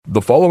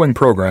The following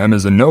program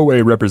is in no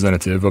way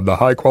representative of the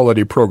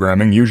high-quality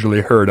programming usually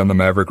heard on the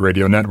Maverick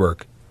Radio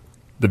Network.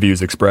 The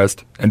views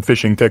expressed and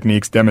fishing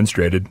techniques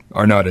demonstrated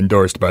are not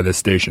endorsed by this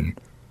station.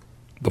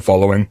 The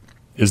following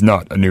is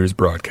not a news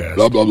broadcast.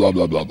 Blah, blah, blah,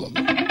 blah, blah, blah.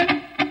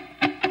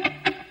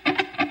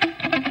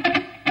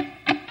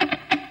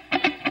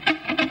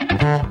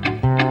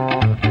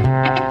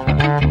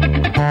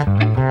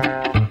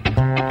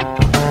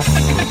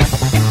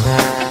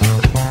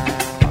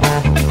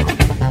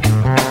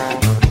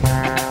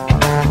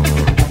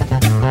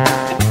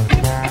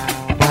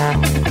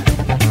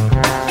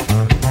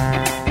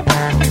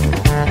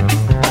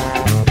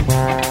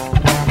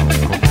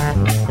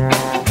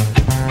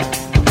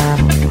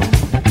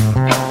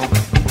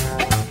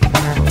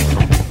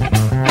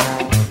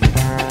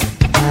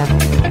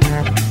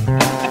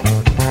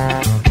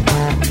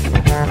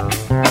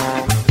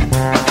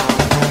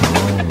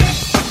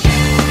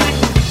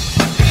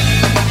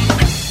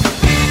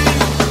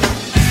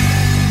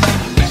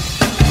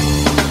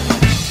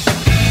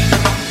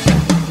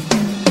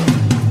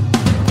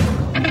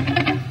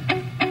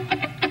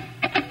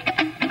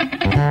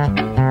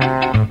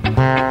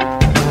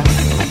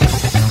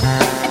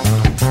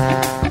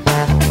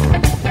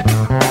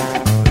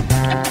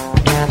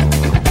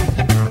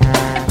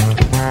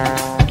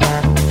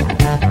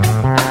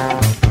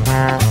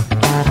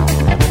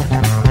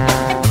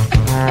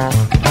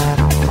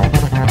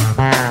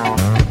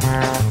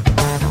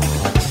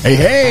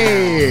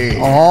 Hey!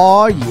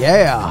 Oh,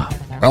 yeah.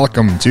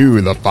 Welcome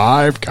to the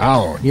 5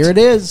 Count. Here it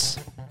is.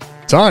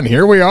 Ton,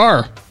 here we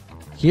are.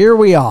 Here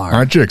we are.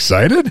 Aren't you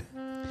excited?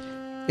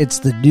 It's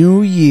the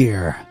new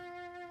year.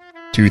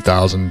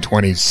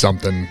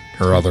 2020-something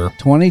or other.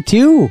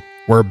 22.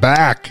 We're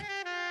back.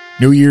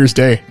 New Year's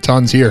Day.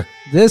 Ton's here.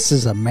 This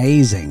is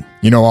amazing.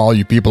 You know, all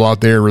you people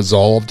out there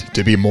resolved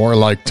to be more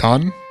like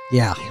Ton?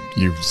 Yeah.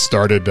 You've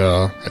started,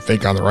 I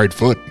think, on the right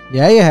foot.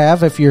 Yeah, you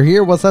have. If you're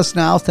here with us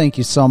now, thank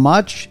you so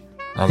much.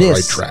 On the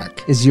right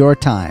track. Is your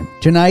time.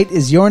 Tonight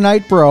is your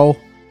night, bro,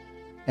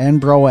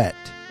 and broette.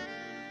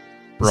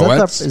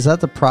 Broettes? Is that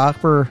the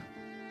proper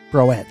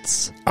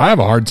broettes? I have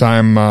a hard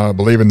time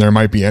believing there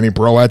might be any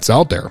broettes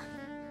out there.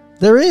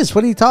 There is.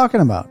 What are you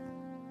talking about?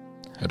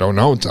 I don't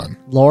know, Ton.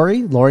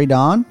 Lori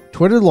Dawn,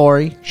 Twitter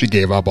Lori, She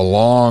gave up a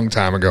long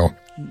time ago.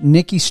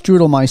 Nikki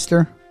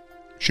Strudelmeister.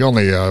 She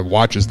only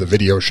watches the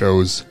video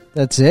shows.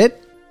 That's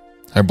it?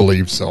 I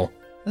believe so.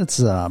 That's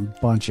a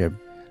bunch of...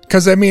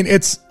 Because, I mean,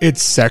 it's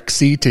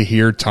sexy to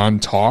hear Ton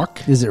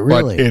talk. Is it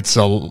really? But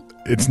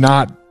it's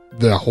not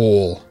the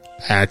whole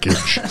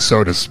package,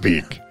 so to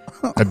speak.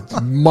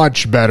 It's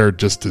much better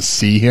just to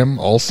see him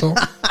also.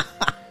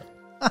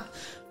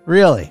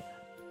 Really?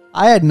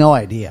 I had no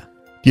idea.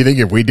 Do you think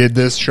if we did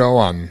this show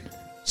on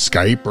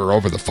Skype or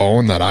over the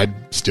phone that I'd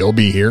still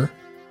be here?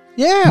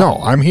 Yeah. No,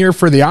 I'm here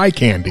for the eye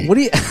candy. What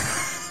do you...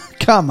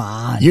 Come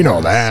on. You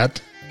know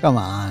that. Come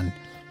on.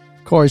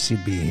 Of course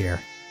you'd be here.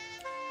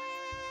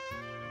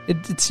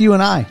 It's you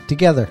and I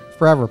together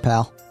forever,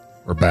 pal.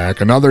 We're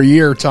back another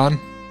year, Ton.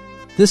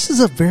 This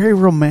is a very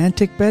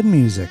romantic bed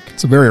music.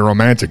 It's a very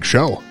romantic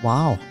show.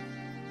 Wow.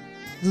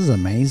 This is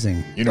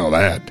amazing. You know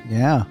that.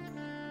 Yeah.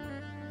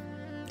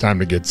 Time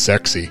to get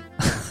sexy.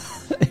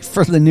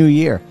 For the new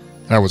year.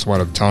 That was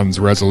one of Ton's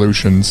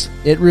resolutions.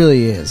 It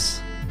really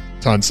is.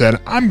 Ton said,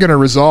 I'm going to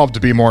resolve to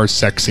be more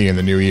sexy in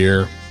the new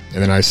year.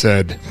 And then I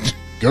said,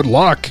 good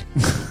luck.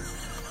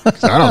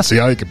 'Cause I don't see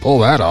how you can pull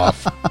that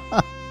off.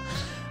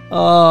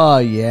 Oh,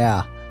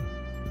 yeah.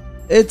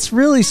 It's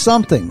really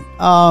something.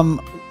 I'm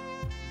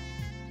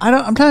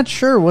not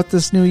sure what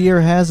this new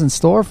year has in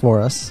store for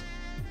us.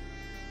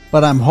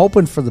 But I'm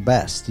hoping for the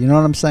best. You know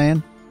what I'm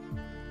saying?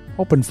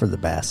 Hoping for the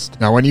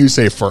best. Now, when you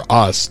say for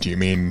us, do you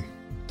mean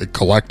the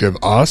collective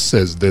us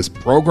as this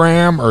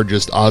program or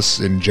just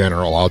us in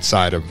general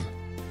outside of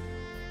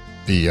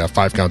the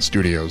 5 Count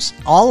Studios?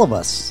 All of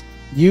us.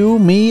 You,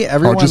 me,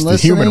 everyone just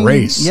listening. the human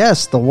race.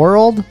 Yes, the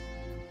world.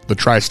 The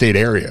tri-state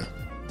area.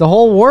 The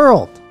whole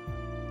world.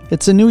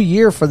 It's a new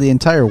year for the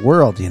entire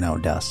world, you know,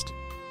 Dust.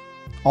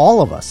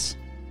 All of us.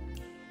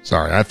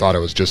 Sorry, I thought it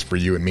was just for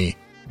you and me.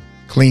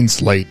 Clean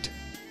slate.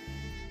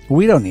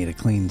 We don't need a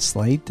clean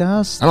slate,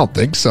 Dust. I don't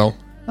think so.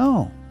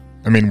 Oh.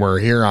 I mean, we're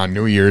here on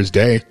New Year's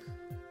Day.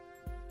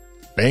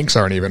 Banks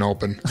aren't even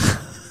open.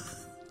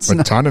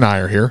 But Ton and I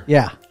are here.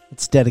 Yeah,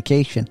 it's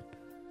dedication.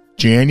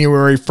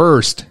 January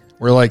 1st.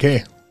 We're like,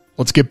 hey,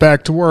 let's get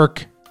back to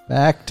work.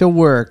 Back to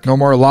work. No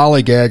more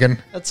lollygagging.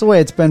 That's the way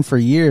it's been for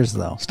years,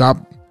 though. Stop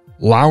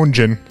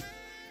lounging.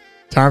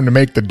 Time to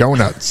make the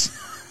donuts.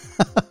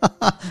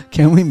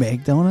 Can we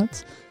make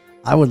donuts?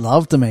 I would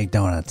love to make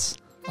donuts.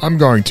 I'm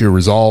going to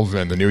resolve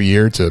in the new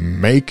year to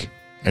make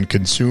and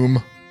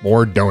consume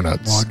more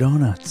donuts. More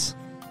donuts.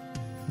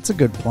 That's a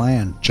good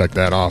plan. Check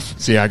that off.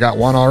 See, I got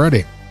one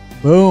already.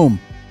 Boom.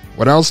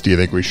 What else do you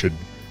think we should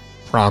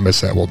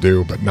promise that we'll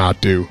do but not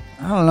do?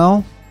 I don't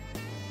know.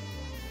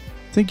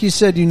 I think you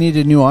said you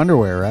needed new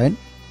underwear, right?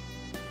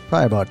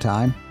 Probably about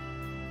time.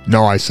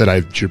 No, I said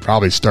I should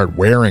probably start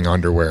wearing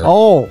underwear.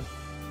 Oh.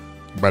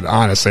 But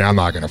honestly, I'm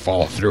not going to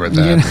follow through with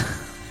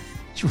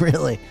that.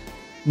 Really?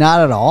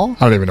 Not at all?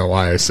 I don't even know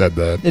why I said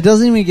that. It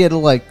doesn't even get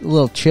like a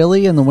little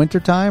chilly in the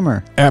wintertime,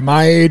 or? At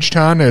my age,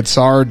 Ton, it's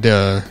hard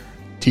to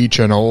teach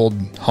an old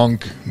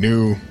hunk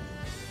new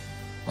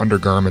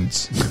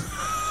undergarments.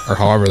 Or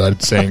however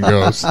that saying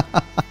goes.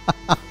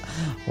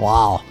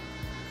 Wow.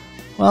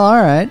 Well,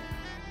 all right.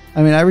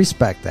 I mean, I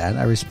respect that.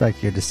 I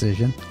respect your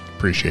decision.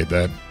 Appreciate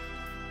that.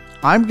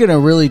 I'm going to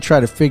really try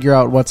to figure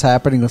out what's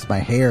happening with my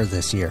hair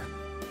this year.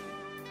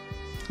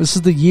 This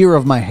is the year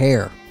of my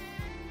hair.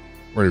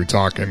 What are we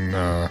talking?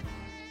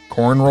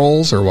 Corn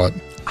rolls or what?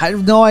 I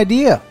have no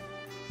idea.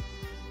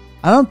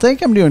 I don't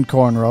think I'm doing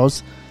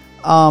cornrows.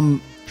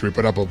 Should we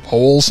put up a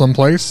poll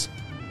someplace?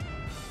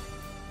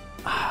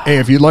 Hey,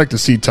 if you'd like to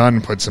see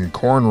Ton put some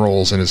corn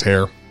rolls in his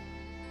hair,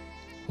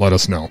 let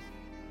us know.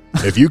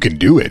 If you can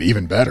do it,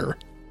 even better.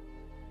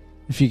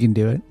 If you can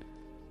do it.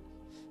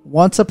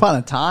 Once upon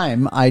a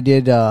time, I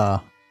did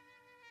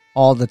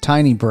all the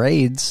tiny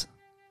braids.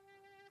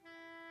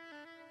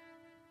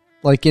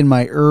 Like in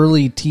my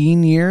early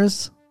teen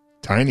years.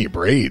 Tiny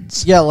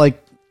braids? Yeah,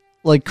 like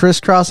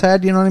crisscross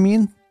had, you know what I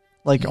mean?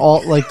 Like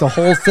the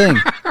whole thing.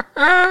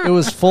 It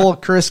was full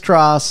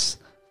crisscross.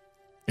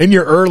 In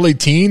your early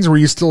teens, were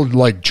you still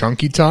like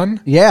chunky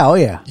Ton? Yeah, oh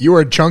yeah. You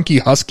were a chunky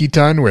husky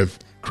Ton with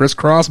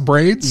crisscross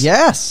braids?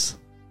 Yes.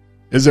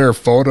 Is there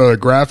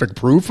photographic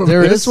proof of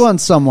There this? is one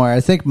somewhere.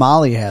 I think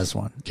Molly has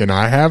one. Can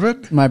I have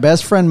it? My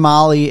best friend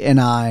Molly and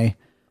I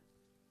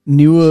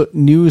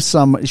knew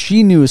some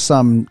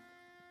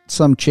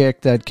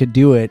chick that could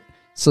do it,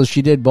 so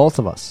she did both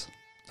of us.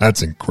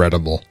 That's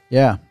incredible.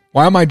 Yeah.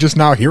 Why am I just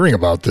now hearing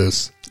about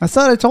this? I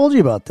thought I told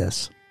you about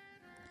this.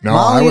 No,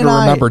 Molly I would and have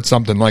remembered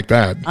something like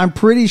that. I'm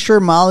pretty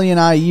sure Molly and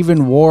I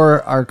even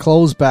wore our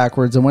clothes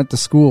backwards and went to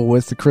school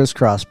with the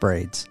crisscross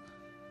braids.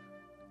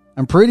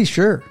 I'm pretty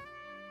sure.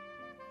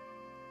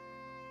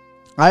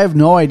 I have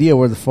no idea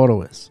where the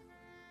photo is.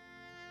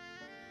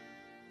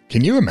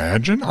 Can you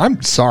imagine?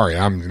 I'm sorry,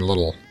 I'm a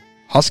little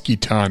husky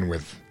Ton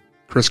with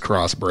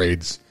crisscross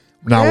braids.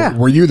 Now, Yeah.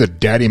 Were you the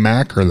Daddy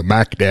Mac or the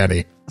Mac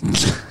Daddy?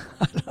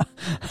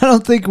 I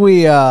don't think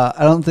we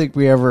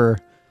ever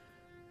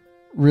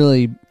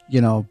really,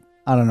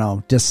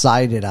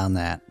 decided on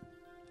that.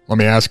 Let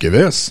me ask you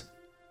this.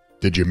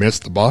 Did you miss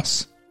the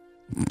bus?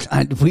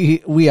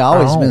 We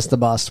always Oh. missed the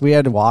bus. We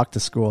had to walk to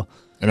school.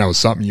 And that was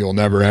something you'll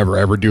never, ever,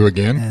 ever do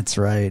again? That's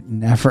right.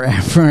 Never,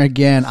 ever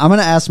again. I'm going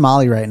to ask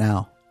Molly right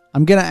now.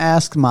 I'm going to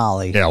ask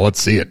Molly Yeah,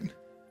 let's see it.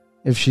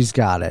 if she's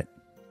got it.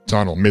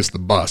 Ton will miss the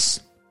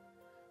bus.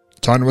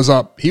 Ton was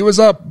up. He was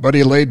up, but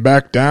he laid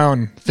back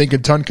down,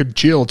 thinking Ton could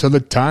chill till the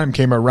time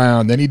came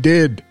around. Then he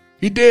did.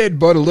 He did,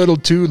 but a little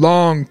too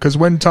long, 'cause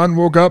when Ton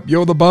woke up,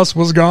 the bus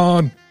was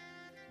gone.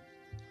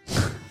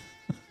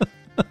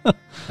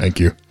 Thank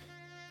you.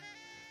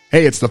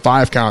 Hey, it's the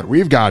 5 count.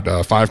 We've got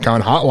a 5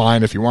 count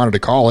hotline if you wanted to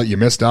call it. You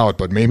missed out,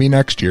 but maybe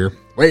next year.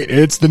 Wait,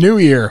 it's the new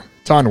year.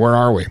 Ton, where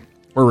are we?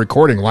 We're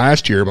recording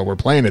last year, but we're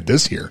playing it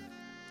this year.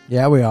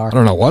 Yeah, we are. I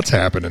don't know what's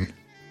happening.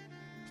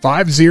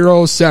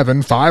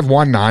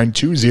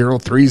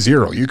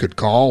 507-519-2030. You could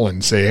call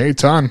and say, hey,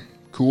 Ton,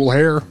 cool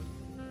hair.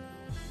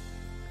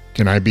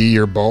 Can I be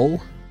your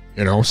beau?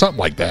 Something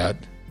like that.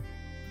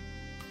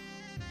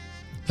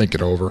 Think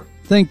it over.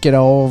 Think it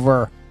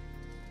over.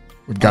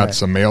 We've got right.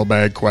 some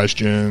mailbag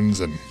questions,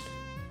 and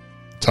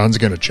Ton's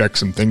going to check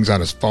some things on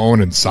his phone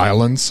in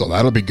silence, so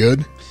that'll be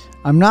good.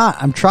 I'm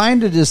trying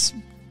to just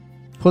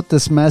put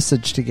this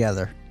message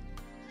together.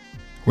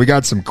 We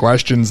got some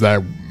questions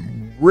that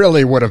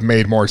really would have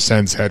made more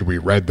sense had we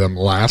read them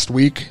last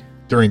week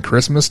during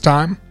Christmas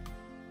time.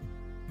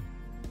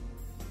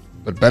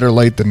 But better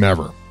late than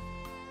never.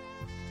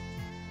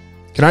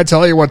 Can I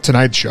tell you what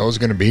tonight's show is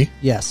going to be?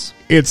 Yes.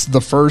 It's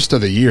the first of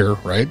the year,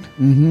 right?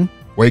 Mm-hmm.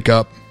 Wake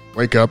up.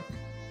 Wake up.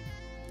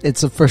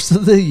 It's the first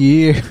of the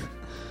year.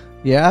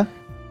 Yeah?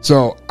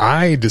 So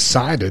I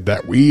decided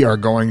that we are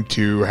going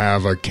to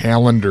have a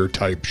calendar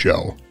type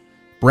show.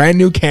 Brand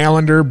new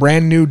calendar,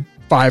 brand new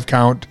 5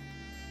 count.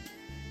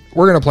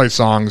 We're going to play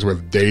songs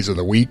with days of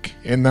the week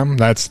in them.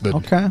 That's the...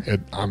 Okay.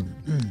 Are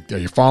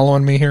you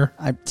following me here?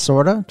 I'm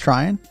sort of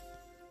trying.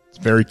 It's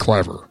very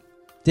clever.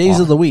 Days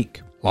of the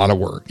week. A lot of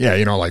work. Yeah,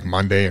 like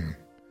Monday and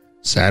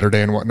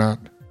Saturday and whatnot.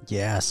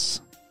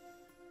 Yes.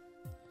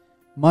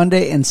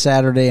 Monday and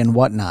Saturday and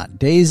whatnot.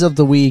 Days of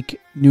the week,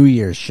 New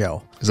Year's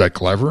show. Is that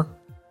clever?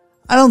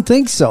 I don't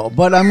think so,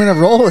 but I'm going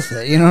to roll with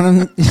it. You know what I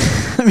mean?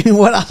 I mean,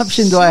 what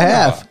option do I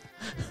have?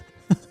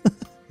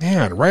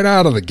 Man, right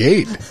out of the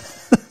gate.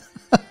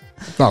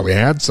 Thought we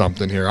had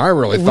something here. I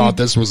really thought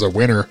this was a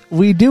winner.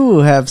 We do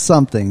have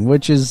something,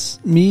 which is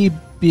me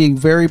being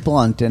very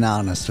blunt and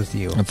honest with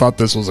you. I thought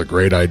this was a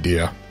great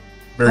idea.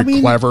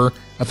 Very clever.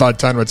 I thought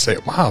Ton would say,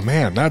 wow,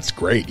 man, that's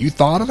great. You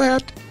thought of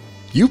that?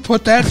 You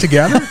put that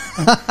together?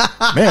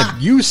 Man,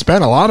 you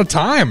spent a lot of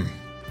time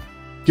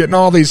getting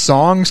all these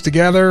songs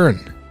together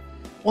and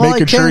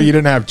making sure you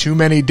didn't have too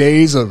many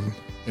days in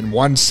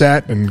one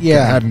set and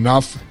had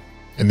enough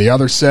in the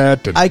other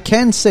set. And I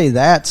can say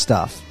that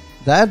stuff.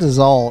 That is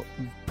all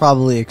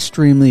probably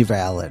extremely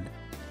valid.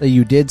 that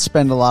you did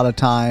spend a lot of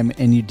time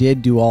and you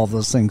did do all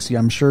those things.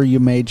 I'm sure you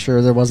made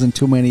sure there wasn't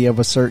too many of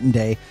a certain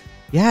day.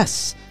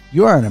 Yes,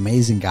 you are an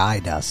amazing guy,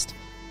 Dust.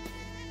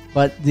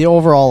 But the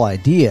overall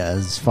idea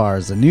as far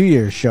as the New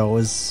Year's show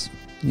is,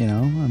 you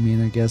know, I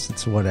mean, I guess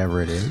it's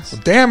whatever it is.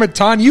 Well, damn it,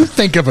 Ton, you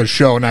think of a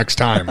show next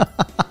time.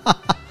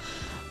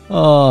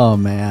 Oh,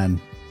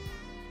 man.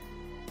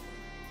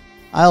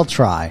 I'll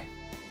try.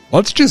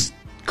 Let's just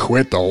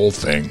quit the whole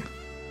thing.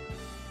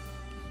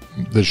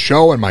 The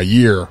show and my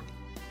year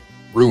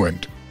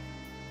ruined.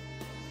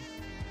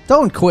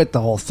 Don't quit the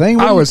whole thing.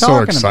 What I was are you so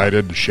talking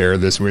excited to share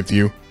this with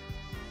you.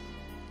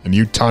 And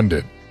you tunned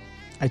it.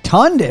 I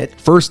tunned it.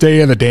 First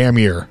day of the damn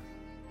year.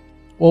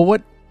 Well,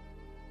 what?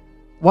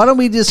 Why don't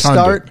we just Tunned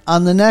start it.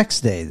 on the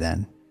next day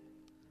then?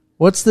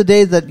 What's the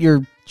day that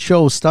your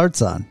show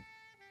starts on?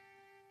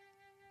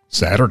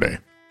 Saturday.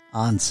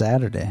 On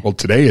Saturday. Well,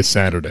 today is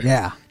Saturday.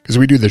 Yeah. Because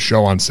we do the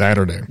show on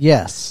Saturday.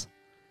 Yes.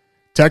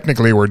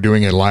 Technically, we're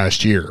doing it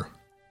last year.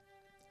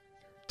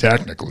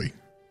 Technically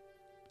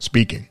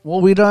speaking.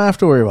 Well, we don't have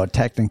to worry about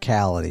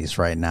technicalities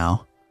right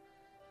now.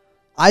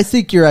 I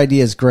think your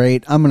idea is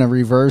great. I'm going to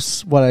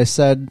reverse what I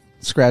said.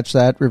 Scratch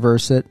that.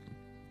 Reverse it.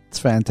 It's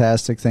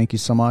fantastic. Thank you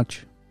so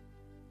much.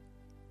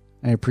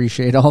 I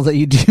appreciate all that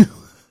you do.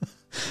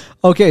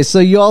 Okay, so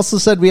you also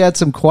said we had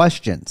some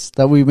questions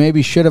that we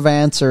maybe should have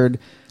answered.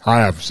 I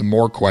have some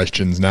more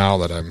questions now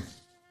that I'm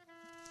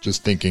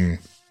just thinking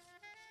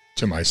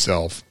to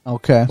myself.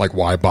 Okay. Like,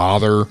 why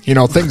bother? You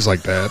know, things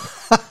like that.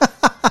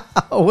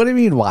 What do you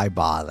mean, why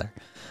bother?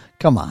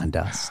 Come on,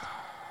 Dust.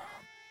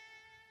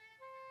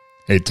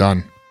 Hey,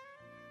 Ton,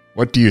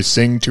 what do you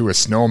sing to a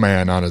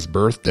snowman on his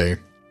birthday?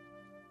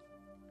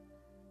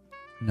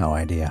 No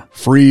idea.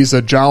 Freeze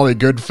a jolly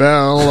good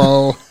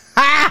fellow.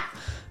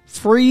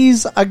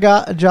 Freeze a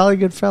jolly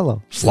good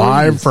fellow.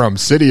 Live Freeze. from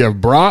City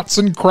of Brats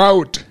and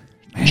Kraut.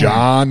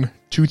 John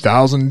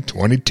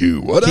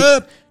 2022. What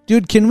up?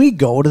 Dude, can we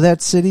go to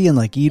that city and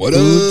like eat What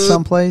food up?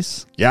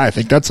 someplace? Yeah, I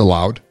think that's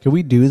allowed. Can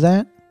we do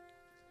that?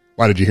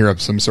 Why, did you hear of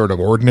some sort of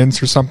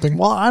ordinance or something?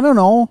 Well, I don't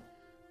know.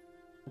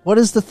 What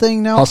is the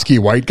thing now? Husky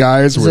white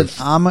guys Is with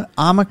it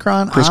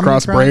Omicron?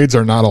 crisscross Omicron? braids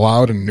are not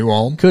allowed in New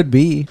Ulm. Could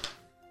be.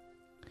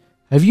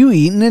 Have you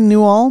eaten in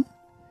New Ulm?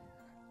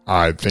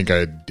 I think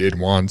I did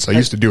once. I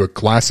used to do a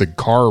classic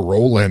car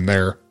roll in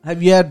there.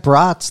 Have you had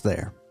brats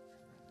there?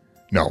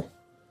 No.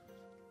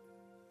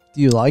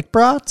 Do you like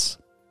brats?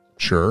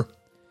 Sure.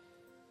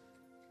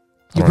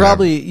 I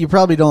You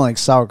probably don't like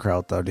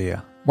sauerkraut though, do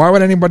you? Why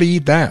would anybody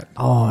eat that?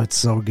 Oh, it's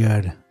so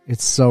good.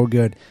 It's so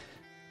good.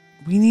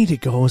 We need to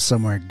go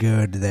somewhere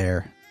good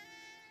there.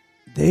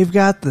 They've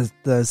got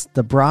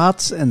the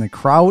brats and the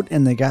kraut,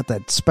 and they got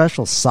that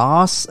special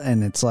sauce,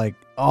 and it's like,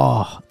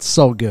 oh, it's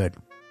so good.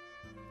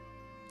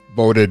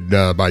 Voted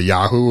by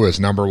Yahoo as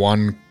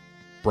 #1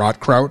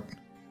 Bratkraut.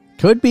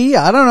 Could be.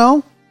 I don't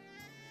know.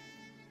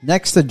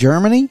 Next to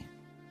Germany?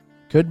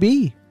 Could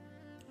be.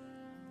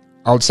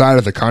 Outside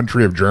of the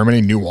country of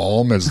Germany, New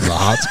Ulm is the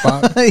hot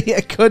spot.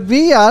 Yeah, could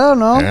be. I don't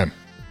know. Man,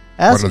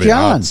 Ask what are the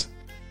John. odds?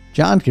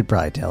 John could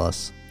probably tell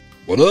us.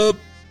 What up?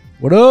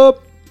 What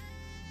up?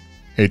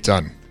 Hey,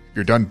 Ton, if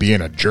you're done being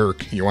a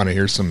jerk, you want to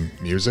hear some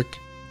music?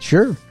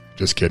 Sure.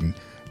 Just kidding.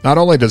 Not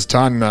only does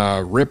Ton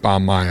rip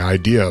on my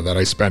idea that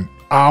I spent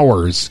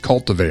hours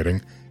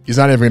cultivating, he's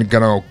not even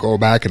going to go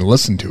back and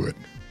listen to it.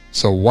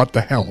 So what the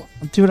hell?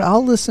 Dude,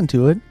 I'll listen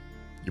to it.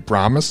 You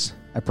promise?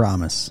 I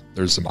promise.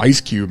 There's some Ice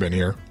Cube in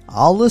here.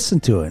 I'll listen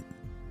to it.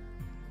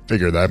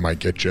 Figure that might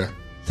get you.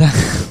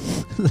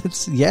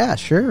 Yeah,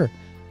 sure.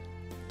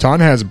 Ton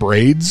has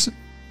braids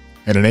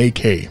and an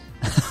AK.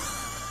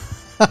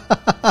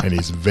 And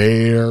he's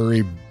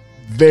very,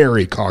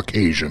 very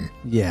Caucasian.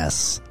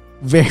 Yes.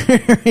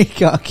 Very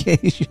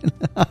Caucasian.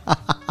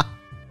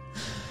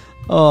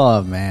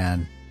 Oh,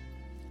 man.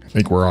 I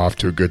think we're off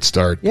to a good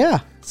start. Yeah,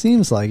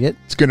 seems like it.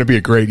 It's going to be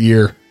a great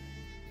year.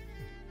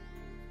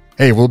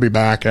 Hey, we'll be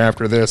back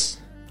after this.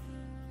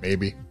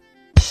 Maybe.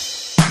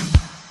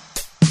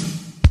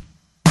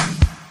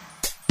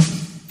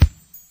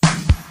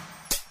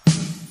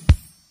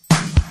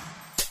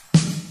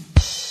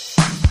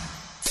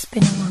 It's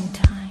been a long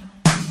time.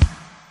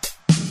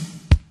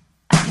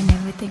 I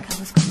never think I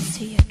was going to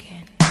see you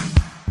again.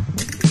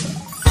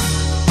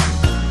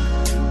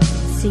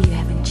 See, you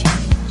haven't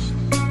changed.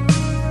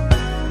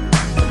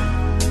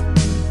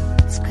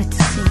 It's good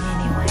to see you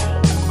anyway.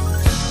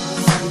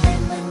 Sunday,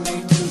 Monday,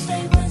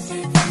 Tuesday,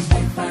 Wednesday,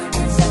 Thursday,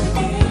 Friday,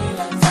 Saturday.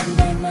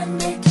 Sunday,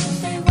 Monday,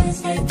 Tuesday,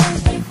 Wednesday,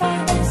 Thursday,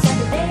 Friday,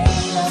 Saturday.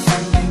 Sunday,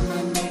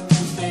 Monday,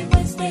 Tuesday,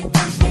 Wednesday,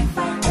 Thursday,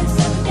 Friday,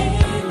 Saturday.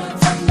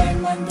 Sunday,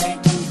 Monday,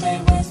 Tuesday,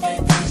 Wednesday,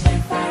 Thursday,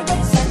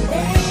 Friday,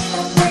 Saturday.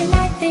 When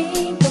I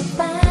think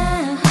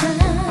about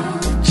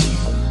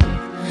you,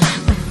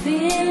 my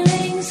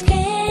feelings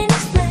can't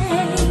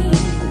explain.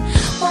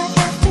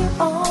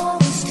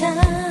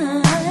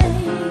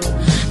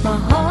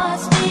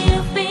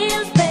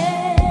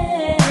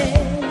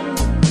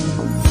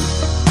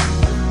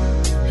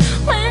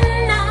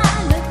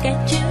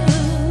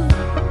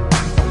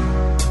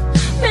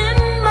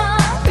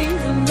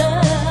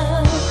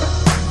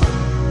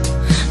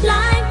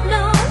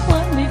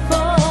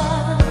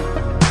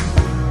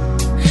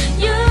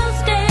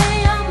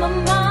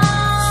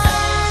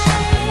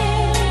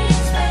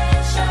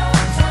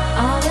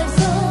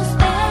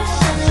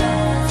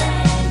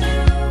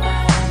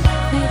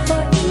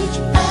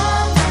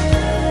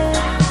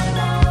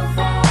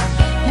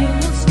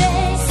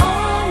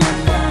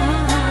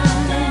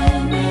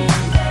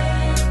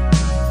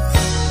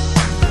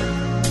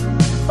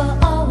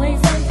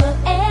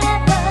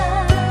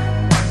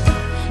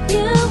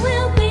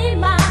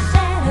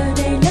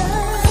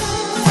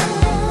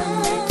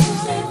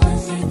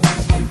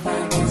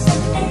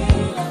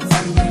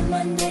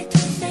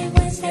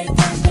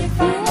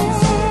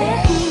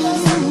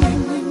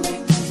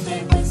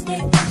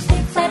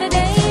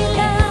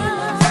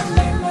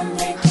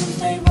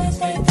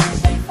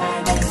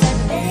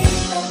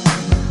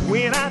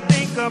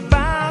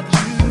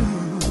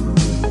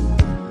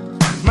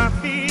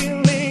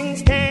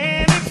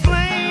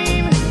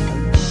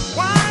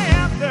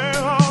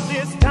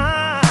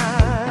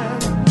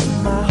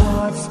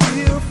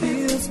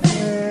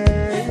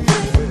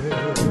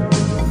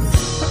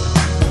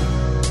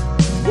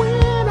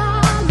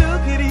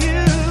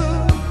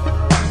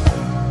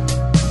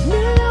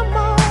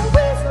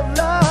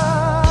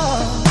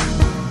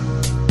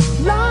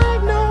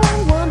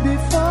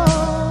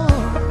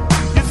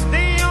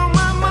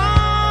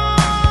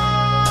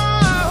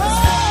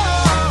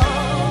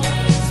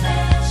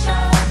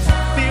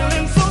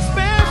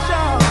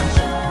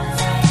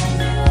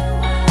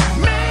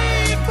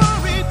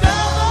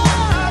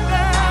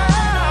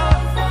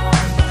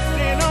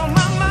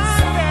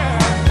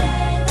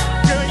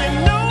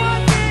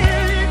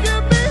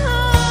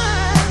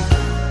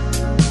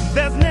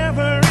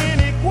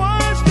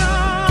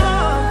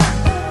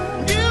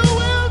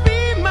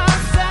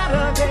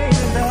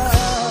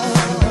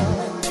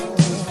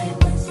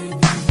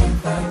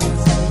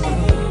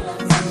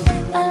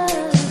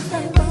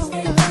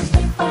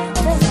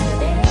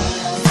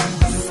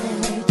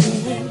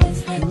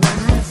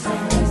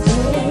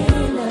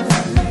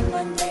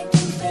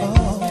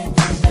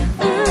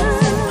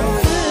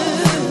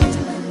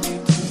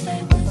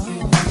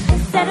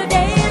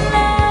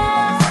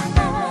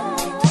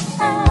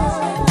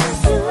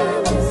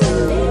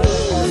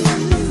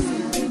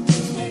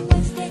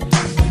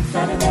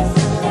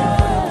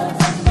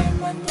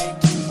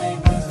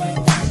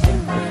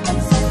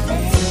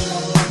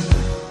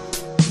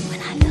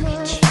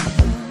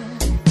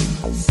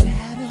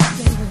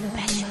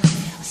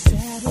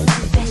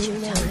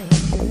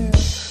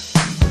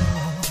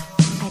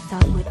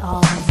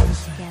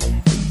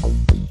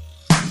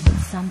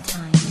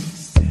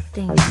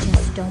 things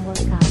just don't work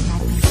out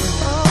like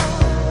before.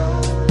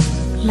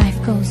 Life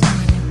goes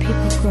on and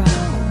people grow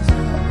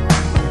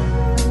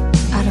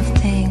out of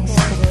things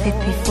that fit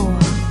before.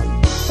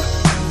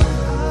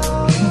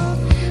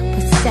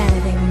 But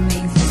Saturday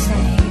remains the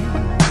same,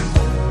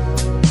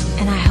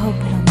 and I hope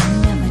it'll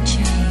never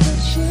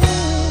change.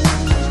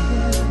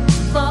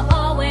 For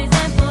always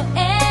and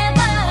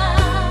forever,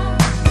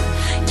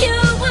 you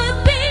will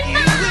be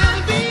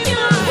mine.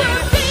 You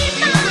will be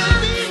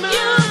mine.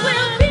 You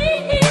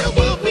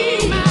will be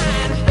mine.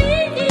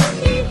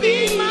 Be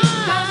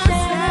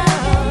myself.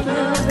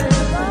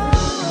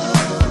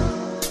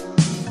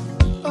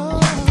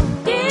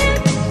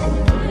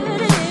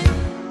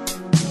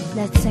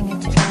 Let's sing it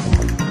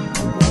together.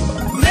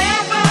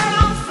 Never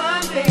on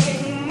Sunday,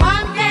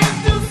 Monday's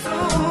too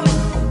soon.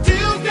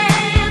 Tuesday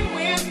and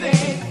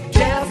Wednesday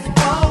just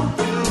won't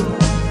do.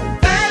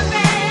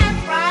 Thursday and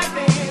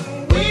Friday,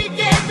 we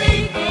get the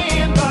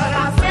end, but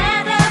our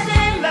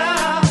Saturday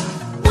love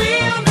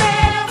will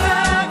never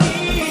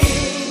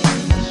end.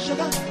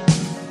 Sugar.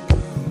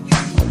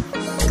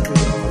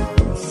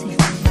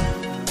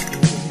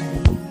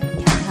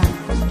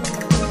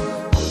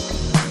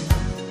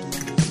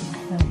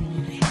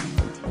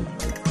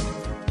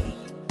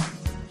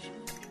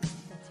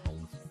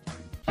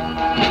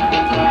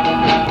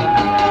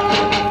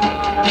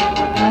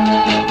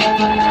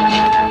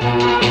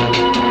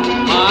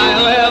 I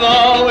live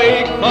all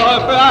week for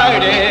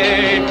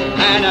Friday,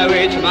 and I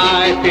reach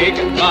my peak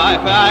by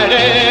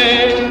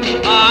Friday.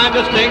 I'm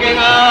just thinking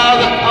of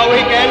a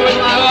weekend with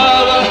my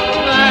lover,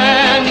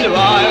 and do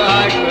I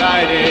like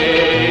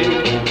Friday?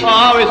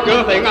 Always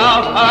goofing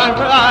off on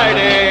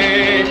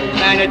Friday,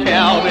 and you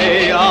tell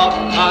me off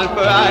on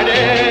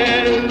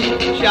Friday.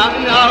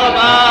 Shouting all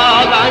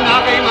about, I'm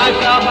knocking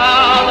myself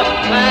out,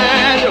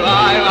 and do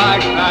I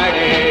like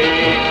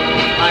Friday?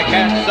 I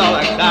get so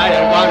excited,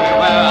 wondering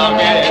where I'll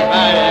get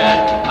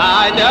invited.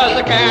 I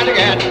just can't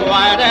get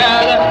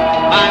quieted.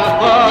 I'm a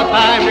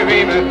full-time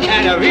dreamer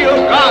and a real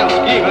gone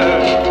schemer.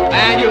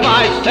 And you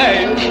might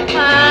say,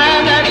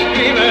 I'm that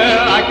dreamer.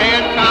 I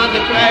can't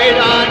concentrate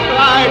on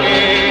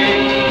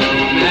Friday.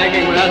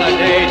 Nagging with a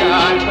date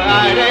on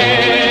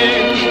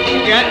Friday.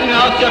 Getting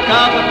all shook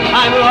up,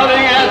 I'm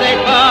loving as a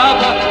pup.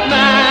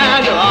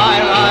 Man, do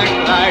I like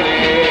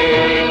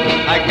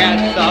Friday. I get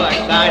so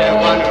excited,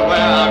 wonder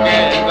where I'll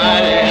get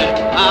invited.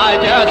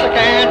 I just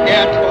can't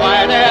get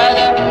quieted.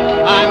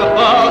 I'm a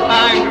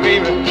full-time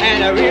dreamer and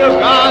a real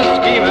gone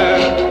schemer.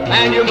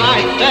 And you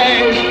might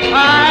say,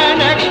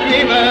 I'm an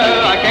extremer.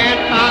 I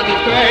can't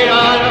concentrate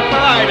on a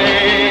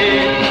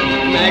Friday.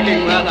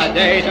 Making with a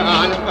date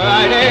on a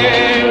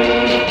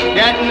Friday.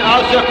 Getting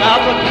all shook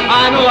up,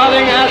 I'm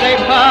loving as a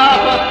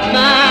pup.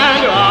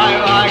 Man, do I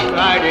like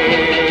Friday.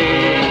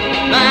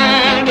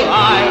 Man, do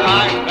I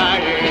like Friday.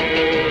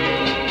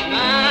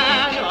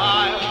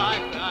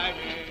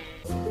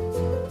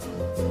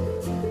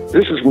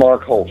 This is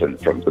Mark Holton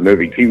from the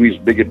movie Pee-wee's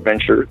Big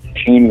Adventure,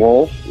 Teen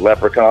Wolf,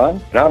 Leprechaun,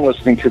 and I'm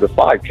listening to the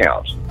 5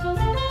 Count.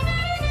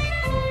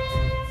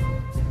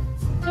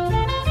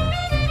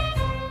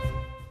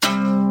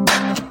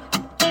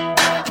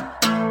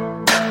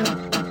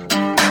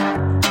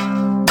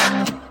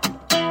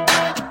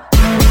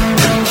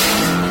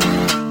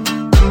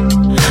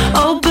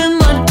 Open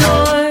my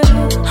door,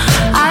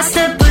 I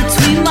step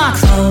between my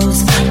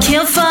clothes,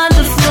 can't find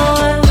the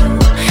floor.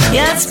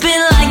 Yeah, it's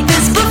been like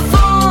this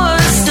before,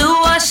 still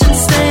washing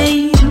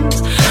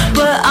stains,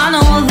 but I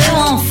know they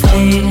won't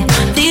fade.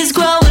 These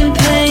growing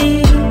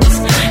pains,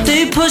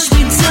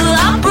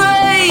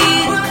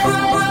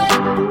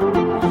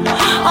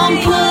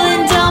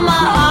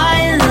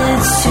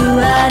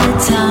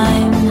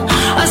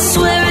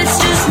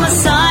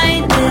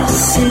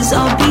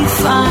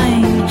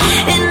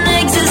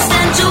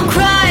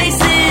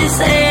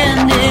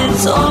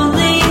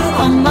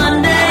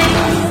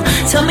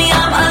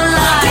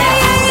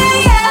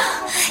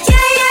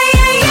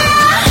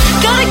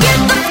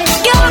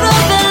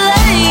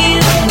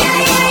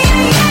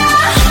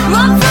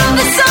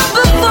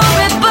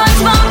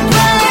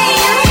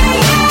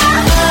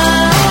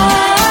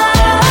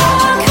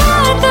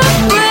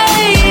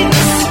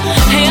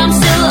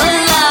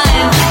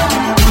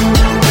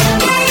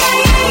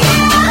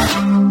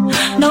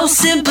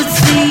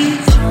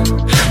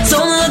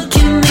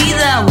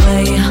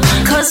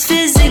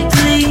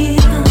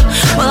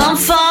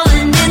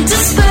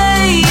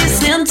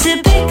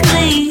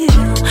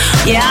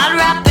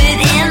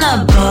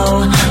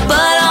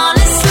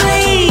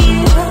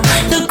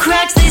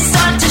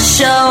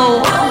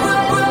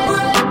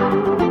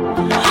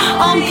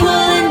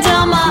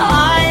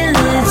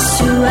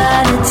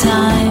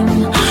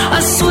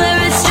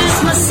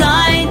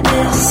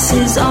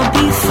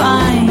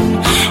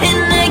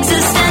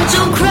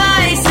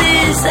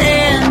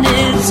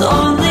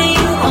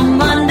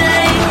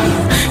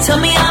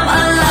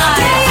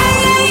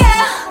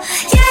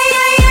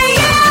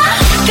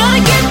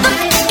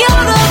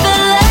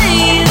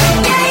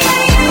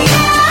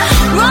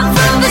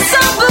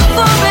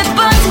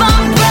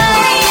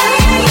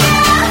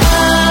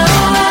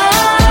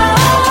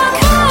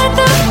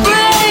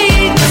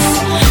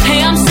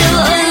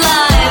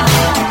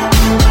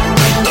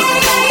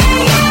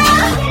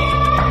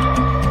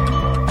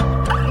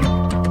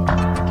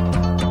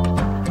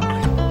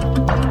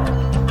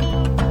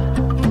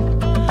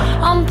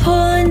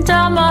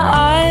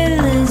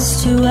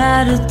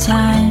 at a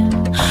time.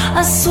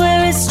 I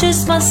swear it's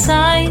just my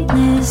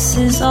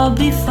sinuses, I'll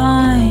be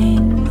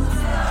fine.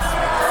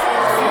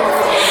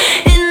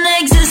 In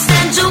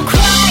existential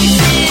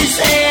crisis,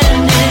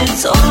 and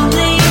it's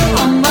only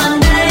on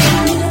Monday.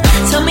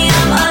 Tell me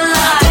I'm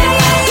alive.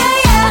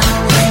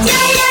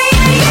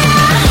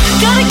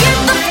 Gotta get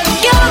the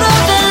fuck out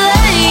of LA.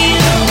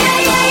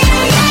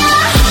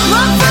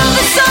 Run from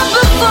the sun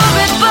before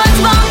it burns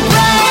my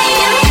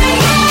brain.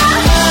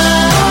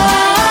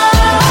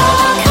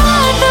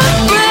 Cut the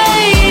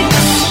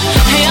brakes.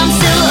 Hey, I'm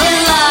still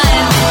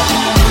alive.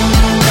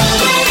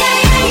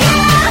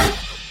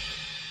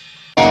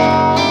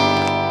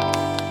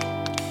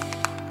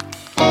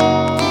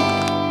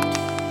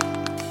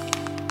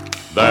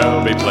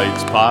 There'll be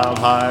plates piled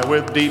high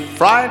with deep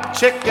fried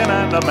chicken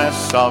and a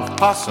mess of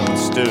possum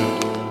stew.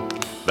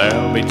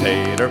 There'll be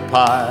tater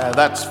pie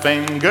that's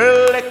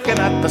finger licking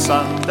at the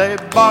Sunday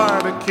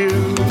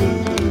barbecue.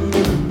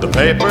 The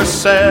paper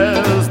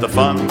says the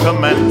fun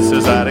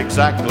commences at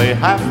exactly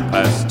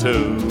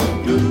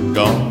 2:30.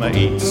 Gonna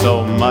eat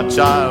so much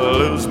I'll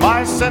lose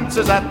my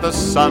senses at the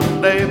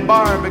Sunday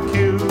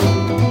barbecue.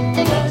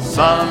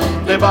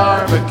 Sunday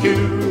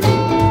barbecue,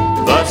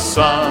 the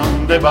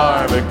Sunday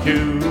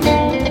barbecue.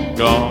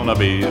 Gonna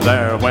be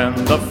there when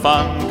the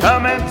fun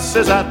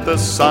commences at the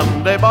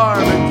Sunday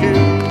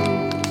barbecue.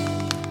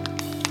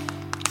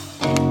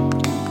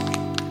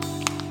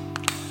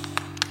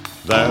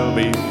 There'll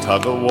be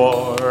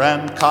tug-of-war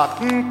and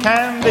cotton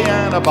candy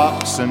and a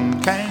boxing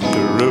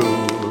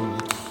kangaroo.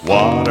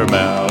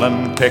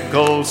 Watermelon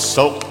pickles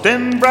soaked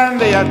in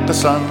brandy at the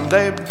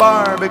Sunday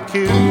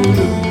barbecue.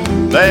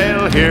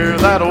 They'll hear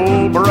that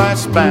old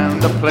brass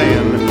band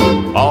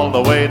a-playing all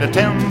the way to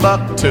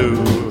Timbuktu.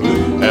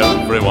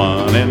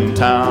 Everyone in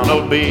town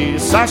will be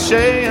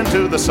sashaying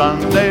to the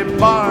Sunday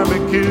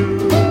barbecue.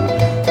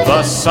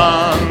 The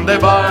Sunday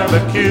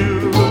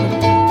barbecue,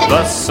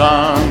 the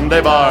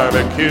Sunday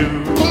barbecue.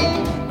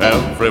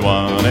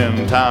 Everyone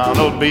in town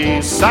will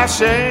be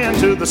sashaying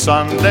to the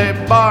Sunday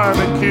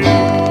barbecue.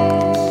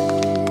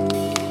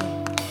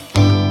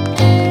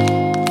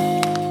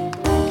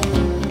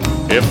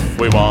 If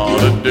we want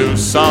to do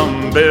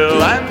some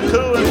Bill and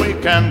cooing, we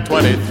can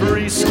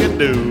 23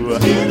 skidoo.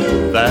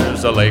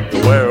 There's a lake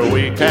where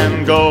we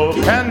can go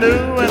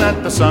canoeing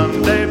at the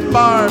Sunday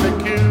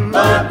barbecue.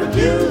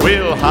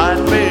 We'll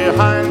hide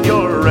behind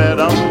your red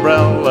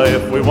umbrella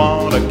if we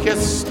want a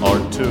kiss or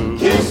two.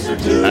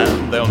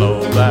 And they'll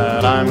know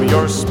that I'm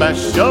your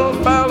special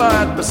fella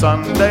at the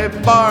Sunday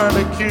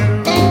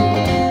barbecue.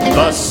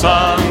 The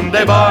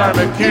Sunday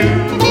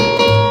barbecue,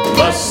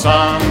 the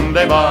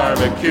Sunday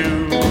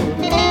barbecue.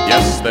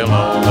 Yes, they'll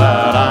know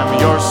that I'm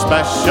your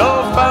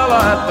special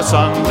fella at the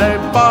Sunday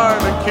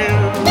barbecue.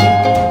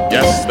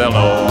 Yes, they'll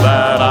know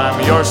that I'm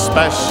your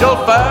special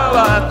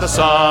fella at the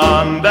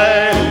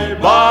Sunday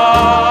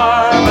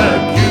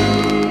barbecue.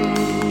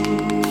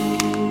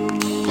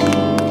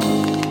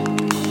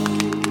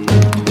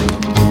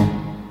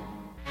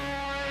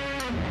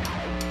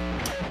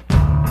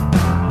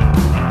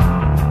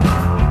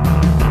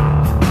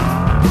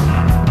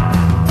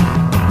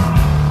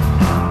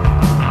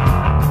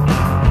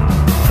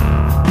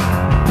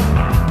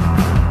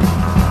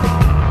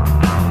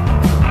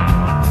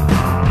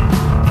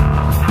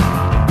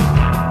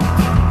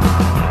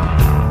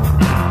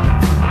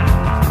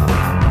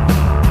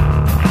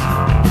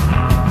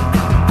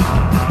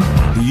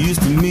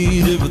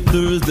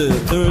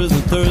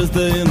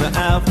 Thursday in the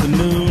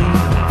afternoon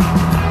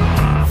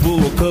for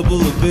a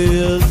couple of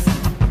beers,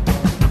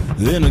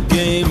 then a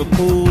game of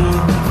pool.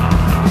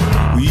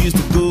 We used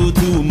to go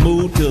to a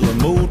motel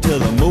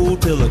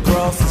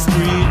across the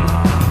street.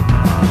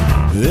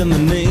 Then the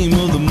name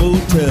of the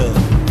motel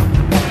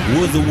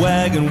was the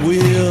Wagon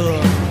Wheel.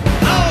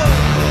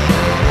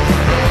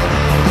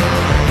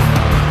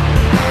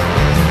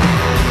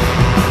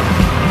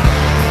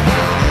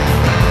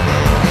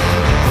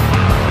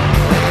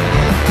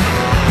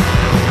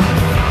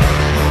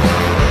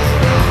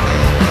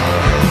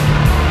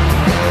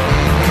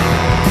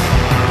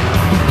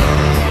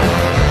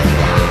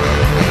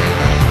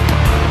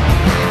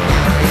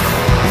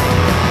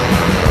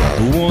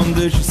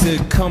 She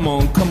said, come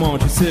on,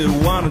 she said,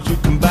 why don't you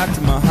come back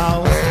to my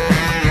house?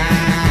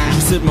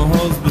 She said, my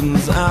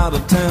husband's out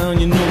of town,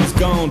 you know he's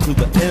gone till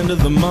the end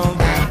of the month.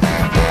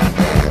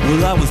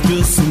 Well, I was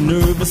just so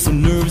nervous, you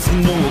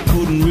know I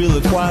couldn't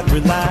really quite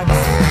relax.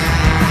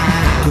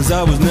 Cause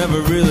I was never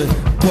really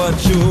quite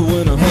sure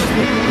when her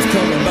husband was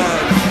coming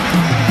back.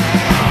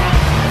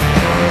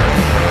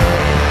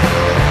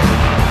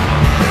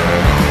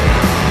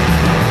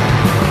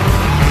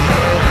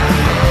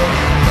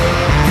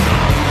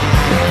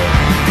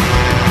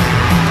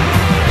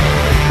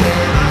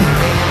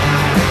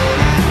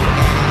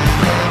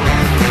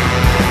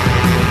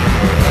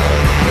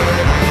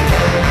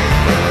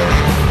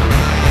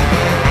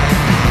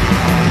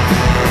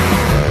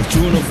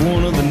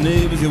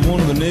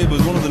 One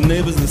of the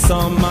neighbors that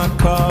saw my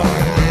car.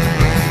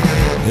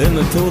 Then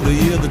they told her,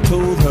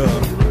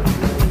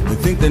 they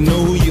think they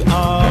know who you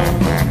are.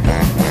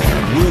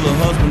 Well, her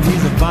husband,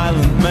 he's a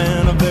violent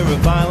man, a very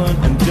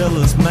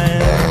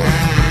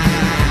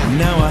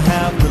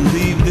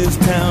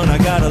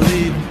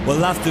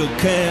well, I still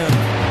can.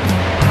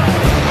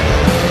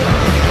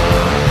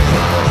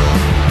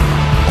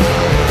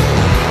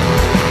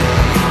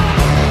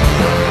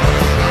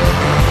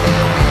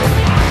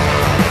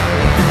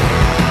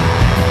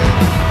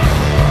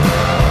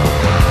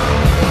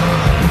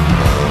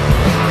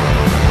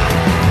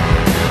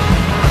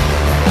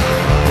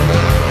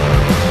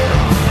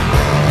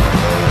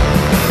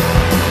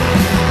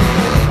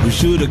 We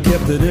should have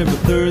kept it every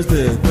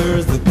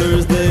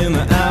Thursday in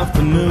the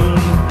afternoon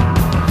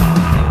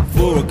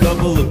for a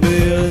couple of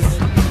beers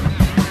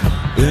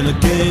in a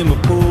game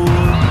of pool.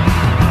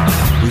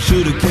 We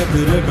should have kept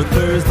it every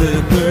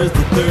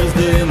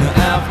Thursday in the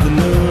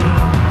afternoon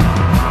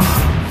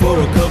for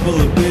a couple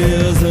of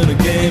beers and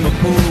a game of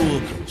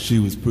pool. She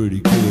was pretty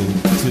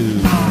good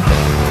too.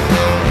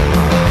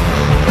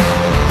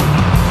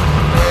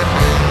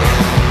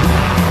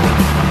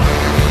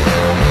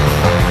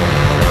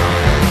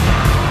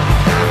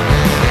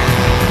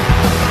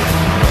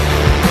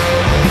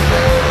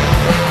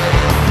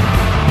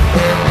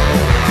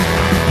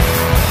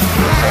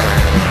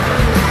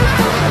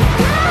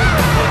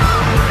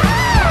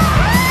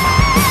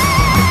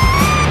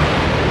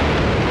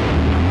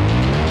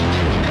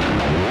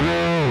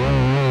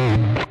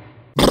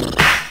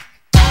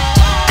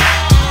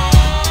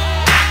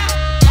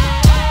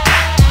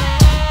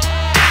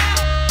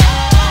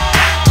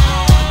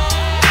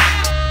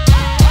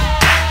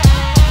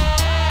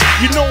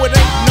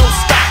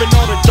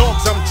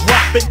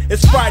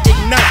 It's Friday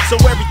night, so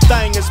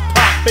everything is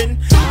poppin'.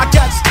 I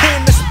got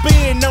stand to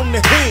spin on the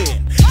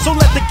hand, so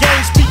let the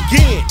games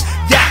begin.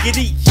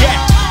 Yakety yak,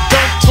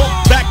 don't talk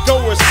back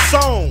or a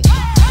song.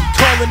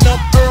 Calling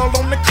up Earl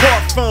on the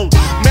court phone.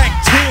 Mac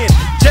 10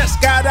 just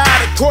got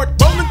out of court,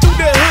 rolling through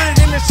the hood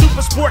in the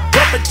super sport,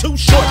 bumping too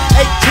short.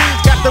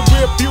 18's got the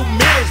rear view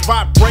mirrors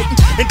vibrating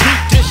and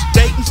deep dish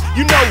datings.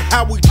 You know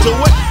how we do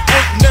it,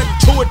 ain't nothing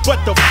to it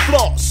but the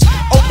floss.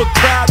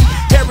 Overcrowding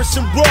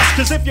Harrison Ross,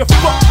 cause if you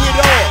fuck with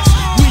ours,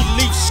 we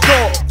leave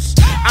scars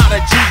out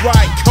of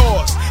G-Ride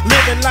cars,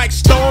 living like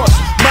stars.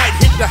 Might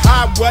hit the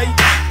highway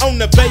on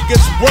the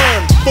Vegas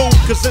run, fool,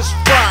 cause it's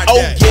Friday.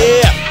 Oh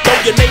yeah, throw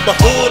your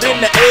neighborhood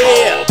in the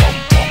air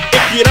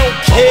if you don't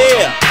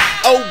care.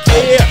 Oh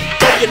yeah,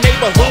 throw your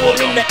neighborhood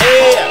in the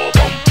air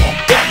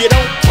if you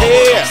don't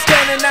care.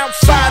 Standing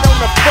outside on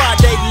a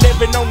Friday,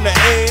 living on the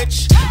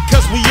edge,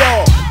 cause we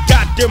all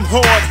got them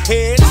hard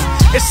heads.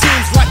 It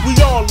seems like we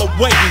all are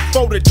waiting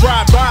for the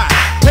drive-by,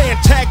 playing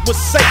tag with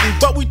Satan,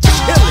 but we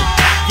chillin'.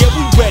 Yeah,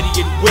 we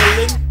ready and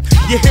willing.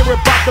 You hear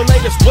about the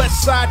latest West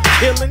Side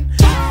killing?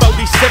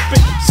 40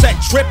 sippin', set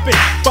trippin',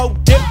 4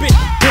 dippin',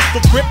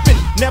 pistol grippin',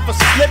 never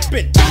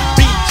slippin'.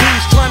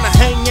 BG's trying to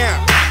hang out,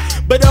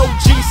 but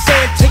OG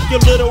saying take your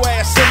little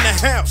ass in the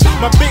house.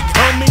 My big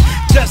homie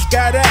just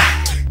got out.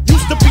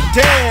 Used to be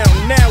down,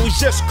 now he's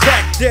just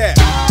cracked out.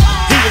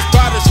 He was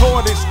about as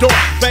hard as Darth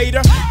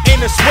Vader,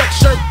 in a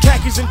sweatshirt,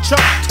 khakis, and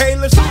Chuck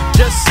Taylors.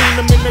 Just seen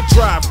him in the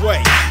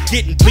driveway,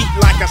 getting beat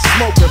like a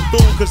smoker,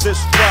 fool, cause it's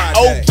Friday.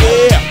 Oh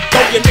yeah,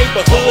 throw your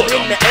neighborhood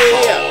in the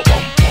air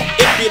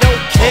if you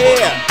don't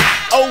care.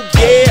 Oh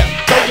yeah,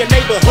 throw your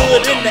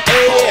neighborhood in the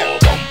air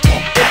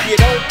if you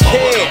don't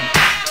care.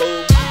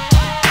 Fool.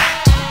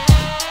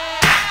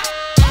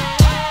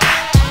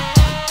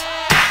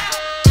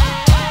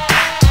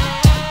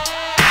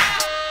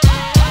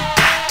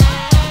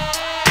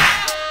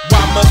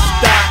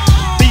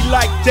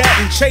 Like that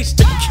and chase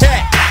the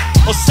cat,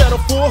 or settle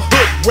for a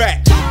hood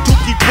rat.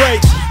 Dookie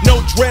braids,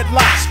 no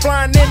dreadlocks,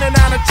 flying in and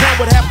out of town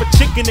with half a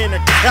chicken in her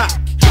cock.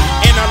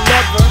 And I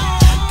love her,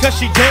 cause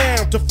she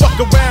down to fuck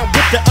around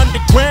with the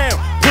underground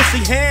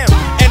pussy ham.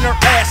 And her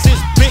ass is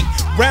big,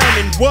 round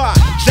and wide,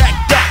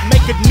 jacked up,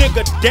 make a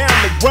nigga down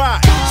the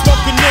ride.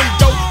 Smoking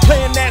Indo,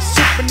 playing that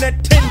Super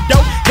Nintendo.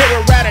 Hear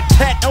a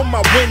rat-a-tat on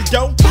my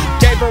window,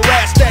 gave her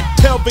ass that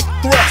pelvic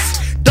thrust.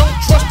 Don't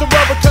trust the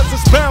rubber cause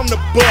it's bound to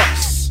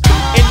bust.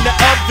 In the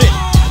oven,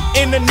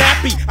 in the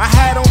nappy, I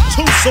had on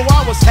 2, so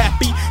I was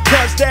happy.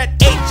 Cause that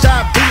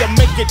HIV'll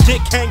make your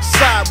dick hang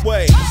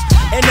sideways.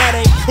 And that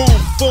ain't cool,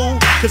 fool,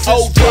 cause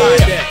it's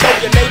Friday. Throw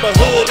your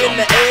neighborhood in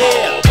the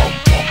air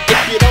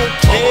if you don't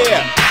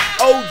care.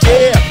 Oh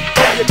yeah,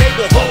 throw your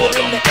neighborhood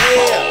in the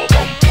air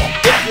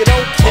if you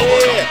don't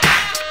care.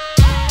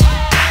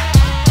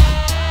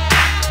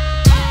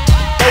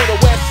 Throw the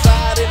west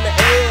side in the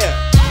air.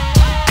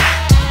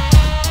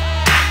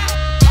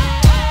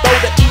 Throw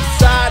the east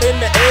side in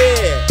the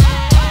air.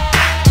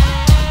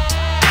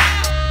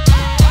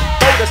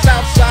 Throw the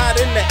south side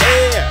in the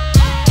air.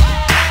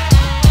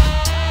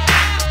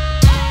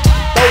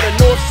 Throw the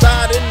north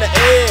side in the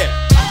air.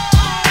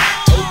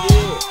 Oh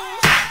yeah.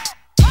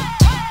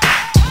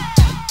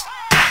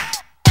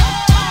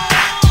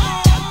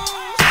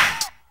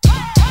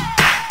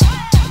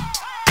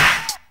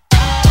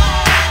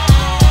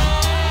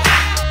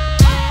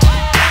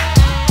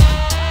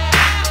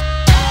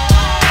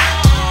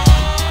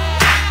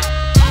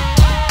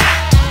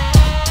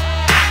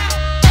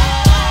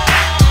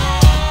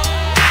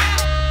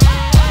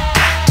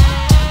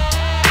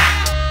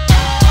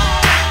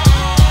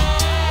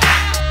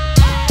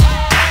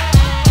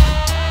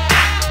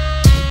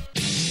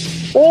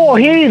 Oh,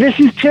 hey, this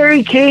is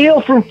Terry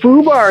Cahill from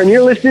FUBAR, and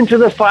you're listening to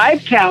the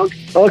 5 Count.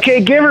 Okay,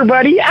 give her,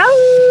 buddy.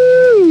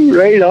 Ow!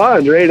 Right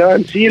on, right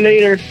on. See you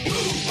later.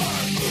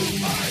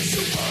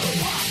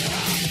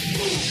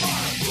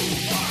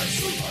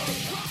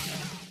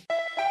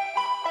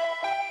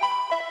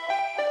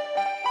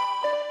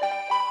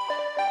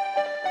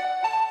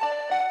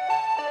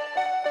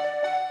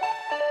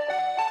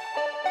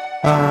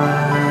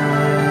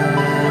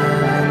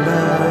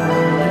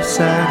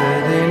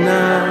 Saturday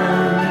night.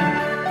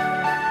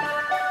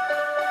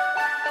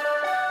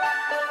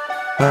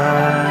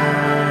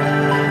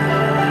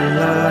 I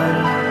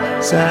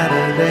love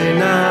Saturday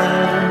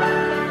night.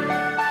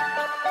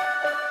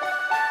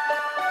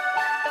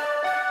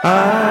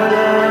 I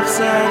love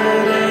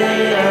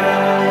Saturday.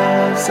 I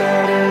love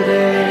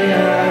Saturday.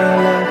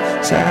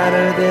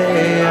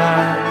 I love Saturday. I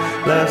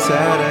love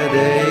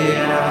Saturday.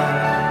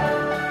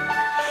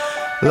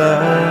 I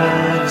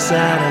love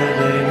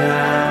Saturday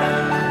night.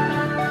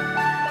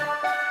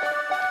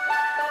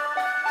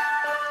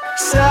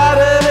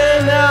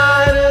 Saturday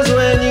night is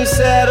when you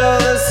settle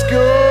the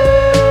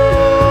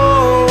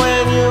score,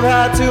 when you've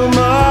had too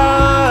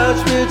much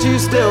but you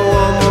still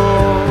want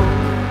more.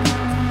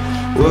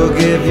 We'll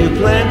give you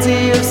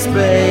plenty of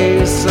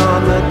space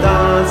on the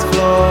dance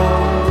floor,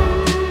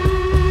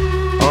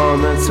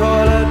 on the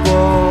toilet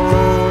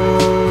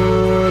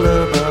bowl,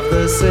 above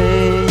the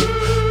sink.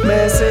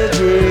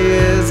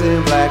 Messages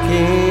in black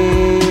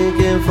ink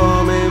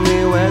informing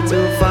me where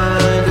to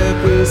find a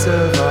piece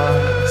of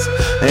us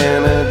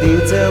and a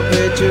detailed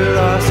picture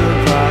of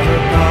some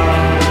private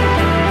parts.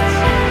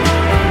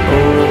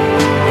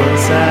 Oh, on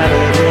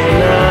Saturday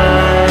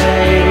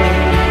night.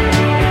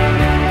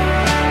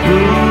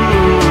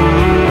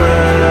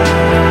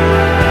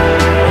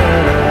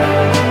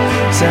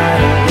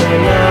 Saturday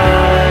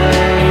night.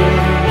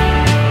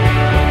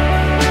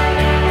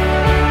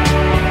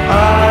 I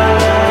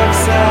love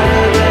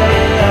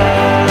Saturday. I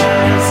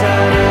love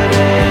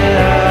Saturday.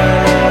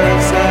 I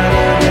love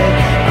Saturday.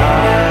 I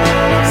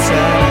love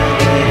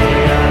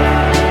Saturday.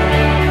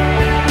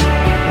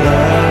 I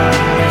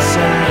love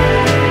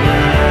Saturday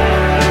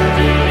night.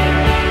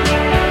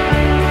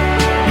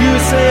 You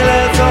say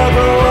let's all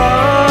grow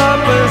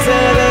up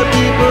instead of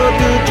people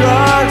do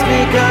drugs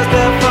because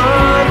they're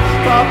fun.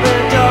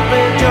 Popping,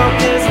 jumping,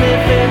 joking,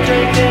 sniffing,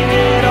 drinking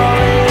it all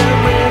in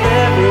with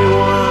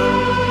everyone.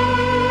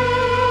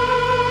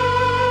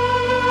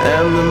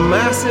 And the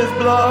massive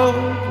bloke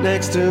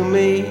next to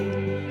me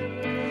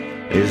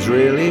is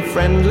really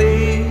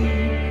friendly.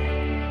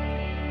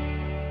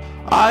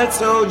 I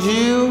told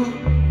you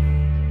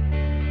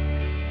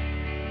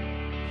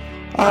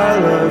I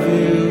love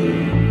you.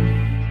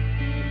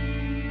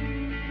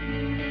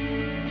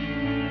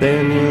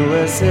 Then you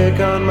were sick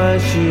on my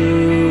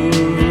shoes.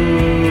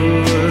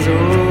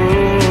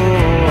 Oh,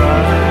 I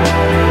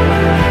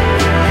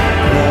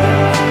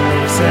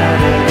love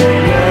Saturday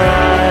night.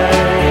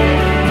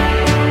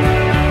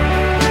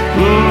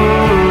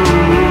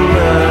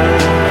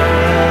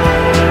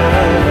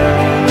 I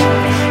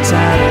love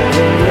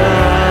Saturday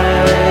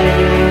night.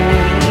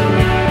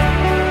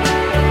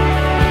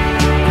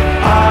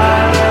 I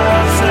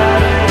love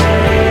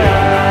Saturday. I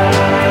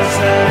love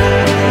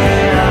Saturday.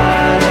 I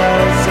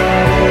love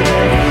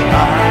Saturday. I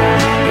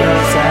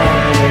love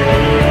Saturday. I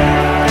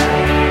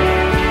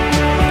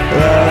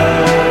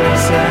love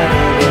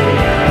Saturday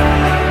night.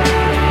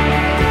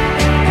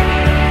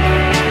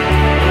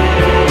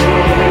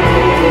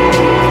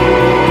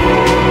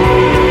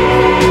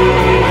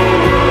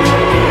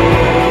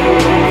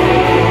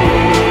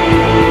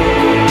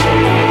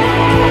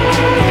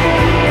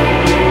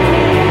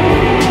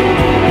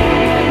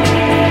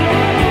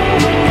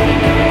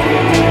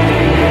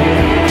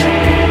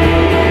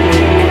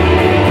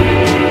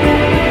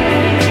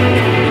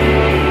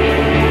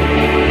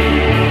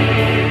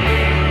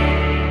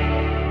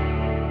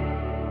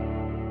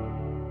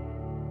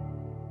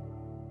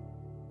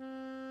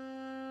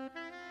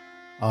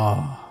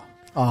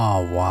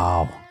 Oh,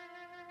 wow.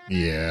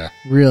 Yeah.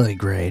 Really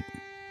great.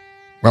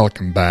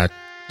 Welcome back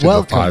to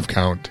Welcome. the 5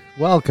 Count.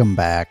 Welcome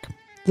back.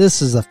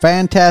 This is a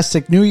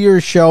fantastic New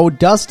Year's show.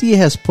 Dusty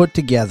has put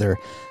together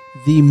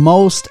the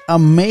most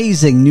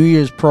amazing New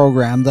Year's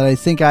program that I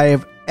think I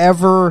have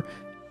ever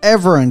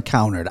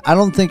encountered. I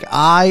don't think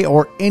I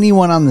or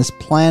anyone on this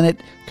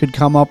planet could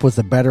come up with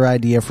a better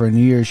idea for a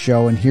New Year's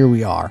show, and here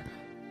we are.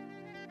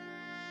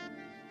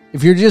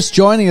 If you're just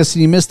joining us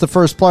and you missed the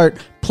first part,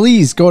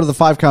 please go to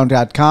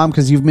the5count.com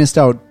because you've missed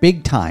out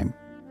big time.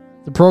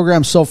 The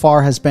program so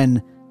far has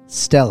been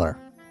stellar.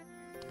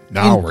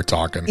 Now we're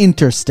talking.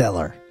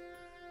 Interstellar.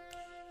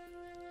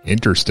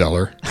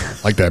 Interstellar?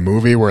 Like that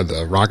movie where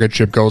the rocket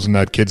ship goes in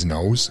that kid's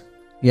nose?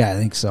 Yeah, I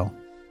think so.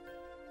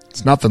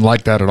 It's nothing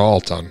like that at all,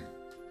 son.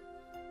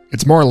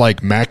 It's more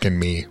like Mac and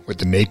Me with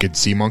the naked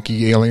sea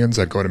monkey aliens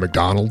that go to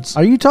McDonald's.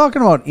 Are you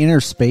talking about inner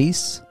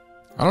space?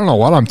 I don't know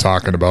what I'm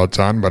talking about,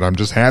 son, but I'm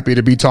just happy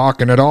to be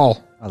talking at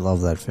all. I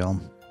love that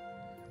film.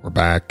 We're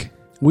back.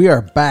 We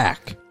are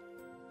back.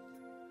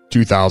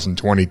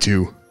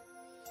 2022.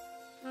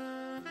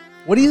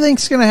 What do you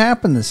think's going to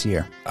happen this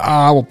year?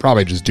 We'll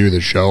probably just do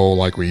the show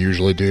like we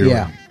usually do.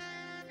 Yeah. and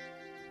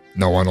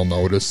No one will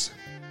notice.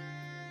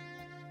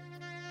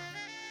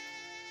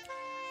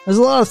 There's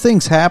a lot of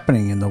things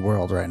happening in the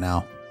world right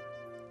now.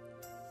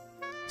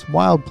 It's a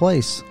wild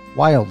place.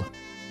 Wild.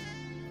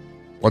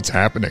 What's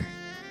happening?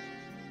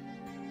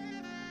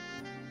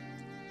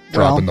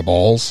 Well- Dropping the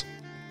balls?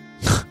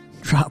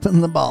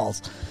 Dropping the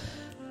balls.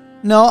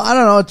 No, I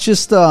don't know. It's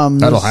just That'll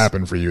there's-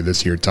 happen for you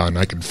this year, Ton.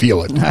 I can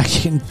feel it. I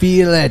can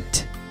feel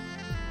it.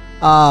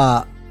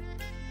 I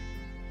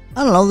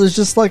don't know. There's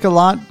just like a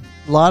lot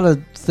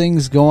of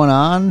things going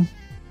on.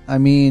 I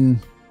mean,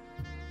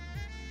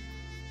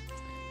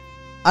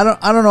 I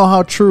don't know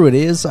how true it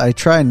is. I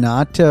try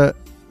not to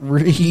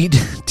read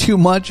too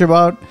much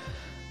about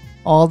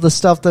all the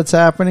stuff that's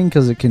happening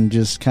because it can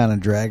just kind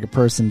of drag a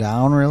person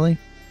down, really.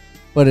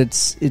 But it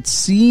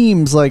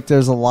seems like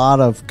there's a lot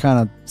of kind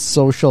of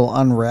social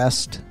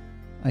unrest.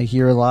 I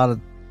hear a lot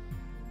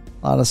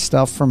of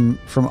stuff from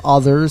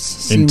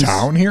others In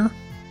town here?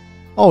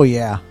 Oh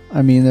yeah,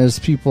 I mean, there's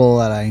people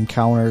that I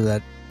encounter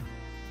that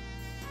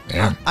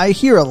Man. I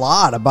hear a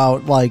lot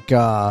about, like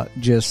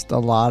just a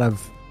lot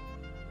of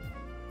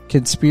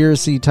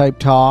conspiracy type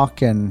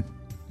talk and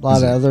a lot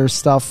of other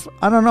stuff.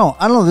 I don't know.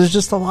 There's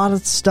just a lot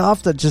of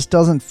stuff that just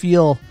doesn't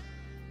feel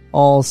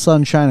all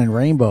sunshine and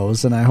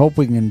rainbows, and I hope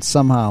we can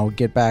somehow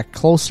get back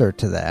closer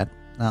to that.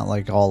 Not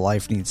like all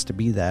life needs to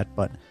be that,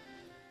 but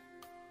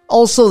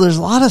also there's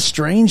a lot of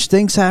strange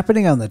things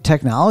happening on the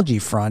technology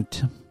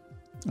front.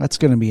 That's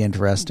going to be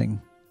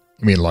interesting.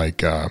 You mean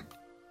like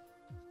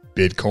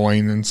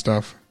Bitcoin and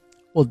stuff?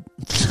 Well,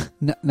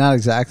 not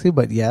exactly,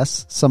 but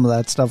yes, some of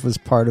that stuff is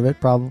part of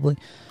it, probably.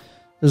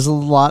 There's a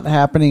lot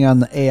happening on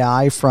the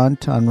AI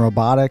front, on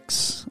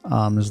robotics.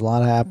 There's a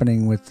lot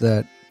happening with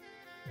that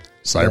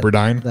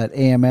Cyberdyne? that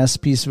AMS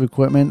piece of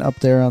equipment up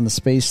there on the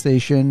space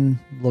station,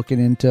 looking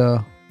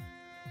into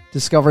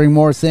discovering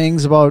more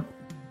things about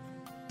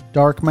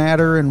dark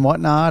matter and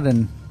whatnot.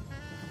 And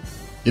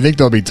You think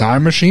there'll be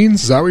time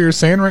machines? Is that what you're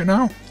saying right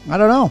now? I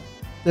don't know.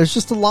 There's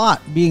just a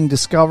lot being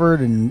discovered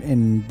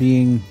and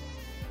being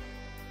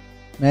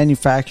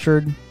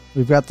manufactured.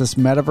 We've got this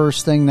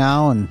metaverse thing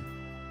now, and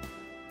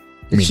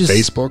You mean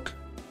Facebook?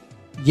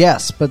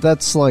 Yes, but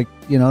that's like,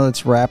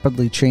 that's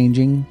rapidly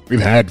changing. We've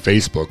had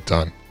Facebook,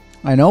 Ton.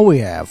 I know we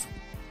have.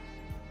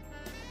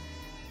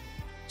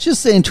 It's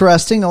just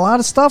interesting. A lot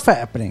of stuff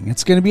happening.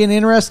 It's going to be an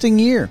interesting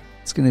year.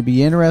 It's going to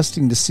be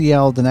interesting to see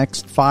how the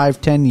next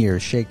 5-10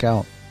 years shake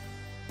out.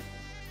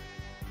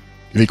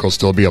 You think we'll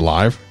still be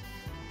alive?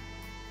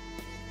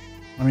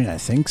 I mean, I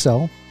think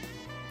so.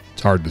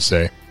 It's hard to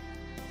say.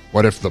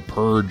 What if the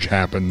purge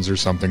happens or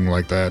something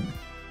like that?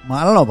 Well,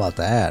 I don't know about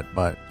that,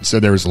 but You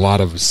said there was a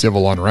lot of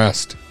civil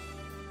unrest.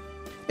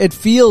 it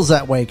feels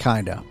that way,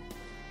 kind of.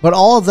 But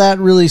all of that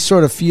really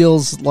sort of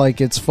feels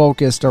like it's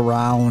focused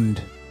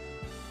around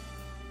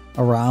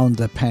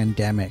the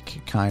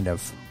pandemic, kind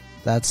of.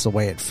 That's the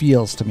way it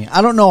feels to me.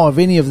 I don't know if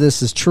any of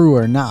this is true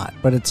or not,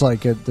 but it's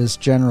like this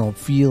general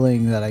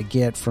feeling that I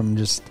get from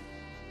just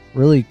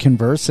really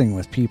conversing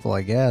with people,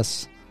 I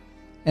guess.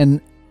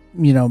 And,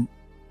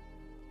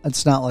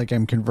 it's not like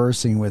I'm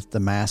conversing with the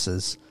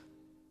masses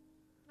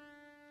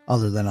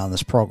other than on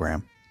this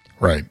program.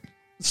 Right.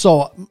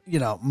 So,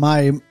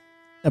 my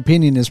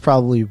opinion is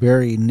probably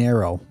very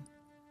narrow.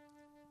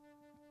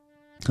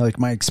 Like,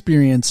 my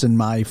experience and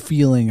my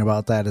feeling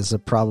about that is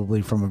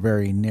probably from a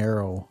very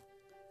narrow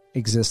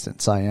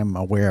existence. I am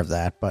aware of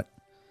that, but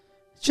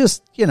it's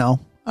just, I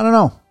don't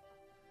know.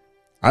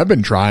 I've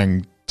been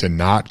trying to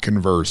not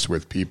converse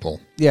with people.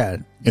 Yeah.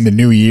 In the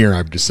new year,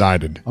 I've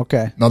decided.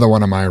 Okay. Another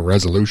one of my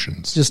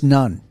resolutions. Just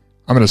none.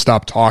 I'm going to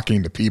stop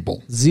talking to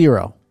people.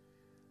 Zero.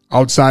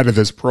 Outside of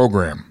this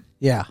program.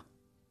 Yeah.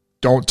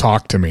 Don't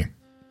talk to me.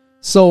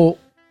 So,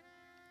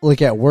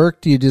 like at work,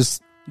 do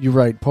you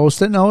write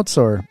Post-it notes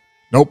or?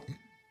 Nope.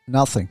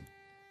 Nothing.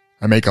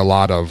 I make a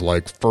lot of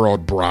like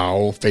furrowed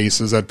brow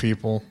faces at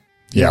people.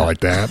 Yeah, like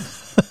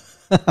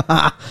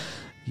that.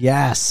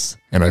 Yes.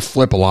 And I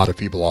flip a lot of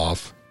people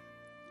off.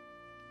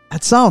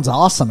 That sounds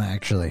awesome,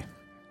 actually.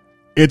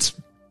 It's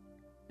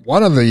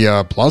one of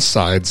the plus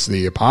sides,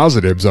 the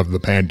positives of the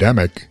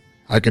pandemic.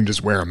 I can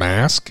just wear a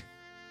mask.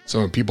 So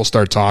when people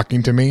start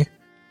talking to me,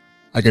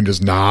 I can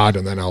just nod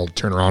and then I'll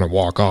turn around and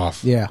walk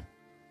off. Yeah.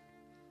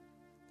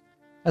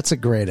 That's a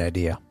great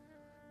idea.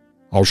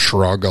 I'll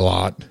shrug a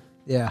lot.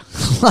 Yeah.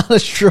 A lot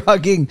of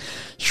shrugging.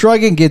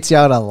 Shrugging gets you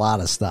out a lot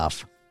of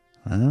stuff.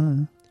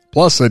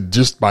 Plus,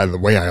 just by the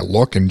way I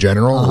look in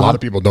general, a lot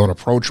of people don't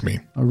approach me.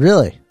 Oh,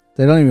 really?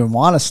 They don't even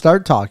want to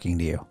start talking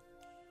to you.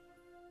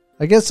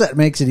 I guess that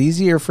makes it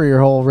easier for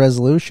your whole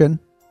resolution,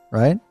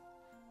 right?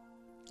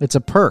 It's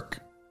a perk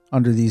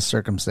under these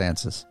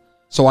circumstances.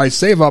 So I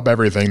save up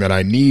everything that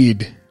I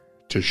need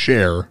to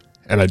share,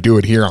 and I do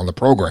it here on the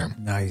program.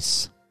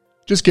 Nice.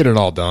 Just get it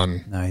all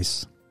done.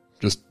 Nice.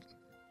 Just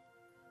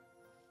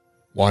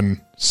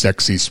one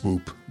sexy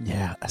swoop.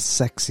 Yeah, a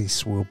sexy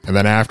swoop. And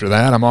then after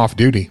that, I'm off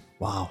duty.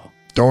 Wow.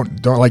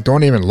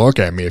 Don't even look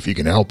at me if you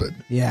can help it.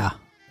 Yeah.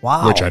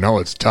 Wow. Which I know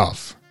it's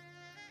tough.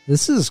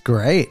 This is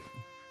great.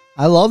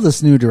 I love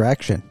this new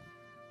direction.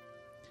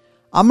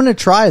 I'm going to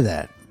try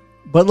that.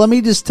 But let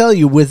me just tell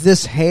you, with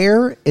this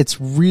hair,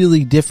 it's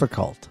really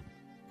difficult.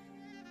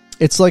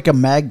 It's like a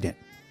magnet.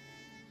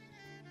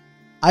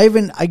 I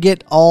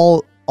get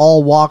all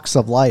walks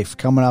of life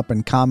coming up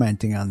and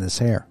commenting on this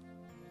hair.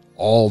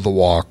 All the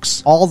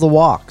walks. All the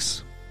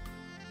walks.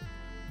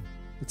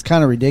 It's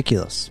kind of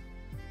ridiculous.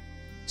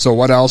 So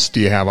what else do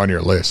you have on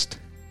your list?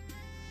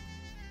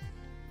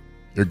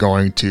 You're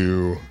going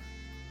to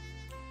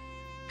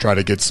try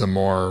to get some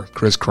more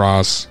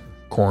crisscross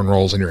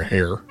cornrows in your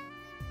hair.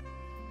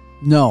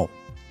 No,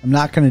 I'm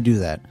not going to do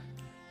that.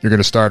 You're going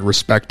to start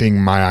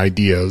respecting my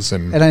ideas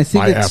and I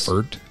think my it's-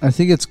 effort. I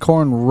think it's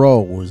corn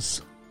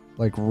rows.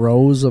 Like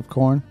rows of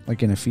corn,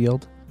 like in a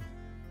field.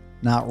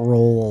 Not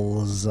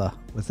rolls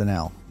with an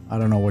L. I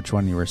don't know which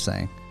one you were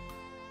saying.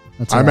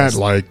 That's I what meant was-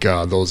 like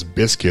those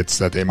biscuits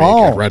that they make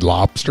at Red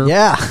Lobster.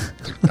 Yeah.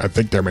 I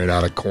think they're made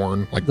out of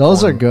corn. Like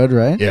Those corn. are good,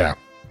 right? Yeah.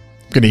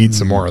 I'm going to eat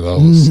some more of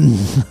those.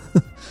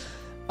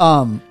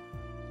 I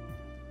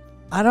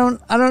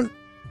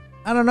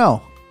don't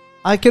know.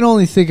 I can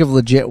only think of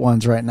legit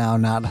ones right now,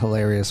 not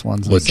hilarious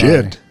ones. I'm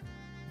Legit? sorry.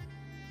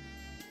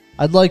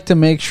 I'd like to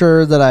make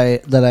sure that I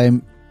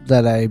don't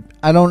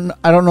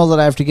know that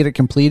I have to get it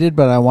completed,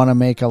 but I want to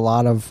make a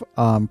lot of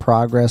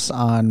progress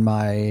on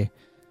my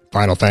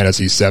Final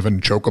Fantasy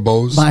VII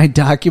Chocobos. my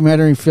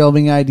documentary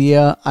filming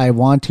idea. I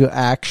want to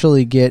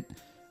actually get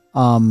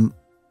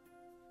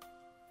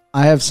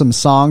I have some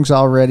songs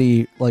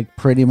already like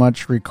pretty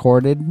much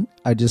recorded.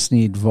 I just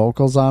need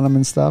vocals on them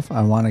and stuff.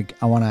 I want to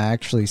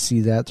actually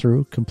see that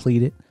through,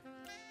 complete it.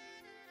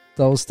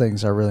 Those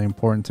things are really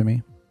important to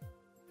me.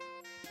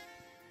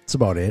 That's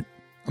about it.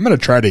 I'm going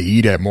to try to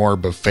eat at more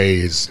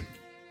buffets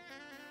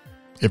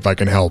if I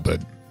can help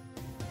it.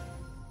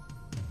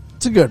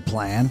 It's a good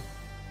plan.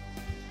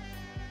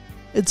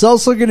 It's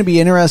also going to be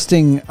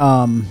interesting.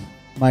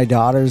 My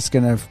daughter's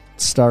going to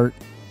start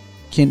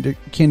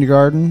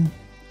kindergarten,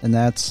 and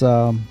that's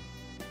that'll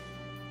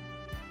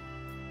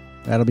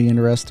be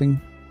interesting.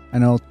 I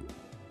don't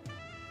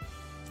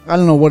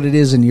know what it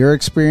is in your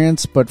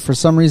experience, but for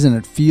some reason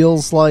it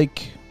feels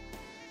like,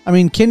 I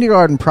mean,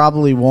 kindergarten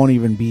probably won't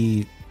even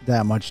be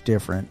that much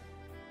different,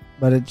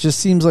 but it just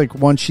seems like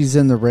once she's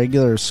in the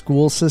regular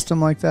school system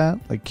like that,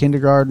 like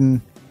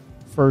kindergarten,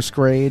 first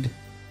grade,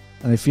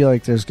 and I feel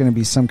like there's going to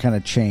be some kind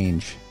of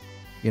change.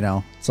 You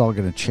know, it's all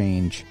going to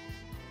change.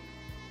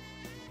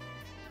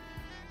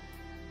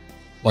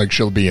 Like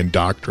she'll be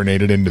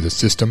indoctrinated into the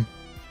system.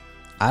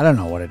 I don't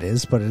know what it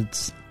is, but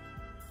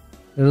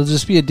it'll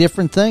just be a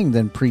different thing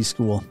than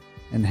preschool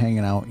and hanging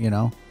out, you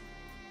know.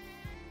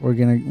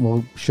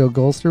 She'll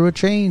go through a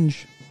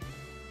change.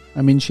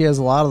 I mean, she has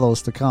a lot of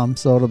those to come,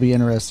 so it'll be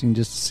interesting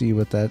just to see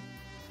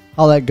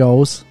how that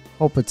goes.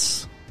 Hope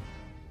it's,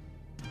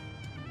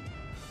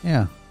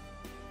 yeah.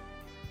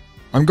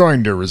 I'm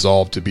going to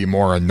resolve to be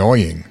more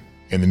annoying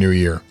in the new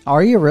year.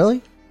 Are you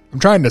really? I'm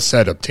trying to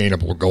set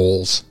obtainable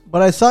goals.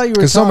 But I thought you were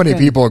Because so many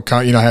talking- people,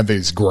 have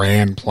these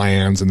grand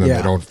plans and then Yeah.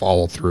 they don't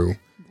follow through. I'm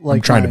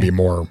Like trying to my- be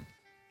more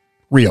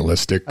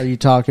realistic. Are you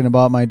talking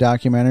about my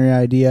documentary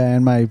idea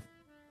and my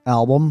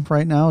album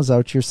right now? Is that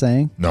what you're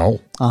saying? No.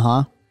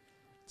 Uh-huh.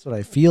 That's what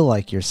I feel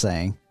like you're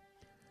saying.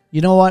 You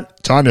know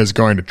what? Tanya's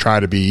going to try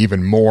to be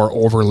even more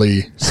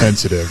overly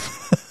sensitive.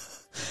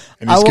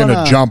 And I he's going to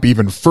wanna- jump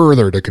even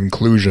further to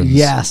conclusions.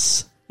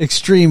 Yes.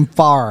 Extreme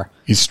far.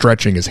 He's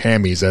stretching his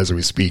hammies as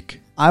we speak.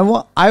 I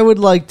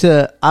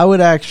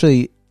would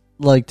actually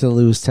like to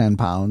lose 10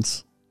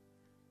 pounds.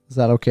 Is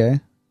that okay?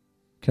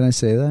 Can I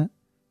say that?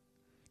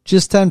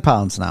 Just 10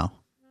 pounds now.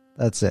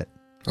 That's it.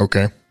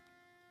 Okay.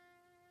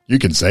 You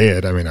can say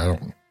it. I mean,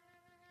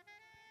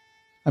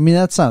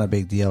 that's not a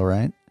big deal,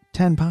 right?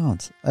 10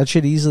 pounds. That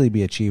should easily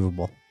be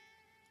achievable.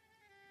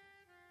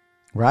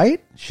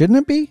 Right? Shouldn't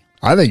it be?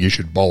 I think you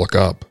should bulk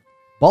up.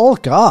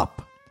 Bulk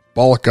up?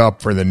 Bulk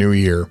up for the new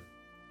year.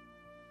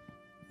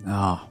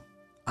 No.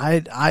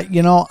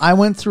 I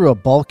went through a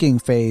bulking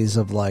phase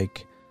of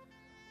like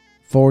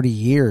 40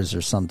 years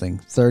or something.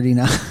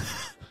 39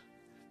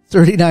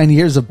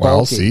 years of bulking.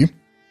 Well, see?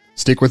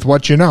 Stick with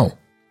what you know.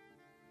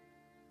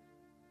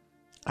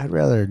 I'd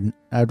rather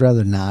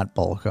not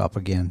bulk up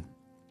again.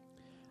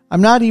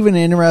 I'm not even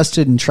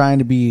interested in trying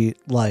to be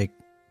like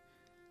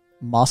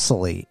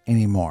muscly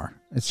anymore.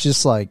 It's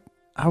just like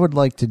I would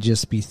like to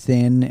just be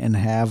thin and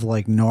have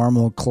like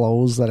normal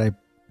clothes that I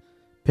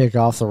pick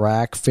off the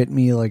rack fit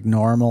me like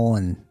normal,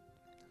 and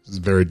This is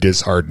very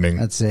disheartening.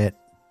 that's it.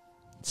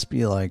 Just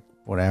be like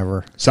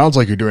whatever. Sounds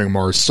like you're doing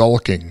more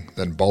sulking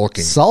than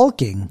bulking.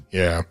 Sulking?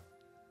 Yeah.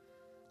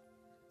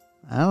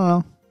 I don't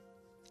know.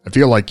 I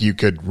feel like you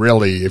could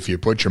really, if you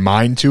put your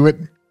mind to it,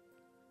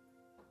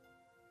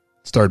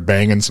 start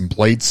banging some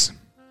plates.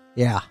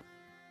 Yeah.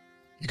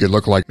 You could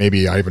look like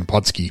maybe Ivan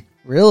Putski.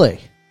 Really?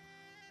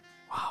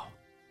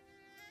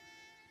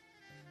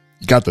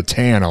 You got the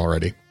tan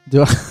already.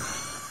 Do I?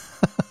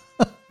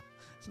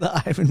 The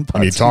Ivan Putski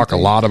And you talk a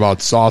thing. lot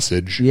about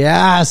sausage.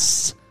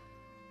 Yes.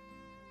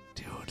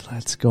 Dude,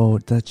 let's go.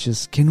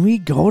 Can we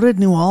go to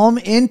New Ulm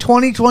in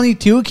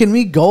 2022? Can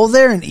we go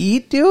there and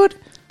eat, dude?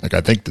 Like,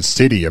 I think the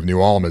city of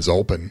New Ulm is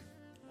open.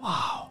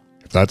 Wow.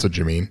 If that's what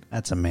you mean.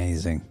 That's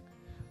amazing.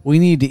 We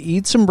need to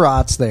eat some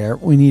brats there.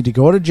 We need to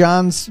go to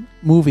John's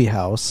Movie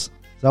House.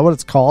 Is that what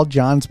it's called?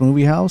 John's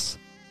Movie House?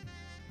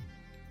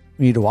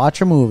 We need to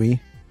watch a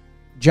movie.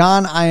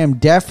 John, I am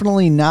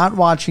definitely not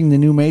watching the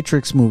new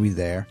Matrix movie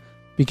there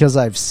because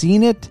I've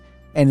seen it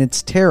and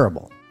it's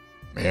terrible.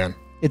 Man.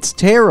 It's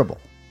terrible.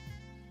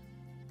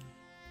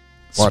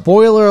 What?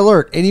 Spoiler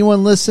alert.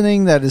 Anyone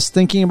listening that is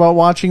thinking about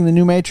watching the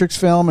new Matrix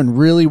film and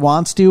really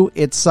wants to,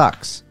 it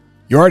sucks.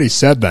 You already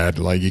said that.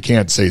 Like, you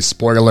can't say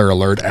spoiler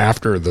alert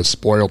after the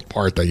spoiled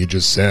part that you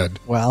just said.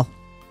 Well,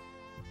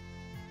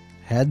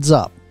 heads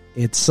up.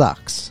 It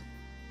sucks.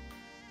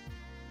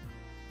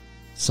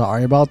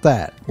 Sorry about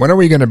that. When are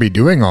we going to be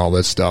doing all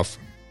this stuff?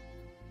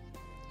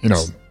 You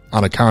know,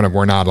 on account of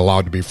we're not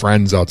allowed to be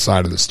friends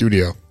outside of the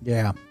studio.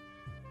 Yeah.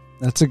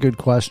 That's a good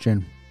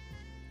question.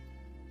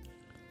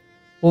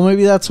 Well,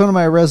 maybe that's one of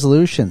my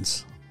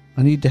resolutions.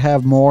 I need to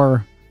have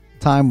more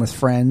time with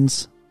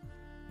friends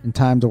and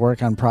time to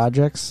work on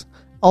projects.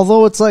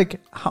 Although it's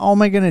like, how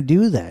am I going to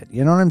do that?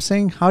 You know what I'm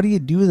saying? How do you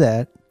do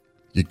that?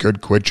 You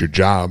could quit your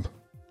job.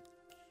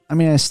 I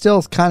mean, I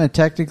still kind of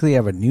technically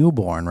have a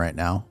newborn right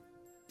now.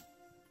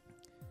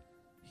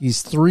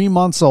 He's 3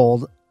 months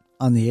old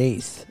on the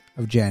 8th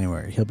of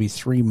January. He'll be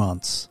 3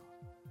 months.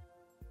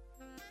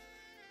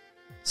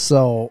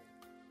 So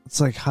it's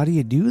like, how do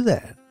you do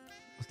that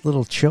with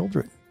little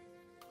children?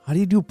 How do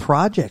you do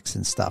projects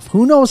and stuff?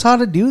 Who knows how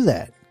to do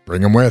that?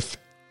 Bring them with.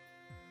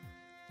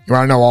 You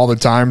want to know all the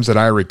times that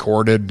I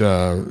recorded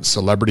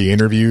celebrity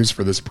interviews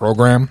for this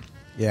program?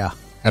 Yeah.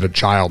 Had a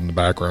child in the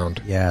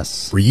background.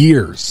 Yes. For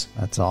years.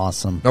 That's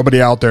awesome.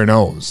 Nobody out there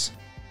knows.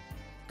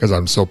 Because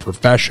I'm so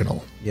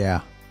professional.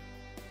 Yeah.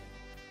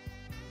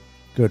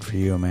 Good for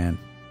you, man.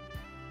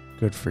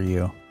 Good for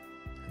you.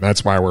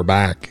 That's why we're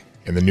back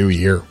in the new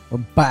year. We're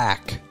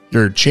back.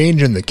 You're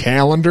changing the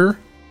calendar.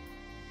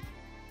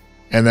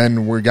 And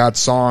then we got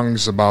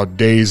songs about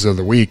days of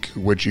the week,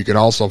 which you could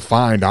also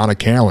find on a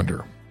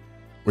calendar,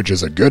 which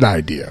is a good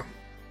idea.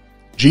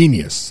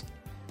 Genius.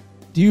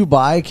 Do you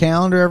buy a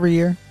calendar every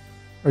year?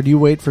 Or do you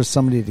wait for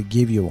somebody to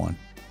give you one?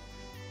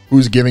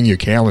 Who's giving you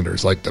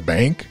calendars? Like the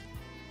bank?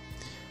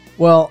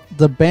 Well,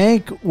 the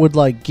bank would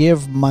like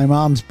give my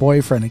mom's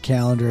boyfriend a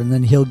calendar and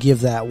then he'll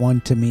give that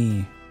one to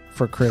me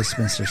for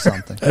Christmas or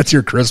something. That's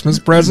your Christmas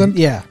present?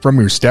 Yeah. From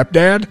your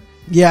stepdad?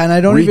 Yeah, and I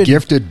don't even...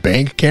 Re-gifted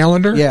bank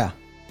calendar? Yeah.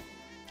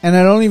 And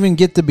I don't even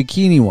get the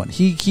bikini one.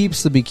 He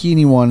keeps the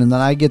bikini one, and then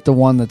I get the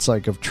one that's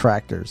like of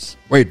tractors.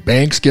 Wait,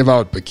 banks give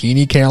out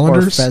bikini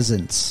calendars? Or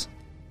pheasants.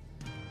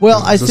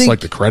 Well, I Is this think...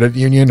 like the credit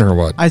union or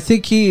what? I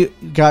think he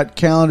got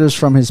calendars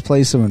from his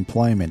place of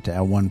employment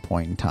at one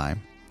point in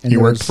time. And he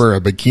worked for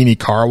a bikini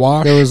car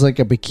wash? There was like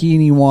a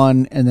bikini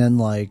one and then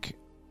like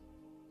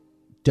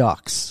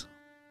ducks.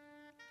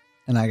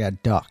 And I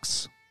got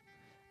ducks.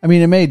 I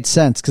mean, it made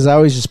sense because I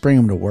always just bring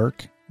them to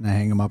work and I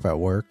hang them up at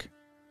work.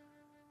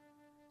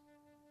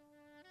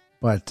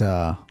 But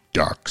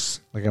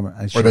ducks. Like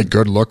Were they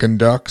good looking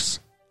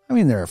ducks? I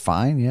mean, they're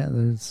fine. Yeah,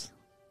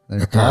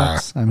 they're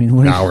ducks. I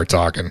mean, now we're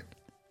talking.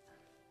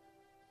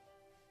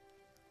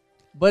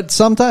 But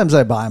sometimes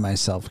I buy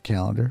myself a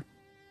calendar.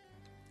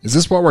 Is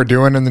this what we're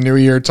doing in the new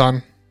year,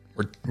 Ton?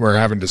 We're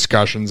having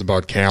discussions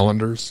about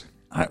calendars.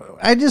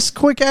 I just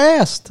quick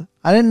asked.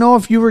 I didn't know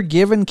if you were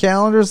given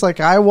calendars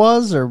like I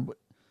was, or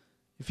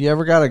if you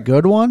ever got a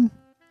good one.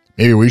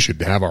 Maybe we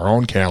should have our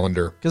own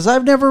calendar. Because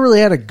I've never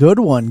really had a good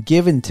one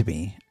given to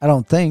me. I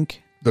don't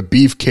think. The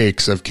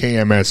beefcakes of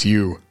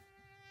KMSU.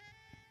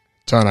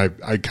 Ton,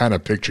 I kind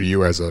of picture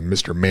you as a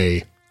Mr.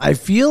 May. I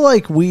feel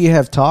like we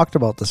have talked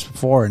about this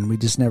before and we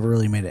just never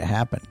really made it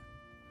happen.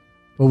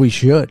 But we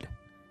should.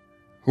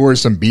 Who are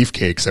some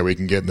beefcakes that we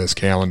can get in this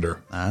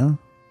calendar? No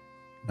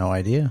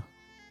idea.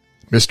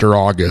 Mr.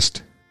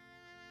 August.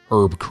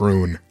 Herb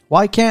Kroon.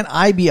 Why can't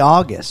I be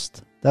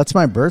August? That's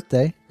my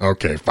birthday.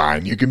 Okay,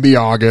 fine. You can be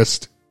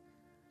August.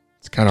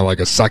 It's kind of like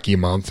a sucky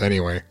month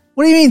anyway.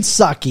 What do you mean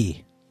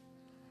sucky?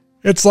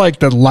 It's like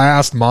the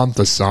last month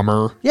of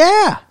summer.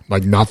 Yeah.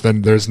 Like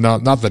nothing. There's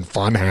nothing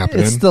fun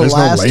happening. It's the There's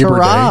last no Labor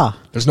hurrah. Day.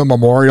 There's no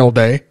Memorial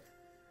Day.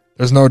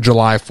 There's no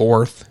July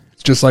 4th.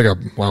 It's just like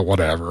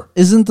whatever.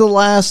 Isn't the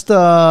last,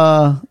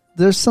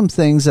 there's some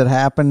things that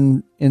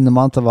happen in the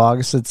month of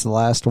August. It's the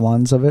last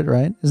ones of it,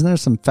 right? Isn't there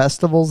some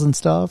festivals and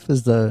stuff?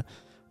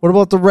 What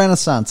about the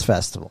Renaissance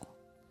Festival?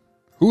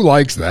 Who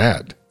likes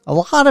that? A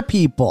lot of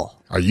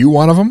people. Are you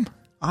one of them?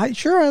 I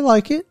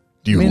like it.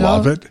 Do you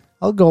love it?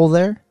 I'll go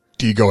there.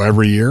 Do you go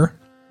every year?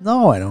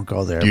 No, I don't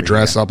go there. Do you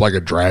dress up like a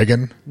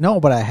dragon? No,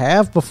 but I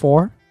have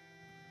before.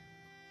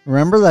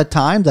 Remember that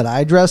time that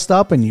I dressed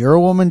up and your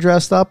woman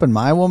dressed up and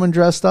my woman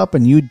dressed up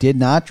and you did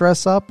not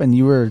dress up and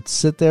you were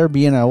sit there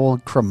being an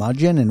old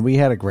curmudgeon and we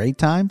had a great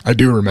time? I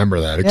do remember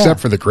that, except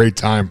for the great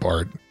time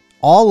part.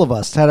 All of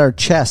us had our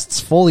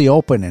chests fully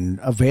open and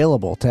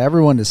available to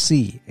everyone to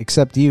see,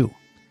 except you.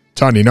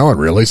 Ton, you know what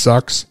really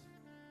sucks?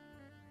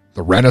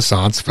 The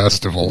Renaissance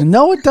Festival.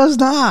 No, it does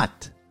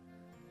not.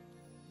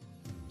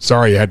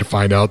 Sorry you had to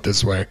find out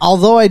this way.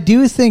 Although I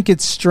do think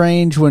it's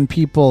strange when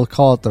people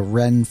call it the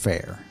Ren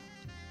Fair.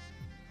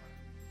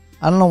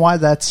 I don't know why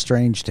that's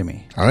strange to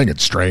me. I think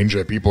it's strange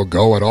that people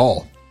go at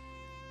all.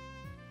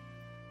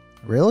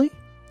 Really?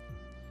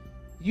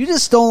 You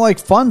just don't like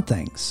fun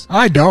things.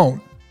 I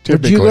don't.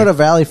 Typically. Would you go to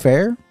Valley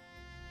Fair?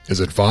 Is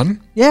it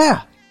fun?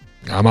 Yeah.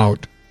 I'm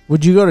out.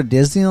 Would you go to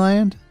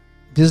Disneyland?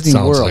 Disney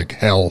Sounds World. like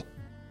hell.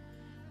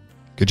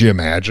 Could you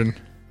imagine?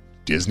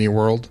 Disney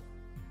World?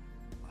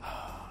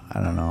 I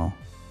don't know.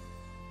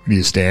 Do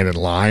you stand in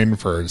line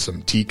for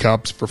some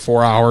teacups for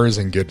 4 hours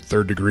and get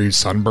third-degree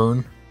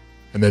sunburn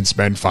and then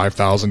spend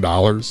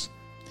 $5,000?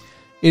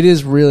 It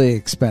is really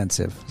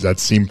expensive. Does that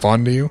seem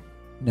fun to you?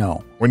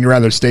 No. Wouldn't you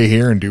rather stay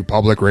here and do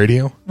public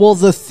radio? Well,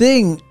 the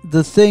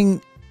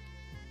thing,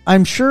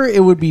 I'm sure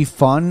it would be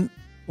fun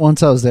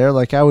once I was there.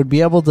 Like, I would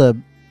be able to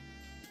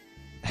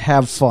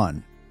have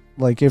fun.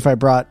 Like, if I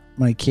brought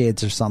my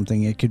kids or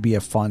something, it could be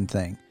a fun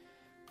thing.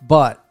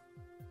 But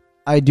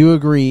I do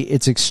agree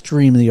it's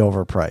extremely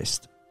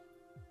overpriced.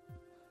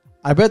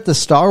 I bet the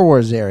Star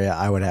Wars area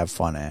I would have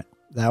fun at.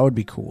 That would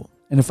be cool.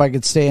 And if I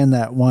could stay in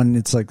that one,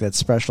 it's like that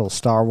special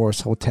Star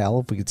Wars hotel,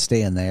 if we could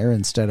stay in there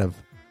instead of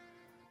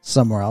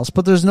somewhere else.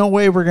 But there's no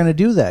way we're going to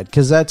do that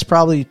because that's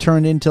probably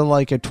turned into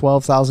like a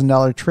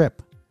 $12,000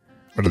 trip.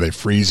 What, do they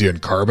freeze you in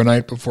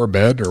carbonite before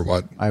bed or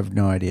what? I have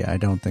no idea. I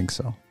don't think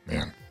so.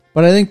 Man.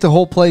 But I think the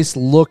whole place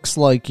looks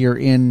like you're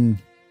in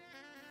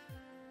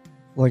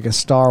like a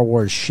Star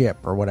Wars ship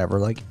or whatever.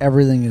 Like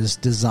everything is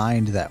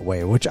designed that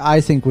way, which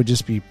I think would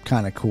just be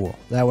kind of cool.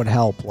 That would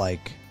help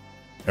like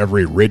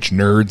every rich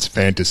nerd's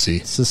fantasy.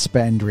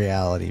 Suspend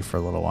reality for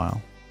a little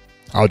while.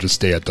 I'll just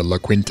stay at the La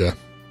Quinta.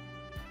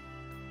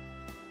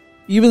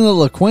 Even the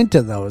La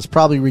Quinta, though, is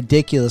probably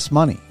ridiculous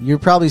money. You're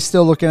probably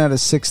still looking at a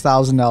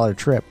 $6,000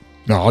 trip.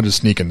 No, I'll just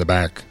sneak in the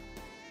back.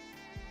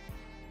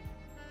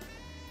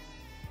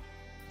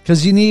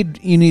 Because you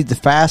need the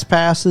fast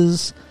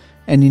passes,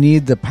 and you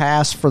need the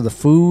pass for the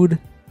food,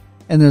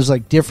 and there's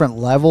like different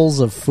levels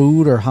of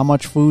food or how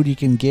much food you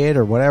can get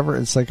or whatever.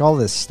 It's like all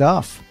this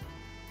stuff.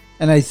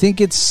 And I think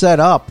it's set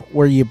up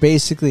where you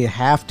basically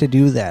have to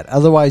do that.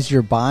 Otherwise,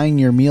 you're buying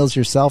your meals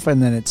yourself,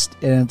 and then it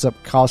ends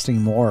up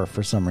costing more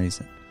for some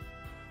reason.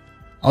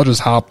 I'll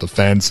just hop the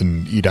fence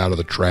and eat out of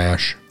the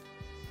trash.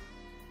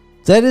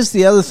 That is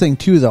the other thing,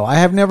 too, though. I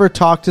have never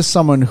talked to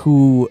someone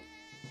who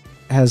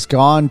has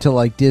gone to,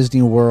 like,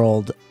 Disney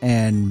World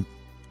and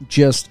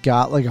just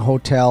got, like, a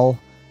hotel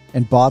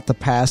and bought the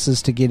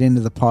passes to get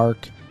into the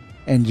park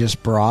and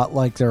just brought,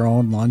 like, their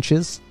own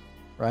lunches,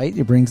 right?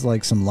 It brings,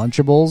 like, some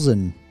Lunchables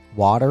and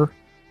water,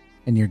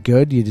 and you're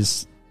good. You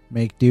just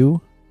make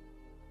do.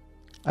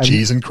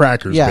 Cheese and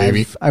crackers,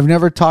 baby. I've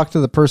never talked to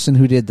the person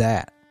who did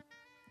that.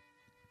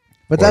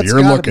 But well, that's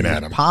you're looking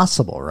at them.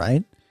 Possible,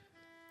 right?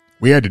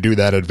 We had to do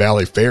that at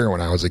Valley Fair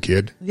when I was a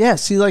kid. Yeah,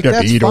 see, like, you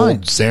have that's to eat fine.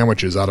 old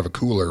sandwiches out of a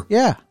cooler.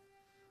 Yeah,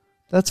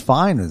 that's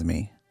fine with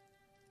me.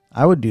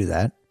 I would do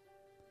that.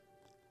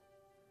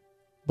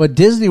 But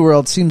Disney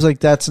World seems like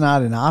that's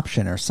not an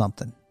option or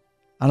something.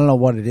 I don't know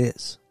what it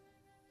is.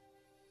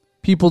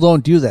 People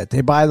don't do that.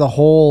 They buy the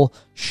whole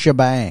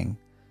shebang.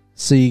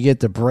 So you get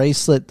the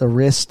bracelet, the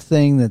wrist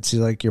thing that's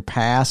like your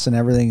pass and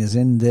everything is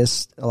in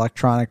this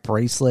electronic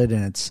bracelet,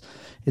 and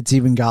it's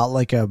even got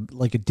like a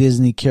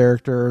Disney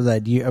character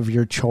that you of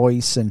your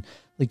choice, and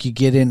like you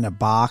get in a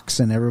box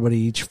and everybody,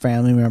 each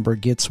family member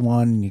gets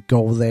one, and you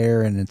go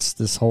there and it's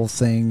this whole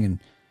thing, and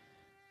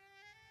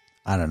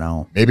I don't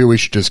know. Maybe we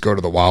should just go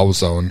to the WoW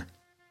Zone.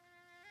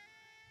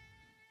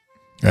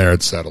 There,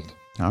 it's settled.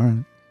 All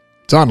right.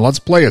 Son, let's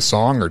play a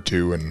song or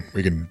two and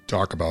we can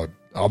talk about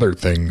other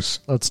things.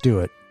 Let's do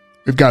it.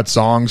 We've got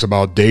songs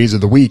about days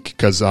of the week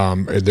because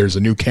there's a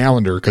new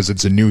calendar because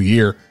it's a new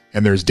year,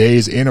 and there's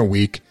days in a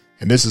week,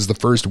 and this is the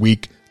first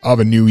week of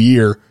a new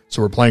year,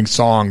 so we're playing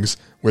songs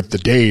with the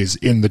days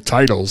in the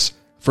titles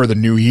for the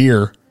new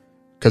year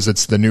because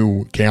it's the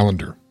new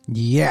calendar.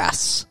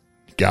 Yes.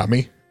 Got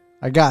me?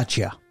 I got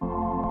you.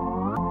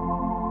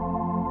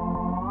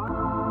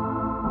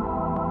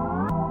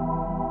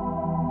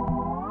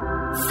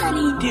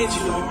 Sunny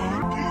Digital.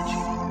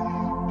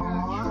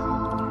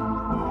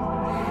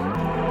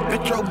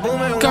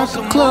 Got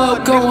the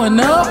club going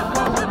up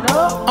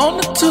on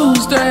the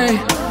Tuesday.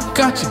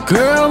 Got your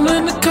girl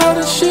in the cut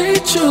and she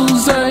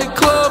Tuesday.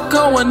 Club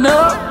going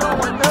up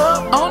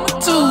on the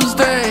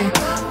Tuesday.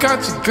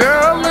 Got your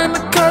girl in the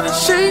cut and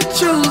she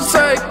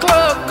Tuesday.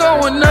 Club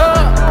going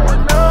up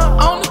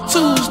on the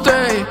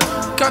Tuesday.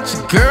 Got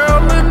your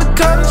girl in the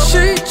cut and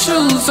she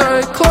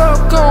Tuesday.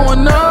 Club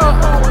going up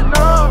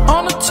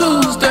on a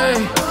Tuesday.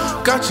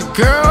 Got your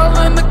girl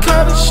in the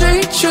cut and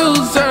she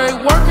Tuesday.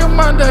 Working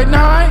Monday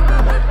night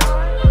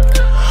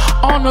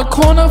on the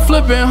corner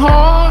flipping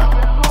hard.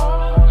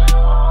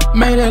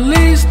 Made at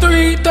least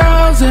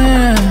 3,000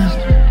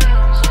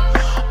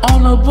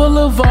 on the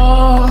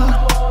boulevard.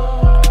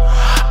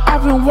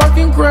 I've been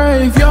working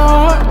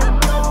graveyard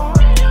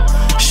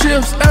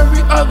shifts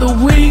every other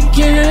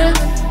weekend.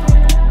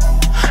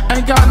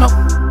 Ain't got no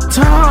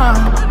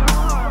time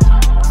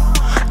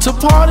to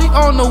party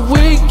on the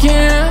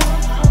weekend.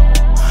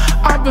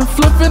 I've been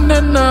flipping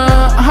in the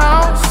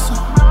house,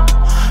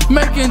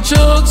 making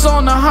jugs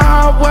on the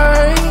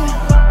highway.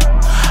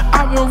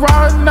 I've been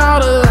riding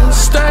out of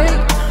state,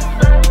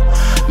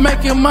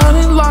 making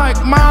money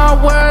like my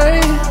way.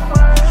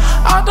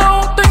 I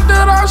don't think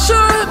that I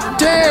should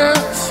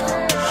dance.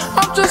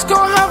 I'm just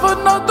gonna have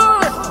another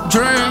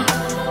drink.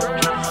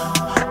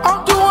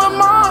 I'm doing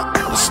my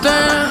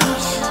stance.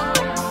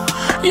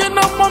 You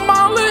know my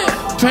Molly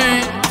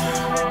pink.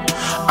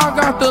 I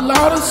got the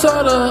loudest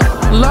of the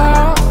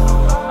loud.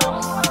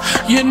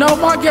 You know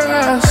my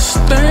gas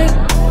stink.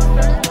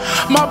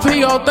 My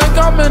P.O. think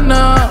I'm in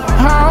the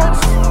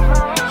house.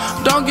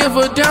 Don't give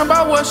a damn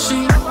about what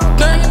she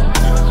think.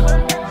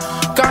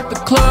 Got the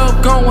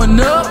club going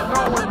up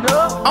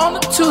on a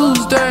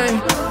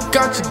Tuesday.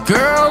 Got your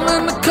girl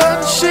in the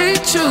cut, she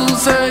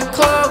Tuesday.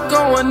 Club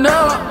going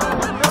up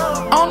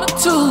on a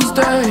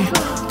Tuesday.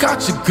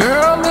 Got your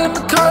girl in the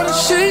cut,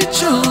 she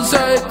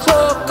Tuesday.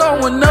 Club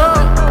going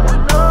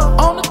up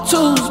on a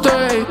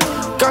Tuesday.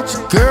 Got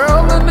your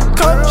girl in the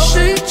cut,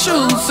 she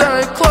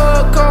Tuesday.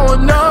 Club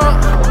going up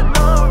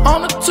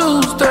on a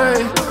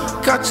Tuesday.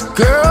 Got your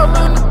girl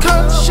in the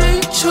cut, she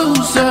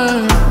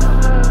Tuesday.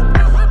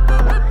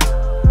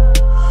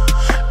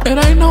 It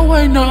ain't no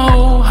way,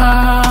 no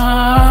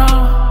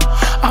how.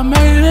 I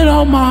made it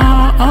on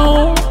my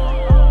own.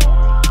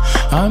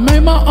 I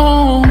made my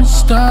own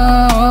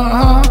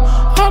style.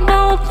 I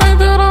don't think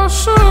that I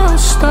should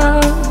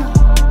stay.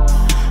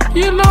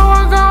 You know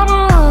I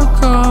gotta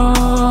go.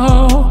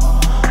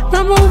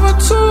 Been moving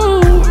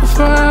too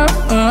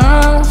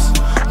fast.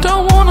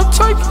 Don't wanna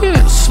take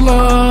it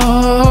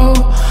slow.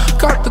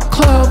 Got the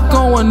club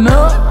going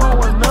up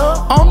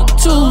on a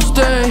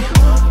Tuesday.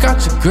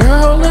 Got your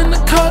girl in the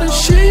cut and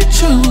she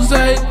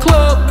Tuesday.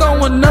 Club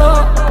going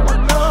up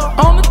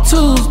on a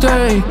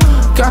Tuesday.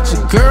 Got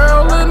your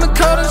girl in the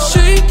cut and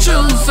she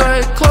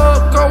Tuesday.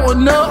 Club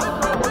going up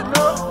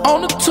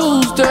on a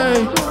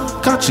Tuesday.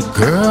 Got your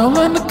girl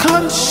in the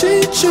cut and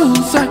she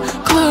Tuesday.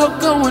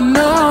 Club going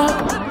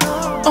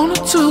up on a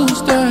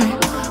Tuesday.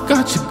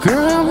 Got your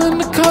girl in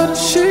the cut and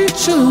she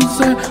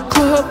Tuesday.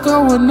 Club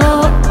going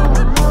up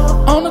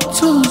on a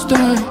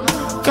Tuesday.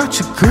 Got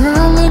your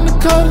girl in the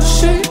cut and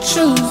she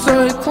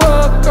Tuesday.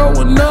 Club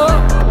going up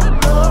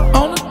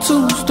on a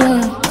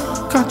Tuesday.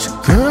 Got your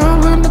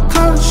girl in the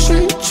cut and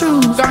she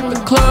Tuesday. Got the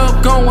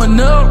club going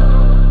up.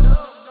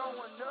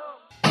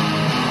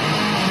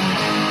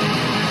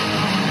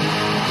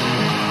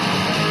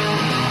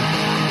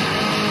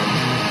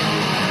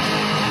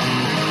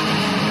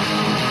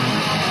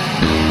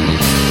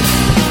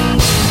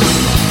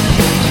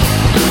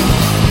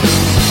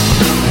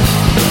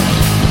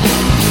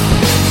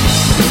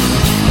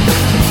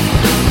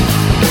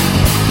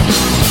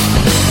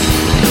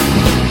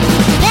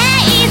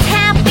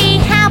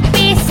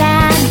 Happy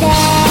Sunday.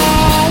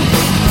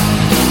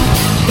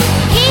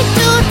 He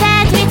do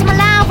that with my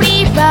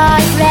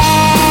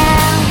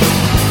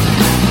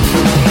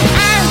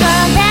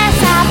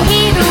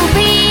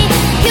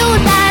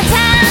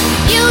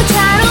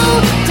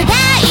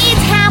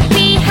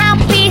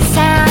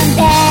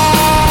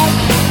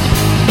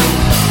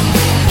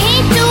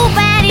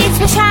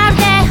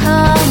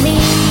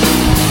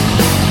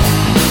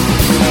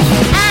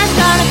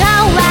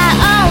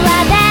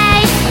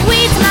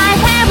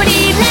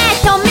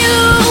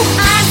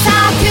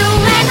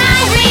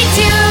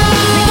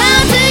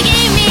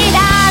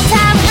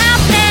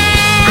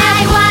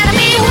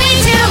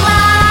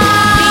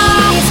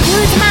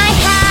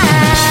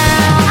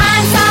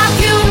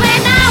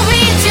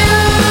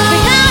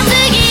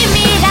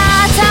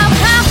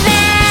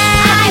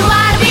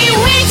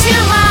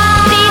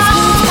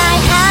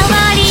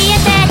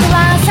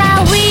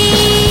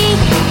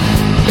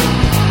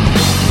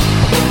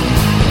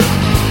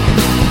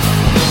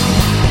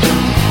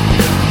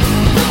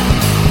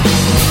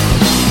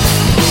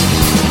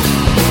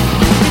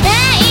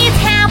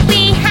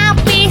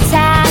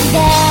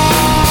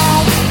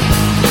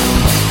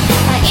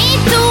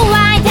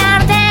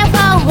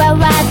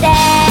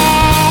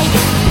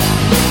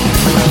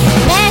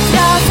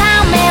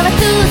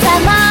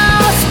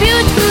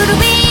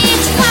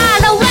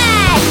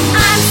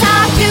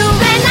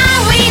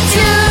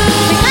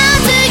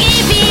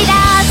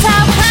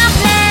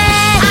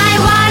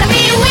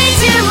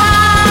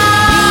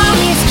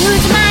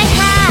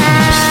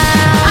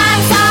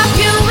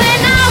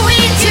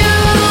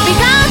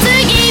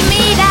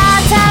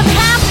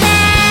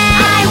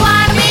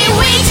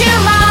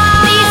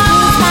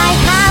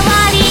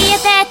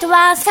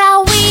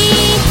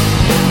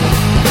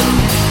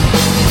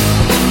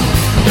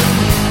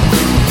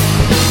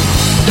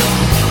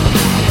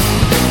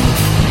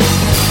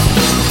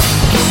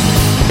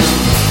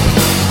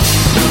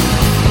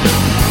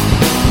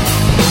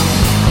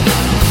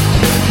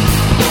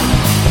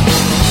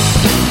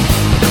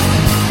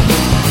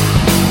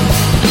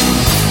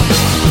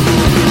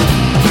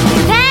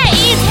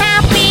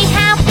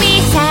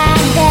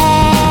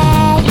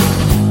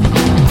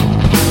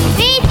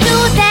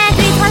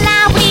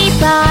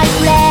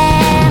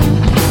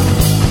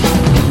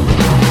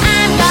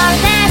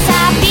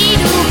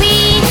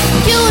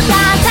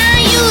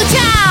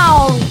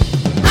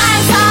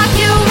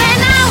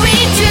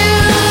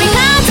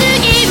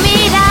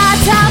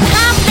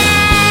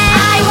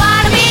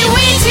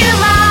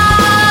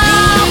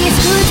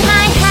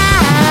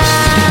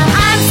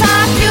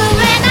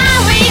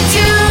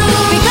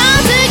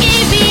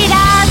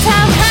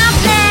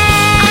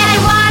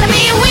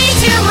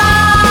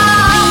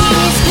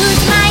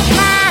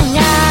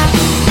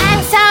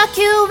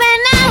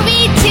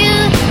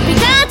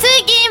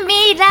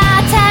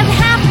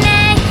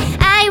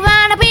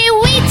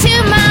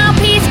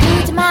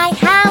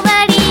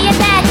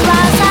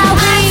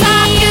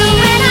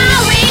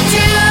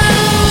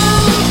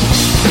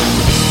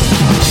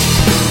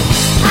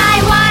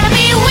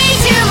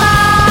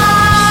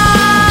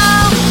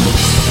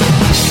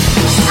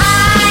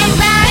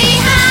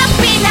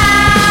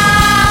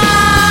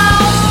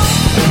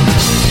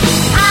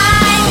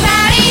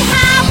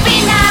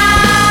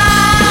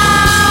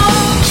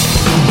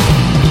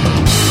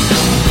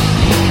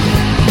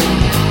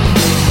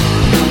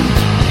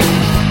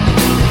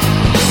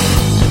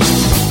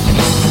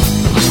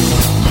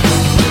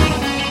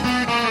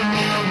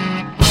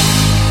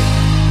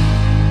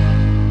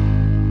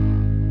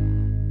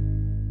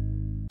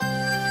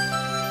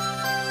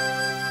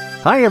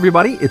Hi,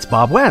 everybody. It's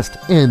Bob West.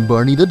 And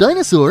Barney the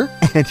Dinosaur.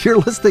 And you're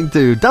listening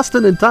to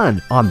Dustin and Dunn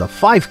on the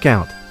 5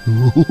 Count.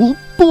 Ooh,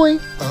 boy.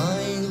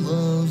 I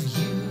love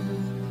you,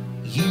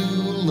 you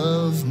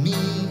love me.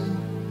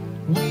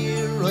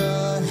 We're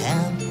a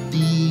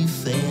happy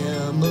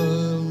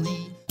family.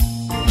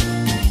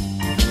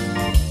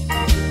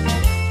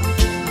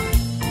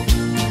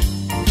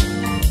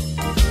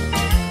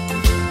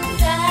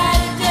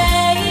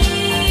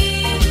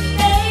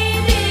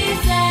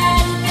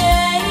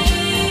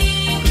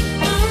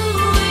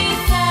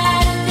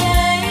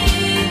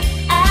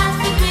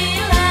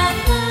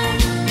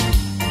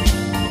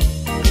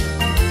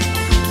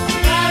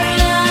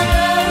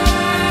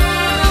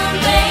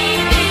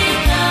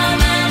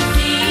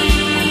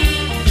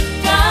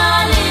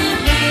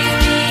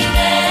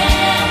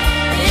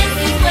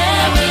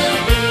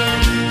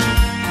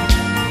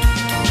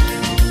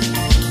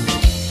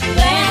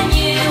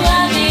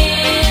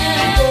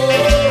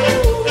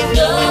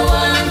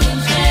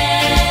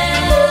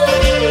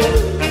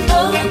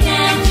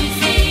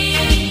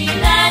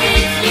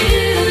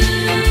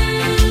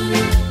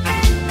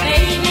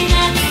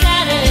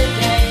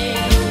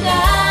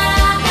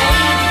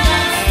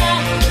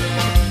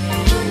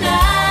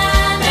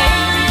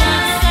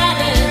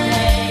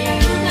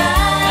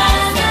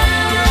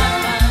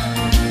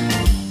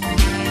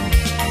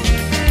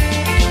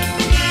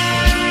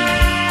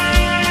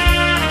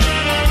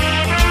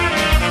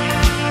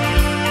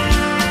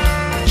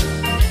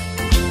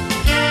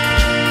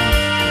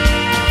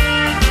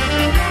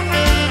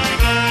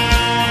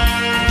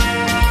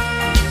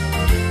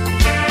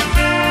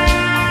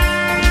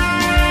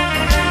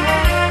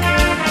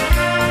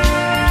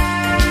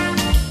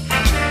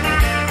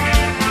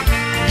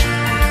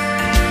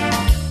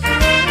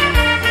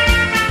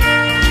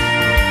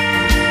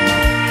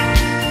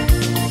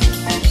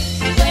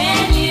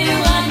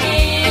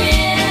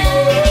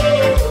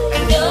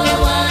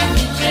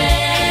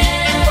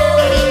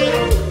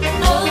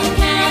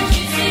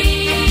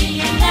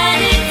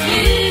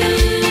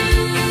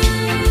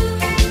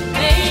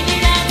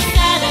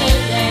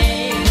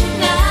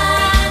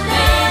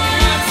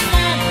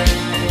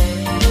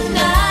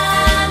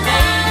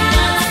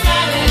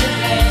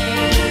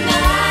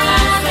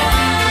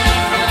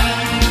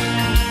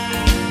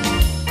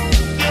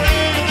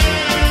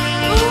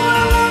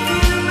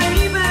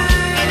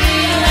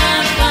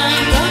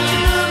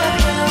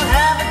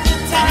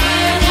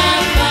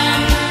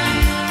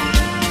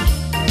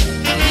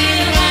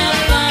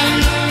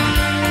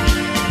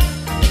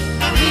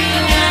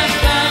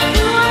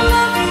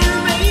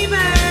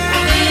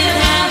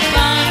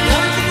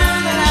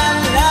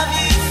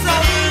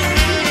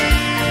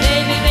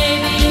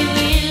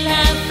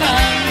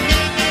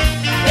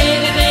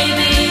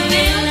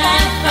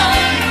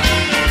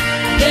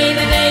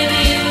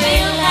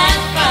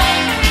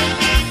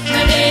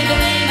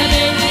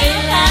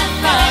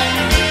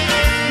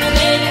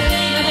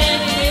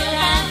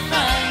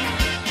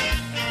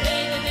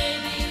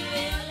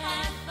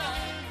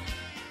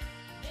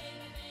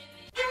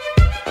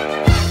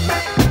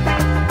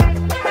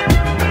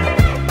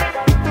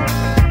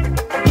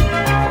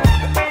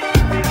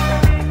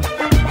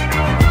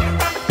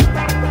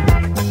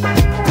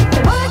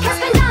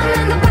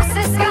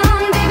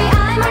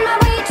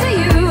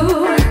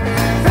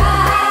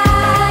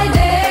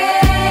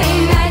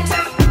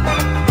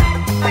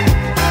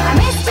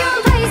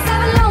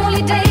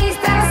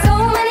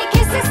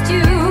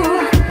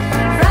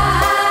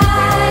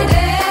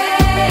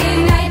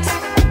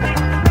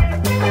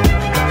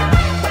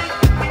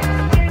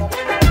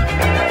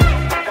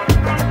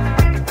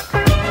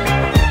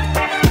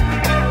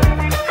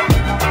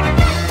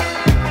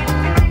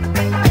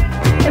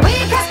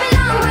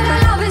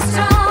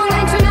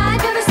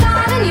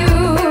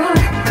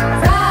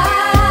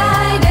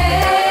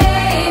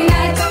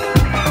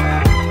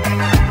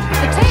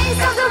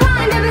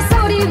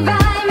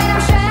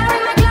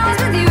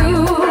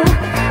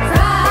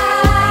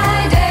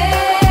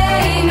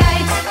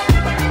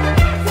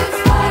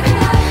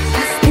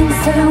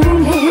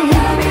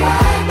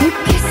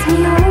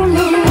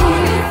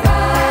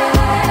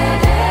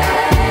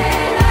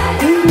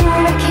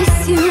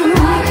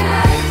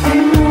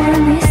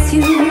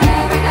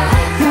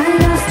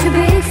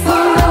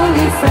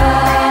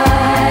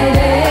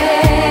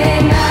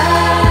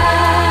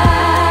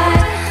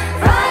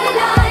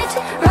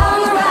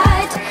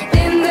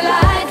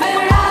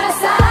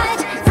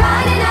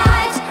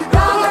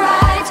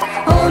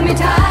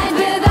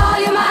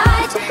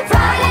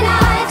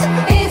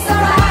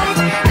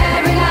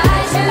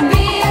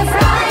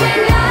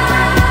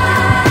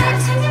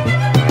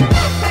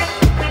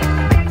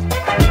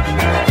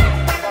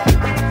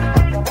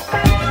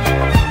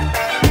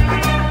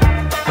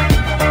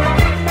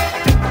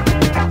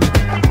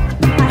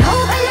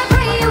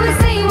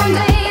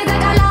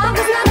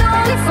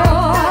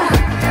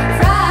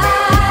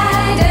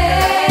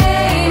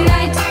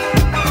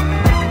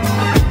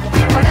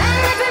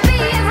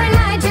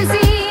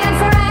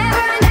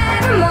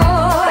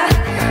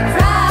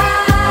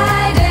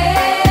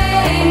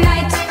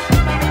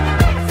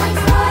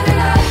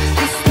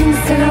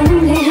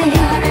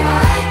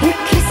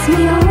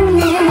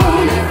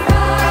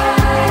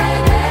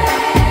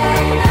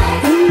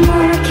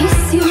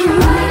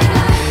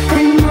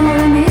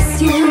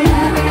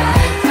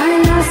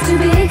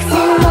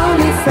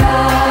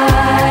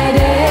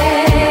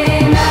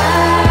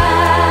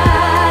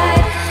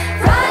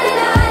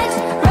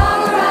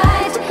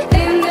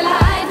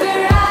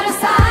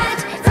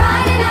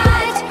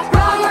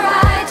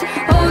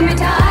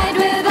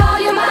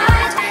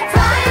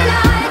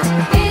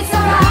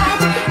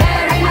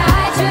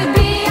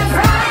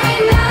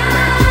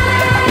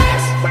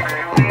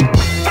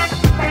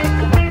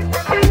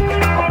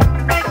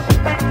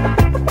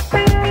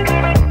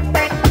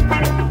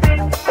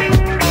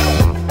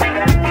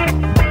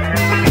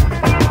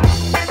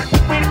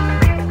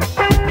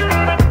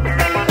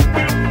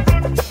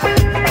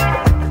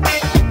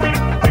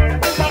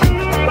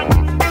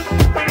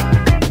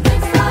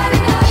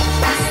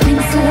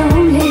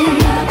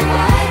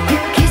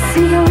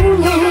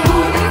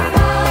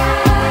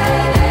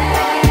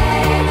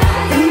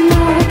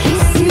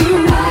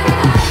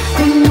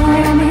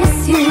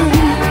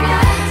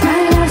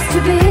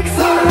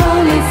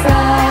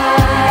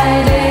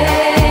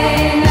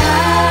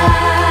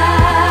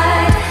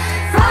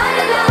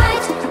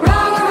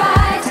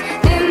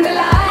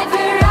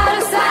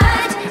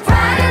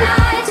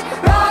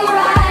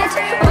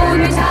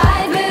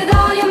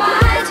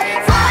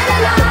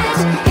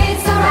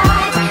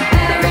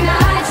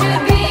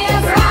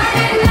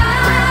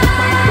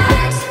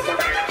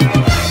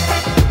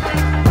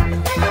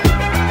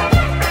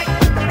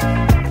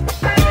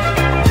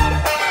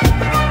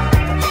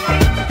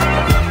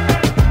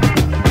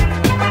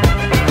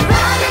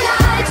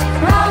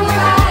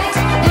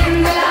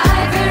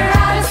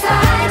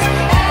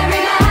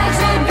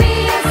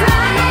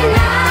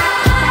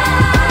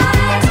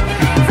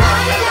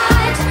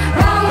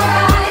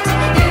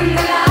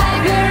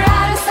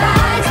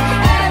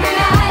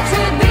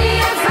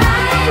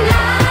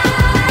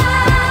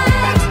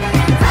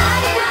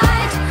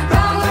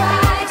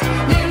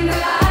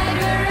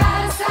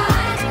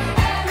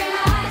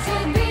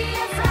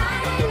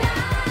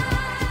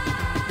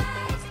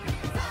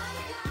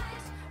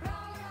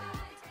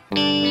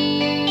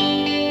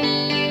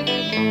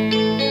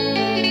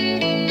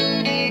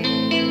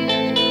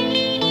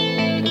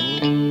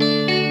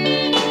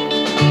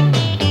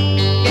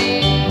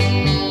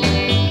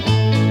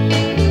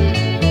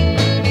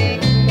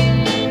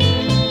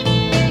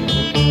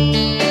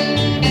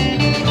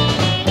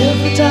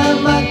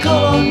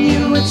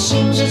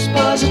 it's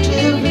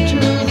positively true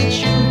that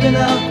you've been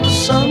out with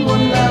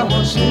someone that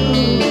was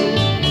new.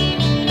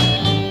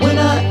 When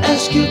I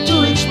ask you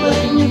to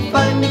explain, you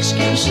find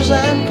excuses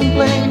and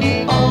complain.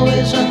 You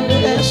always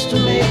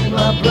underestimate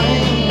my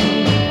brain.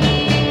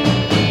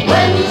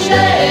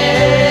 Wednesday,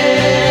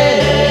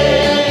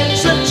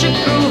 such a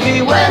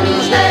groovy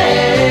Wednesday.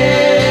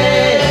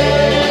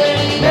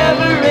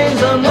 Never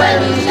rains on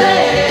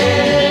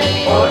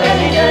Wednesday or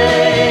any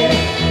day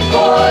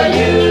for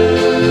you.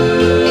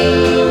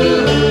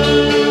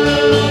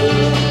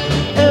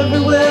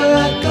 Everywhere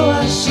I go,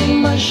 I see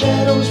my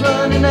shadows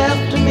running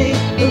after me.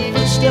 The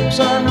footsteps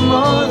are no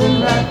more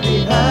than right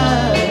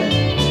behind.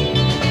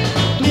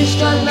 Please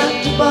try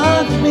not to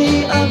bother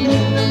me. I'm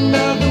in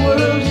another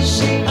world, you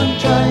see. I'm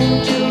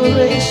trying to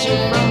erase you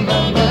from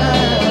my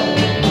mind.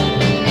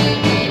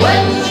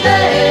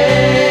 Wednesday,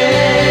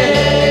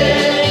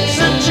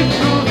 such a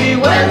groovy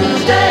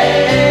Wednesday.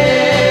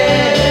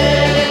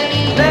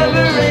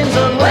 Never rains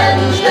on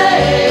Wednesday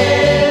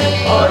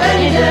or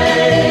any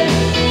day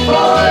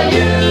for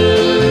you.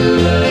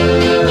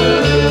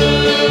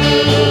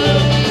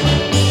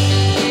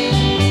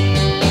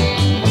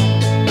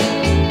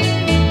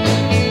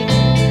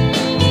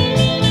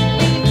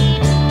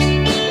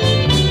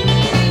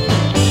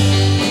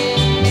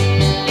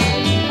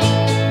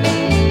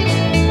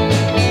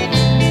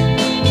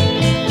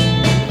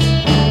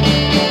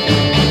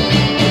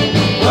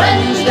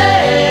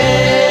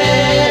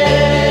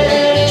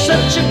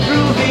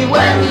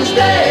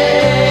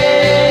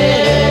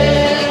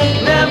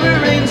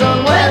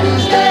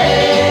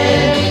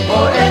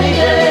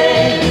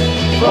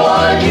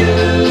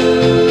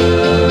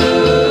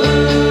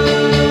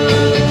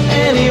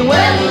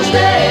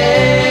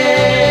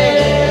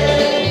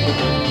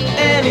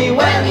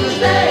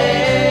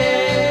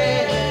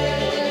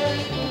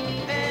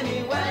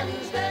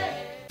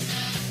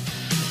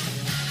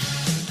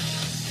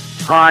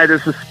 Hi,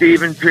 this is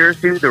Stephen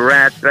Piercy, the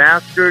Rat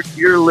Bastard.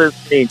 You're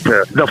listening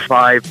to The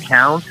 5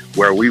 Count,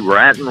 where we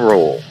rat and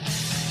roll.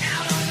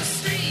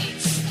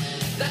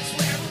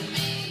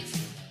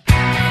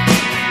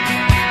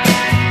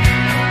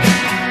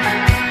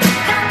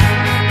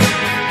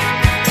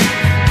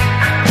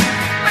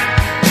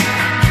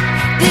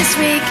 This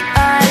week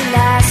or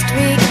last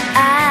week,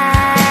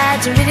 I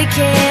don't really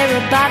care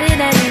about it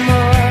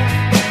anymore.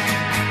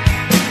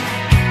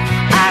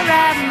 I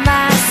wrap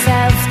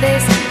myself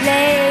this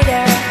later.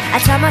 I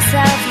tell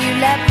myself you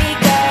let me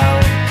go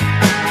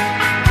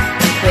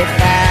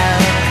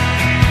without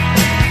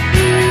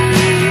you.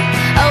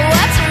 Oh,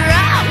 what's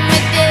wrong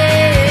with you?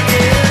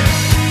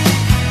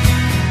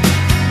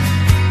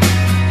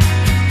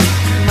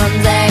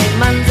 Monday,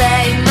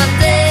 Monday,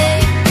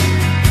 Monday.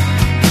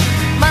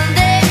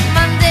 Monday,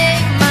 Monday,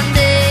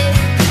 Monday.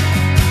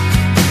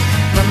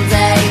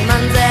 Monday,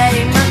 Monday,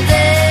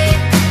 Monday.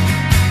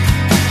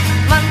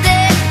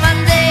 Monday,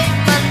 Monday,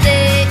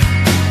 Monday.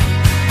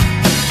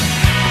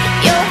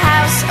 Your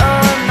house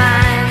or my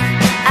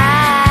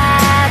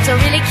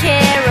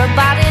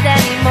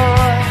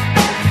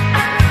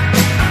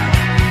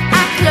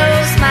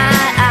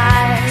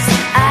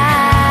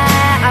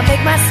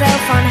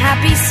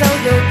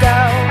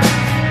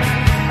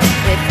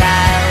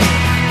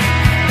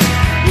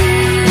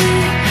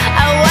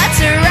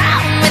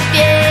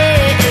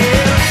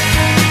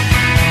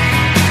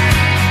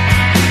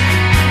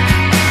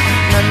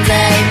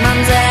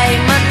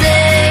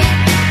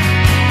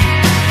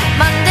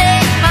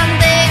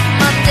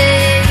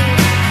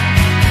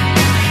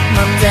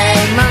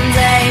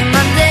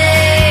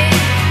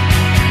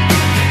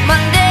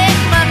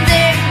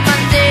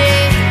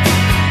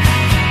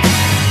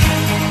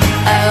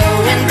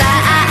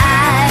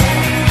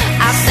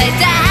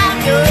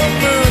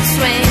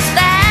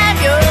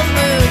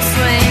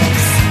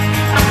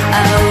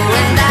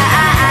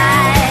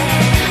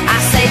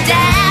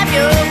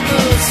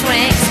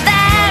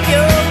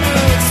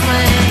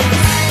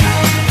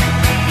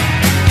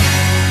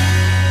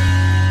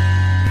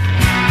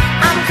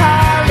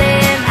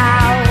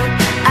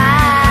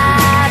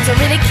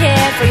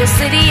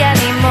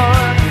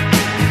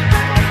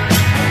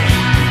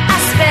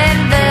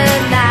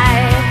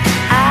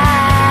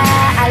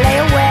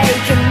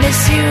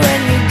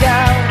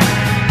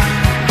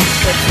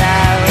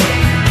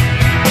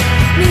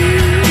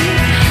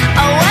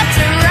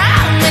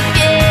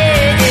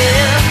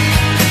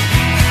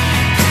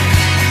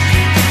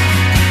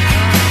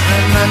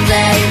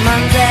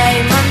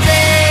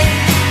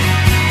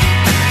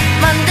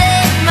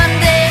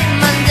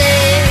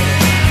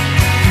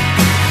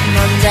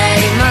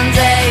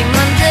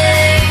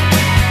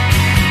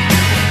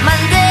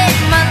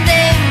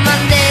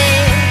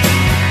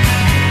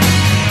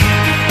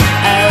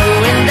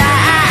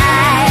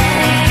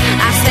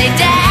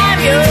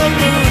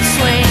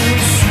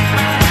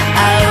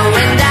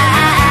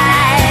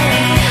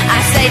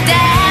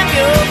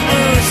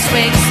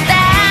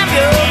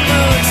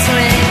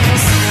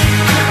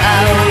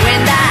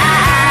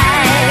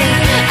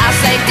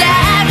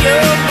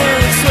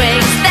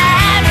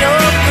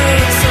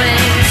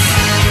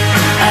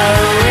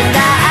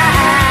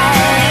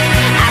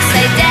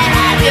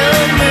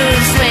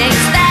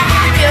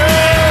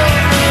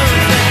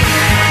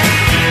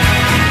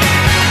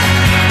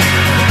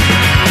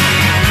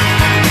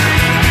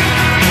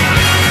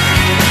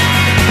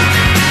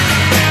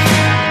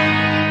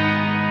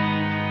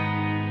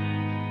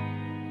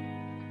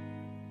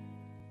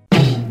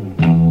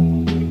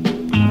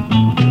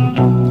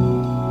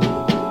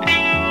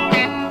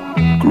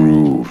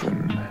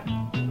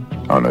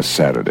on a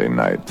Saturday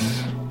night.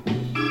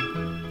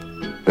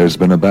 There's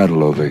been a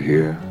battle over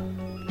here.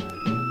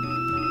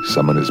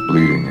 Someone is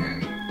bleeding.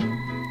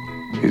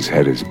 His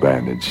head is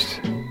bandaged.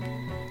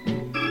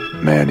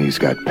 Man, he's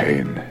got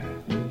pain.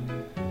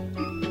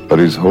 But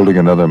he's holding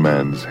another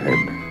man's head.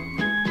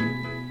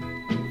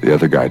 The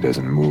other guy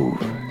doesn't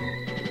move.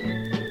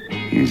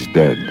 He's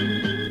dead.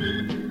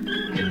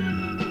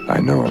 I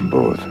know them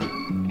both.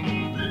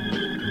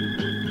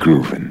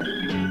 Grooving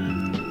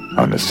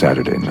on a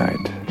Saturday night.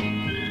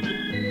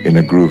 In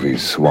a groovy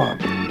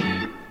swamp.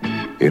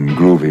 In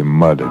groovy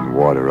mud and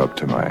water up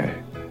to my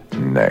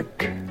neck.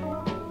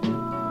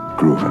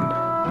 Grooving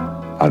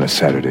on a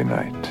Saturday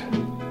night.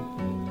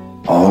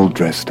 All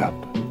dressed up.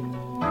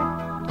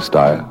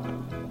 Style.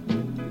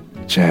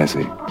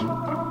 Jazzy.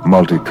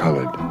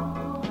 Multicolored.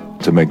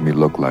 To make me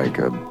look like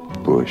a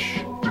bush.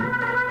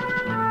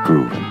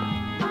 Grooving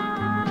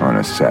on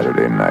a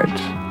Saturday night.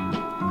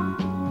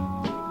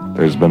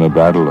 There's been a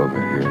battle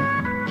over here.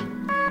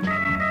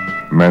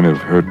 Men have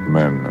hurt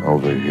men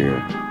over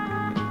here.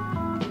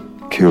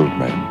 Killed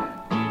men.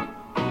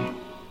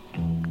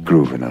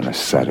 Grooving on a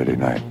Saturday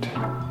night.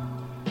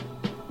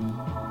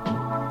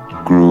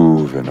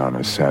 Grooving on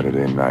a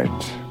Saturday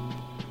night.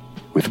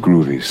 With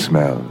groovy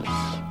smells.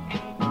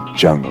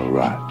 Jungle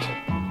rot.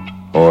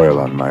 Oil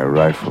on my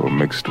rifle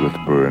mixed with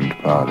burned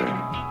powder.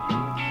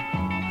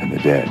 And the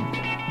dead.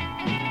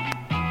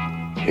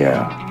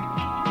 Yeah,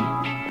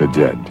 the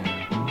dead.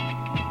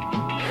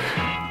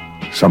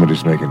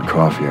 Somebody's making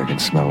coffee, I can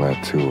smell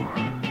that too.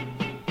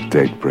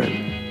 Date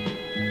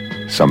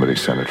bread. Somebody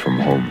sent it from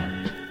home.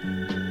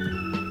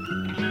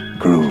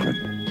 Grooving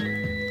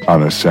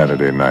on a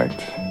Saturday night.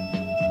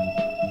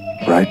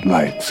 Bright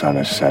lights on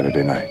a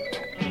Saturday night.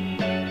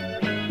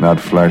 Not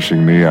flashing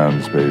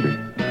neons, baby.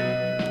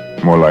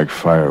 More like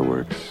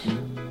fireworks,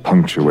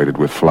 punctuated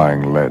with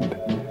flying lead.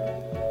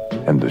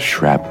 And the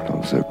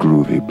shrapnel's a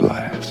groovy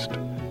blast.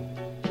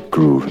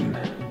 Grooving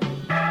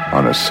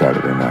on a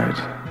Saturday night.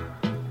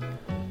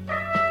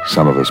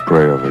 Some of us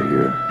pray over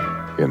here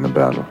in the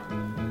battle.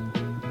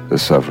 The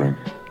suffering,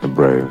 the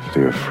brave,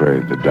 the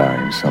afraid, the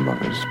dying, some of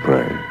us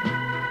pray.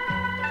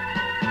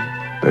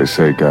 They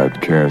say God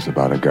cares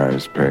about a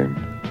guy's pain.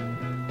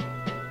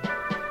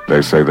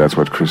 They say that's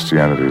what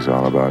Christianity's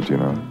all about, you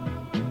know.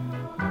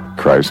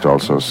 Christ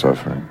also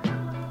suffering,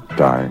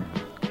 dying,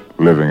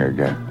 living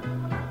again.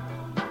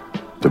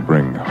 To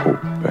bring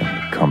hope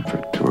and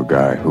comfort to a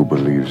guy who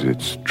believes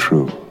it's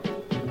true.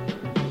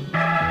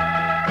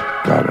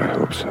 God, I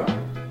hope so.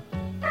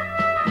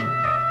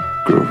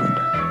 Grooving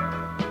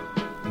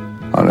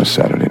on a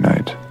Saturday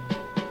night.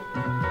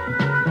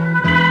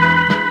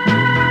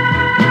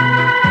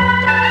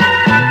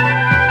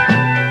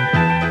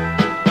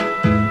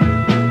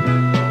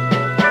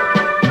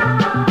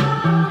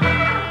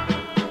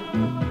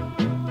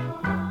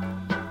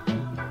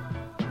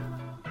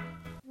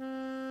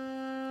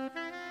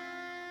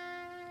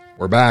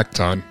 We're back,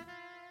 Ton.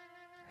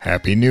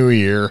 Happy New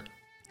Year.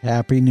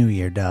 Happy New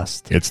Year,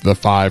 Dust. It's the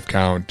 5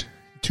 count,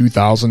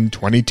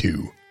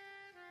 2022.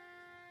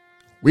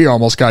 We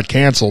almost got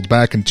canceled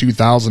back in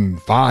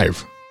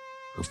 2005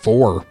 or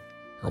 4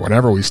 or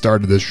whenever we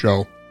started this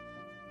show.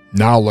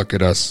 Now look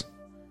at us.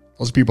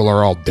 Those people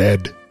are all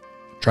dead.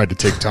 Tried to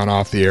take Ton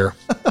off the air.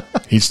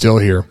 He's still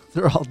here.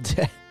 They're all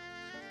dead.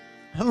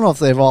 I don't know if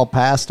they've all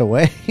passed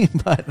away,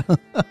 but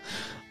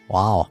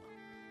wow.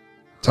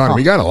 Ton,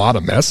 we got a lot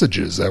of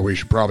messages that we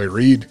should probably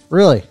read.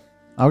 Really?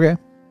 Okay.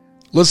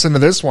 Listen to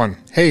this one.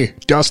 Hey,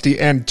 Dusty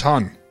and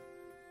Ton.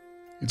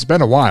 It's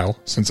been a while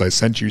since I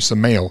sent you some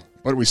mail,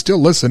 but we still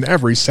listen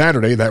every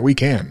Saturday that we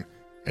can.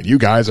 And you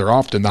guys are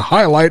often the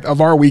highlight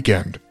of our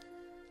weekend.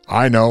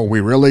 I know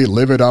we really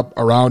live it up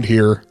around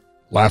here.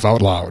 Laugh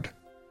out loud.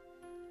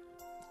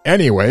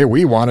 Anyway,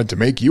 we wanted to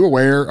make you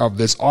aware of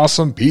this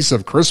awesome piece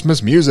of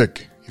Christmas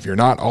music, if you're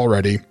not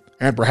already,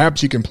 and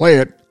perhaps you can play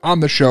it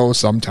on the show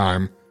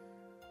sometime.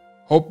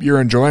 Hope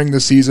you're enjoying the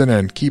season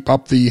and keep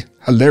up the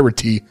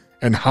hilarity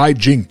and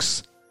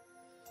hijinks.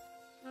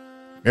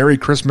 Merry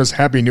Christmas,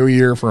 Happy New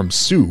Year from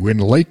Sue in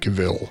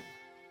Lakeville.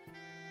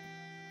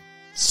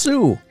 Sue.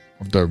 We'll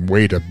have to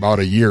wait about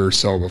a year or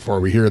so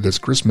before we hear this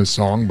Christmas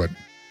song, but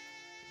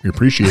we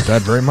appreciate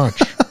that very much.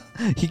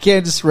 You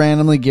can't just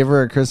randomly give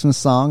her a Christmas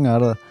song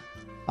out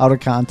of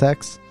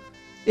context.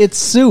 It's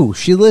Sue.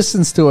 She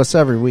listens to us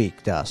every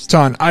week, Dust.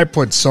 Ton, I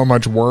put so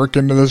much work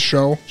into this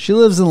show. She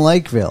lives in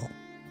Lakeville.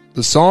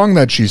 The song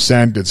that she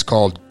sent, it's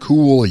called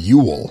Cool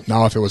Yule.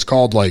 Now, if it was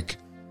called, like,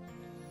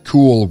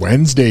 Cool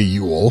Wednesday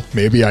Yule,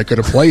 maybe I could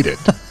have played it.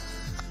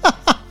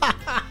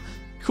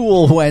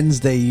 Cool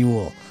Wednesday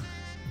Yule.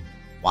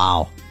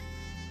 Wow.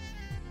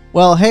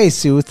 Well, hey,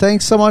 Sue,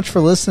 thanks so much for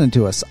listening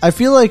to us. I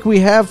feel like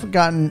we have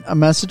gotten a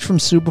message from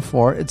Sue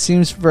before. It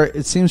seems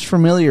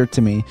familiar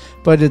to me,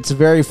 but it's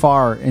very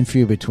far and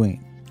few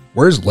between.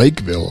 Where's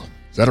Lakeville?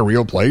 Is that a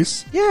real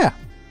place? Yeah.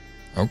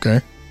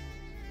 Okay.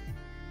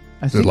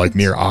 Is it like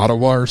near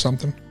Ottawa or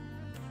something?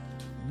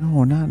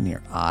 No, not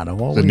near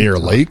Ottawa. Is it near a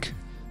lake?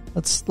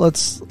 Let's.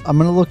 I'm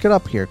going to look it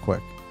up here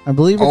quick. I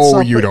believe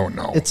it's you don't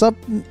know. It's up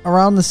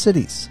around the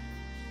cities.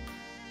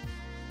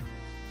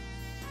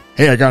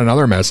 Hey, I got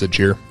another message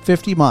here.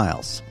 50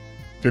 miles.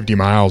 50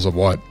 miles of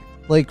what?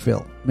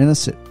 Lakeville,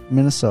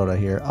 Minnesota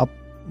here. Up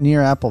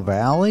near Apple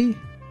Valley.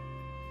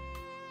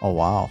 Oh,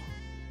 wow.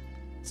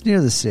 It's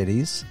near the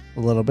cities a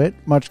little bit.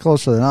 Much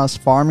closer than us.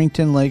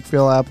 Farmington,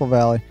 Lakeville, Apple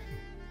Valley.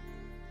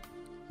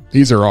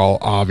 These are all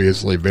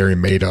obviously very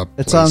made up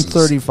It's places. on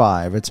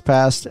 35. It's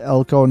past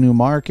Elko New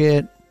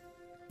Market.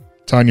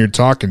 Ton, you're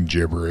talking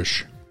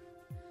gibberish.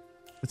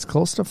 It's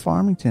close to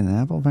Farmington,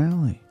 Apple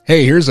Valley.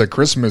 Hey, here's a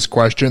Christmas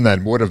question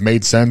that would have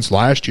made sense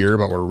last year,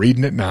 but we're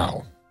reading it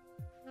now.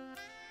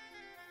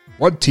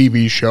 What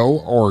TV show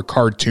or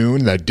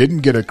cartoon that didn't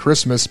get a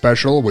Christmas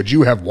special would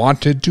you have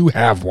wanted to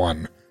have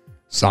one?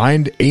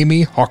 Signed,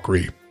 Amy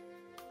Hawkery.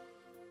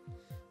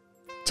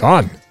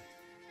 Ton,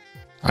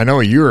 I know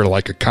you're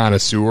like a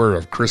connoisseur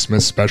of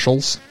Christmas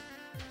specials.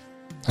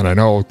 And I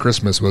know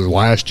Christmas was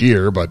last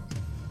year, but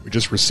we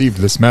just received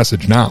this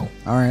message now.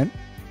 All right.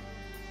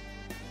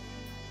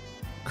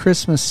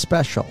 Christmas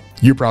special.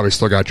 You probably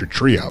still got your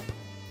tree up.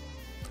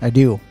 I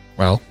do.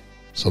 Well,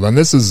 so then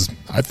this is,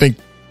 I think,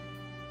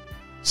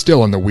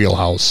 still in the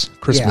wheelhouse.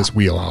 Christmas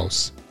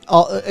wheelhouse.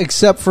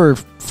 Except for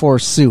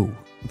Sue.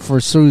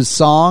 For Sue's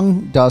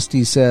song,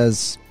 Dusty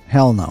says,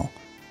 hell no.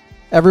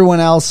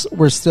 Everyone else,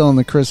 we're still in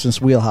the Christmas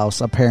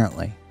wheelhouse,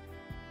 apparently.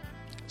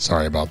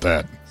 Sorry about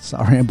that.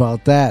 Sorry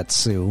about that,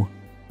 Sue.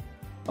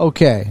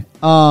 Okay.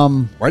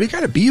 Why do you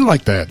gotta be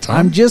like that, Tom?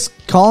 I'm just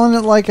calling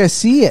it like I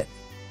see it.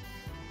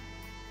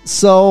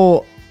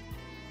 So,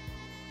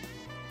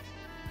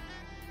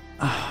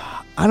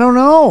 I don't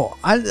know.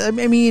 I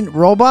mean,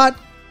 RoboCop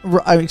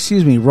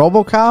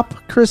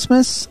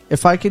Christmas.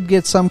 If I could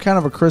get some kind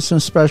of a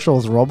Christmas special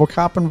with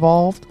RoboCop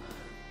involved,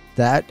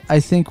 that I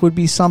think would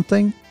be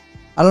something.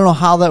 I don't know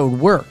how that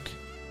would work.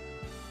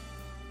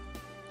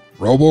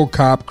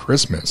 RoboCop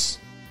Christmas.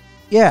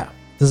 Yeah.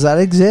 Does that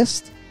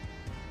exist?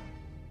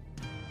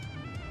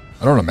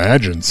 I don't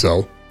imagine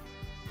so.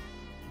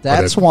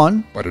 That's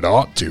one. But it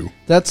ought to.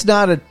 That's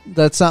not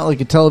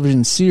like a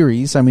television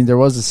series. I mean, there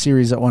was a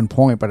series at one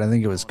point, but I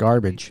think it was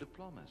garbage.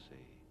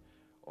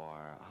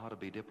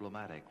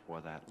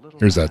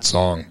 Here's that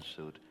song.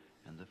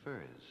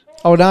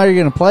 Oh, now you're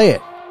going to play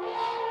it.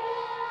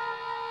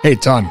 Hey,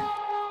 Ton.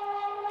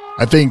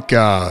 I think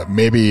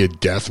maybe a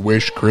Death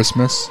Wish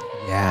Christmas.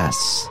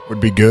 Yes. Would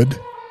be good.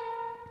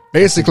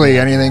 Basically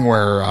anything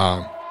where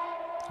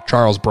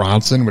Charles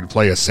Bronson would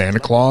play a Santa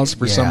Claus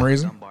for some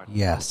reason.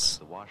 Yes.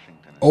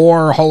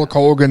 Or Hulk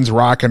Hogan's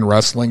Rockin'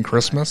 Wrestling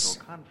Christmas.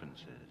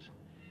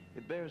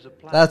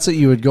 That's what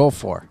you would go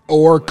for.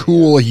 Or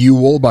Cool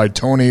Yule by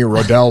Tony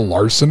Rodell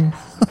Larson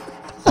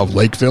of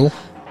Lakeville.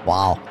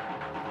 Wow.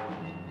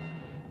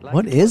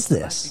 What is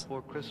this?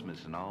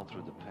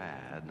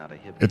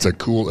 It's a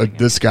cool...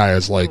 this guy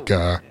is like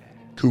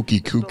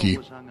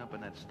kooky.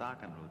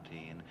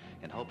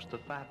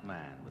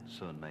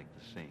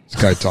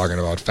 This guy talking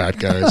about fat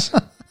guys.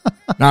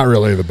 Not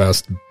really the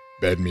best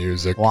bed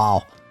music.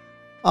 Wow.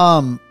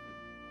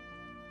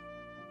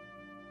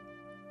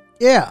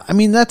 Yeah, I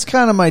mean, that's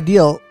kind of my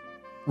deal.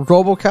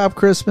 RoboCop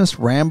Christmas,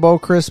 Rambo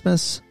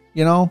Christmas,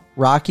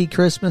 Rocky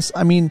Christmas.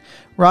 I mean,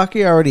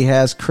 Rocky already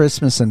has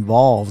Christmas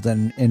involved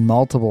in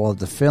multiple of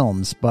the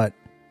films, but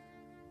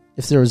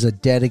if there was a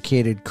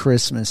dedicated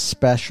Christmas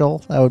special,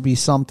 that would be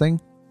something.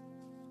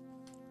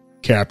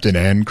 Captain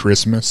N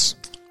Christmas.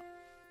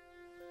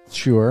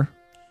 Sure.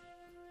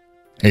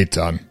 Hey,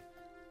 Ton,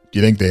 do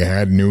you think they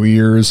had New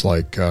Year's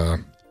like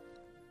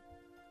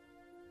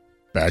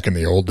back in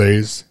the old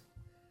days?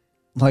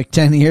 Like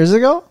 10 years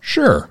ago?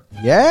 Sure.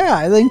 Yeah,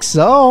 I think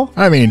so.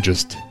 I mean,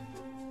 just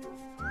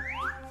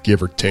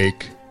give or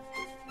take.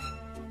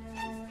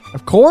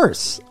 Of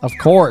course.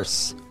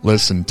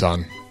 Listen,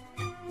 Ton.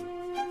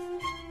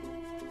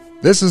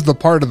 This is the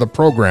part of the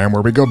program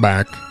where we go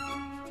back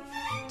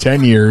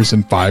 10 years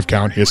in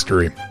 5-count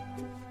history.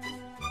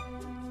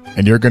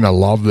 And you're going to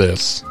love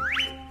this.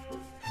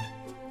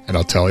 And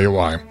I'll tell you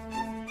why.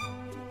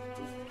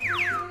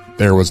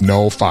 There was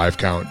no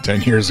 5-count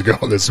 10 years ago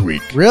this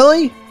week.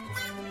 Really?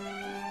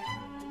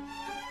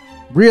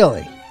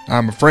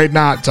 I'm afraid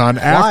not, Ton.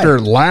 Why? After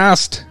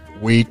last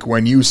week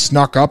when you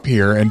snuck up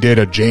here and did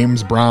a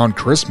James Brown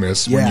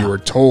Christmas when you were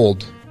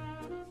told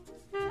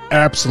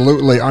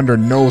absolutely under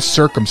no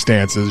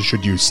circumstances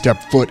should you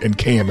step foot in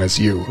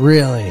KMSU.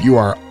 Really? You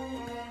are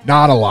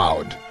not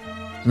allowed.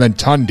 And then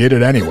Ton did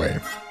it anyway.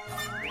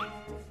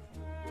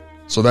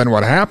 So then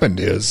what happened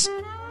is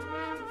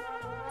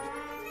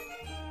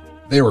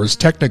there was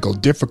technical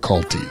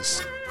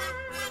difficulties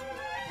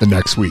the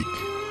next week,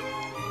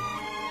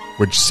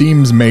 which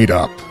seems made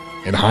up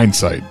in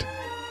hindsight.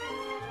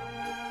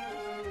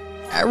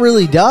 It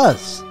really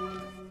does.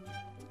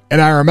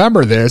 And I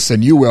remember this,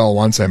 and you will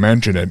once I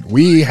mention it.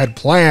 We had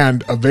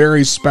planned a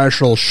very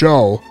special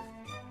show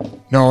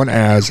known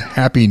as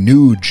Happy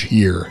Nuge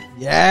here.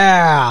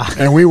 Yeah.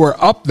 And we were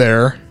up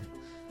there,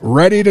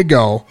 ready to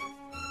go.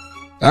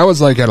 That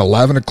was like at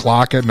 11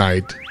 o'clock at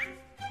night,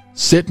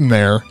 sitting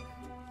there.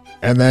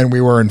 And then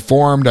we were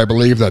informed, I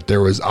believe, that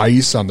there was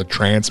ice on the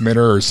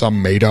transmitter or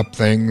some made-up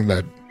thing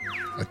that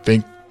I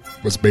think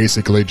was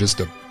basically just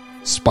a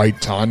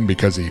spite Ton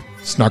because he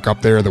snuck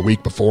up there the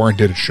week before and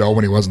did a show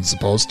when he wasn't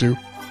supposed to.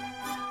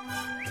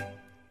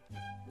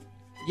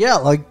 Yeah,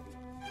 like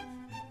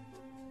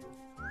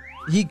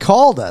he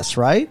called us,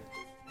 right?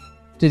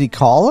 Did he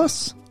call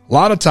us? A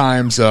lot of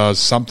times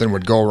something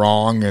would go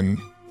wrong, and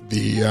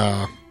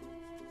the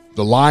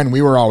line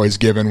we were always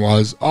given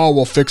was, "Oh,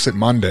 we'll fix it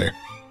Monday."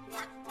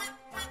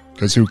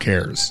 Because who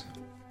cares?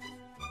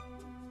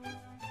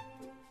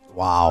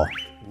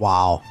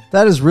 Wow.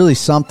 That is really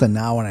something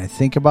now when I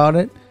think about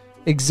it.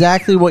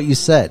 Exactly what you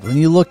said. When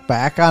you look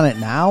back on it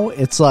now,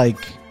 it's like,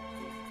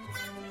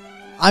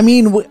 I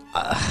mean,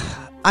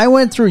 I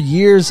went through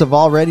years of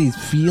already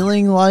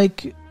feeling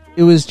like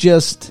it was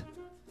just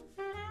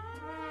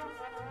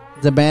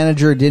the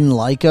manager didn't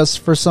like us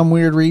for some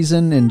weird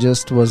reason and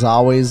just was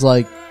always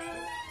like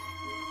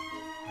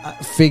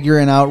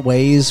figuring out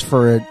ways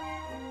for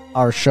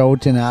our show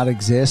to not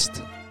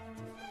exist.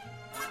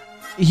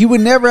 He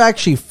would never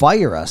actually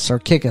fire us or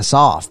kick us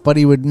off, but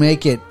he would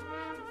make it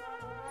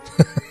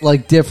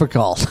like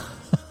difficult.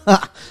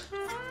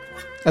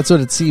 That's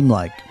what it seemed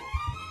like.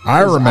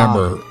 I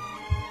remember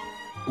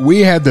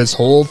we had this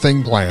whole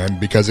thing planned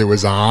because it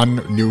was on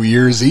New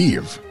Year's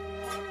Eve.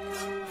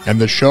 And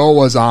the show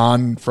was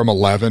on from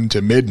 11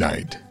 to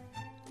midnight.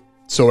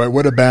 So it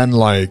would have been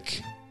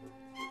like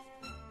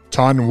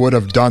Ton would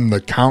have done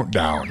the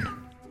countdown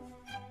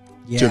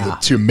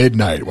to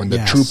midnight when the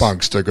True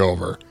Punks took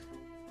over.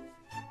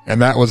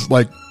 And that was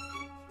like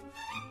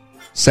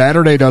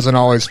Saturday doesn't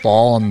always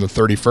fall on the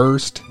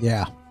 31st.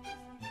 Yeah.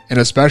 And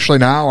especially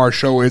now our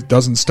show it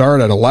doesn't start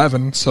at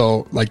 11,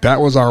 so like that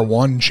was our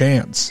one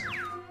chance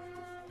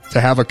to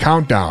have a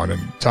countdown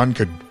and Ton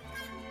could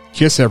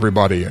kiss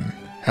everybody and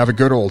have a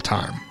good old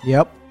time.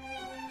 Yep.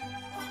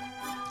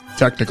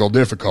 Technical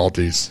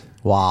difficulties.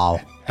 Wow.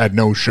 Had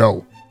no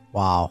show.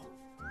 Wow.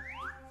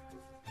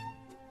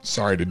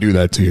 Sorry to do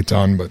that to you,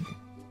 Ton, but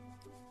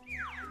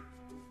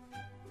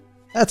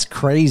that's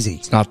crazy.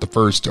 It's not the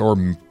first or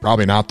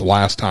probably not the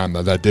last time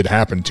that did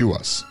happen to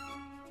us.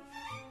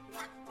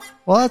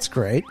 Well, that's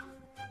great.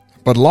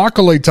 But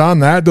luckily, Ton,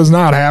 that does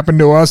not happen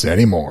to us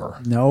anymore.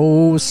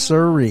 No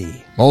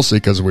siree. Mostly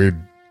because we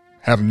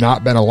have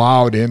not been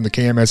allowed in the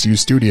KMSU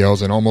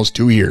studios in almost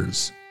 2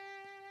 years.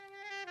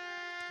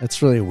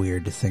 That's really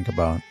weird to think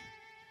about.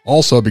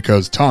 Also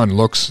because Ton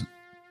looks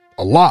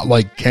a lot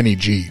like Kenny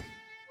G.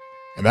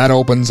 And that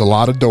opens a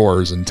lot of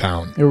doors in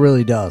town. It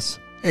really does.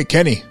 Hey,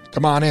 Kenny,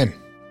 come on in.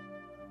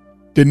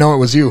 Didn't know it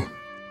was you.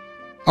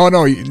 Oh,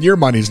 no, your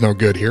money's no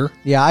good here.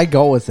 Yeah, I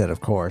go with it,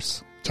 of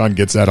course. Ton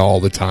gets that all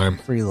the time.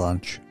 Free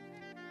lunch.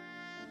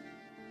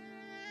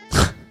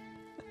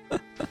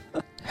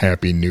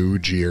 Happy New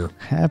Year.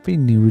 Happy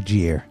New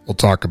Year. We'll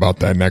talk about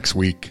that next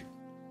week.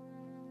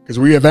 Because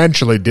we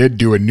eventually did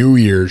do a New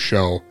Year's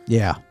show.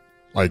 Yeah.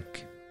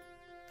 Like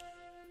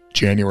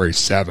January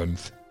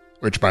 7th.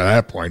 Which by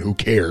that point, who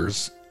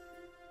cares?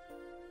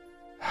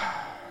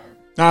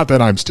 Not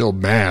that I'm still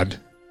mad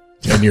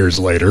 10 years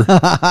later.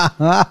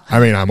 I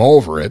mean, I'm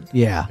over it.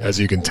 Yeah. As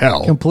you can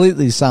tell.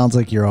 Completely sounds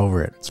like you're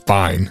over it. It's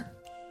fine.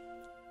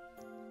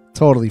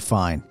 Totally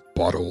fine.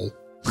 Butthole.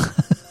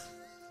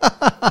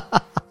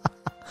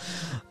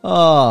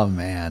 Oh,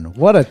 man.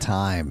 What a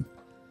time.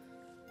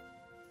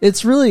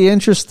 It's really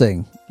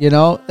interesting, you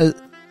know,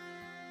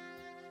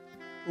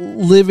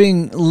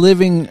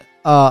 living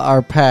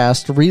our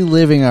past,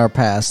 reliving our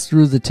past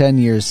through the 10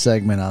 years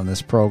segment on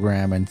this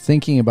program and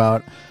thinking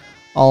about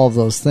all of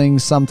those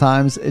things.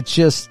 Sometimes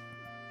it's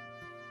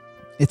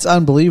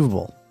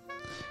unbelievable.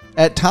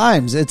 At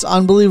times, it's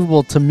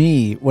unbelievable to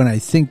me when I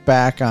think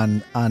back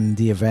on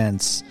the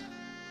events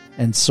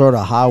and sort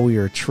of how we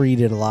were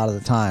treated a lot of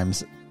the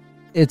times.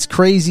 It's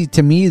crazy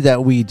to me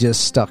that we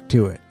just stuck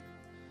to it.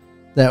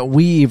 That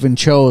we even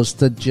chose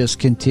to just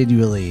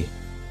continually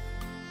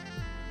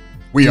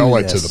We do owe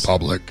it to this. the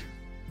public.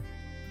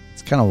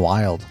 It's kind of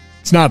wild.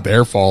 It's not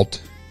their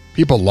fault.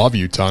 People love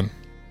you, Ton.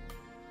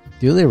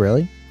 Do they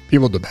really?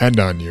 People depend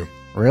on you.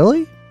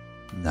 Really?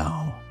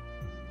 No.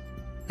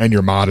 And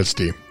your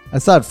modesty. I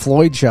thought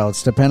Floyd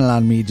Shouts depended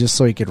on me just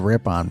so he could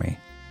rip on me.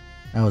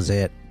 That was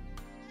it.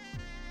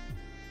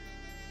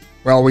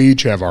 Well, we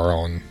each have our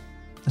own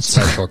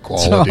special It's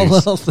qualities. a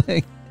little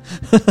thing.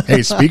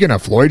 Hey, speaking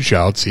of Floyd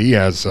Shouts, he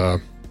has a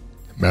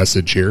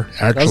message here.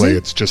 Actually, he?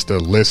 it's just a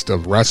list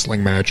of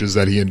wrestling matches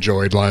that he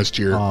enjoyed last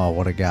year. Oh,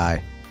 what a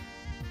guy.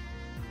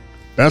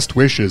 Best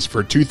wishes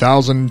for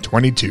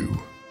 2022.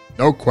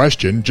 No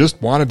question,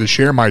 just wanted to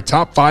share my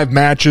top 5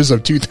 matches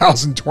of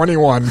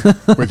 2021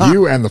 with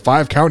you and the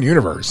 5 Count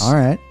universe. All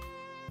right.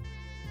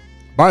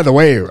 By the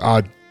way,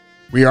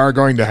 we are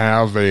going to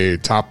have a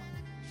top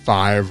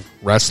 5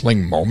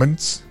 wrestling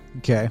moments.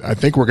 Okay. I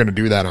think we're going to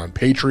do that on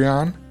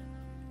Patreon.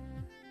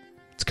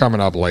 It's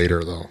coming up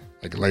later, though.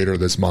 Like later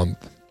this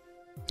month.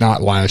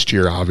 Not last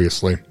year,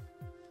 obviously.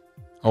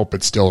 Hope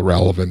it's still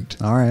relevant.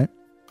 All right.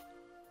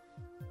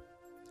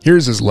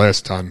 Here's his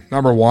list on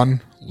number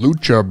 1,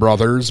 Lucha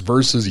Brothers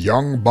versus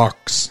Young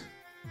Bucks.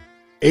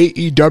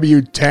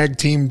 AEW Tag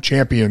Team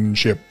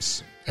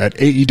Championships at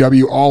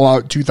AEW All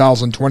Out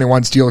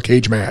 2021 Steel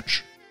Cage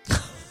match.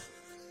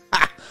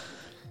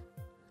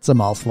 It's a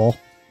mouthful.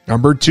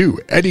 Number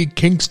 2, Eddie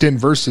Kingston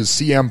versus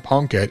CM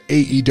Punk at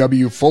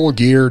AEW Full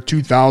Gear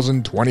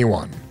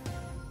 2021.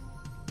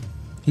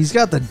 He's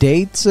got the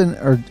dates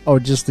or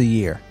just the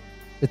year.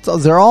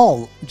 They're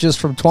all just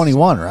from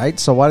 21, right?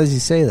 So why does he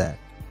say that?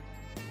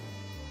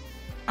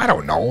 I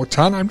don't know,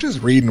 Ton. I'm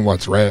just reading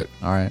what's read.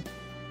 All right.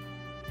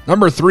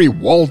 Number 3,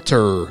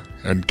 Walter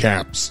and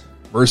Caps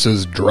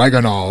versus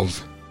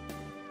Dragunov.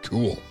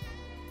 Cool.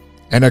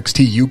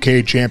 NXT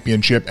UK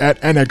Championship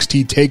at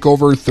NXT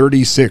TakeOver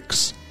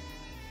 36.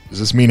 Does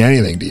this mean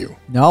anything to you?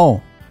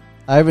 No.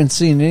 I haven't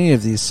seen any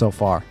of these so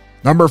far.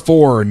 Number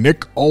 4,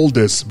 Nick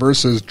Aldis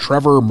versus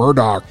Trevor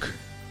Murdoch.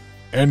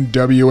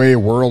 NWA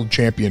World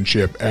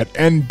Championship at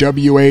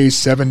NWA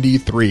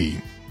 73.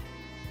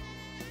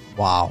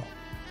 Wow.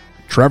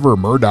 Trevor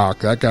Murdoch,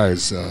 that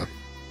guy's...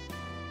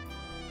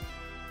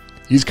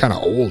 he's kind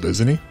of old,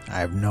 isn't he?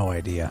 I have no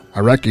idea. I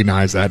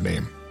recognize that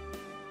name.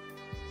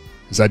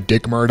 Is that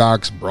Dick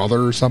Murdoch's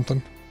brother or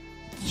something?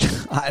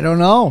 I don't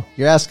know.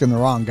 You're asking the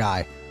wrong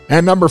guy.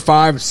 And number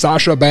 5,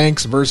 Sasha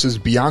Banks versus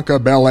Bianca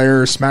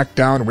Belair,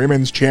 SmackDown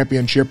Women's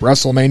Championship,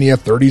 WrestleMania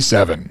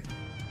 37.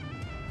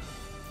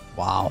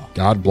 Wow.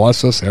 God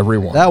bless us,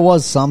 everyone. That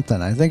was something.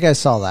 I think I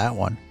saw that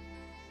one.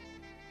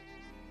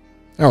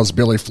 That was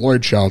Billy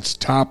Floyd Shout's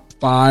top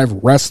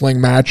 5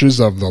 wrestling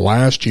matches of the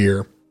last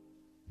year.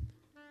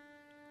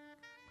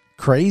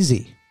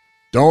 Crazy.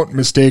 Don't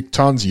mistake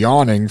Ton's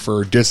yawning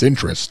for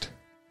disinterest.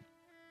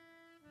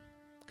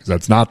 Because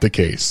that's not the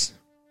case.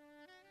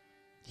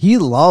 He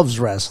loves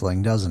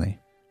wrestling, doesn't he?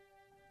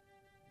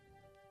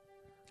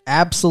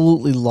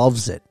 Absolutely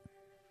loves it.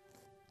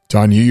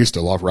 Ton, you used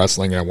to love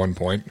wrestling at one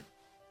point.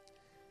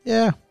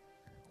 Yeah.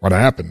 What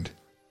happened?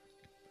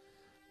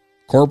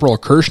 Corporal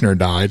Kirshner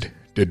died.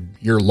 Did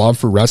your love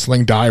for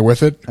wrestling die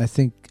with it? I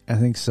think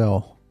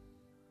so.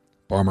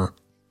 Bummer.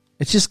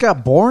 It just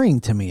got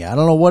boring to me. I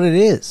don't know what it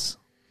is.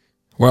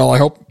 Well, I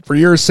hope for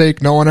your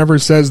sake no one ever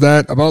says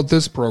that about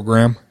this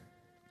program.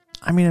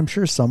 I mean, I'm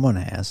sure someone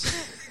has.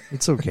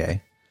 It's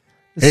okay.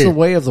 It's Hey. the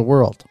way of the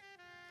world.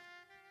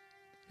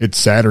 It's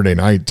Saturday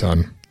night,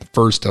 Ton. The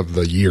first of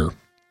the year.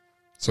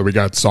 So we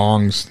got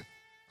songs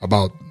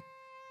about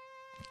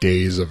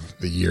days of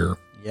the year.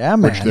 Yeah,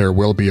 man. Which there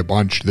will be a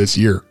bunch this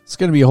year. It's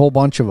going to be a whole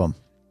bunch of them.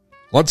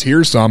 Let's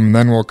hear some, and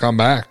then we'll come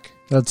back.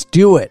 Let's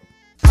do it.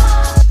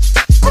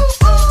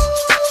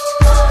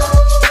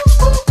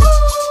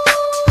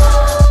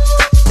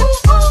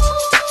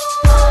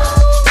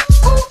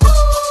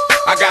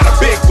 I got a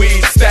big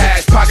weed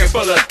stash, pocket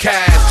full of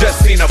cash, just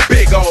seen a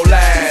big old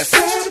ass.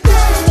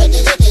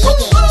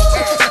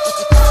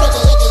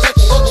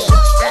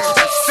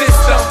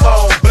 System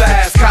on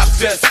blast, cops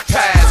just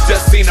passed,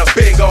 just seen a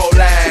big old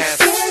ass.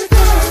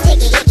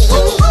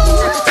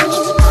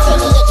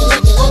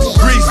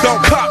 Grease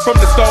don't pop from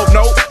the stove,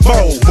 no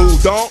more.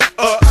 Moved on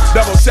up,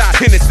 double shot,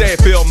 Hennessy,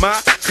 fill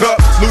my cup.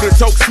 Luda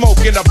choke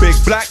smoke in a big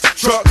black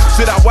truck.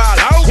 Shit, I wild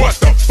out. What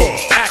the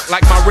fuck? Act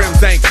like my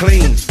rims ain't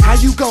clean. How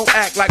you gon'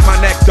 act like my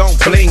neck don't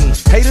bling?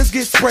 Haters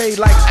get sprayed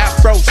like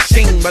Afro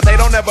Sheen, but they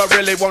don't ever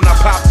really wanna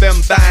pop them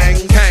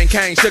thang.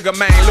 Kang, Sugar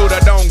Man, Luda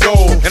don't go.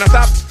 And I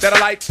thought that a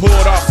light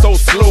pulled off so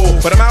slow.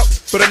 But I'm out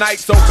for the night,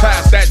 so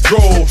past that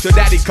drove. Till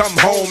daddy come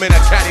home in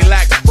a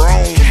Cadillac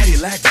Brougham.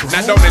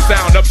 Now don't it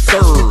sound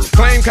absurd?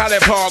 Claim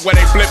College Park where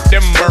they flip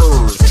them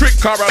birds. Trick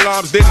car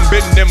alarms didn't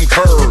bend them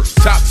curves.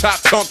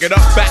 Chop, tunk it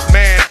up, fat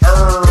man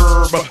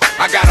herb.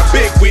 I got a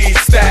big weed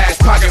stash,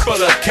 pocket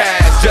full of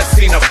cash, just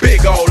seen a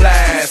big old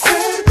ass.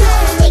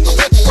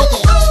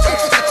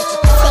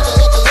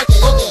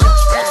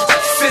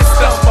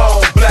 System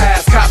on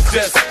blast, cops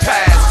just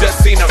passed,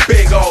 just seen a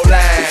big old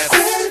ass.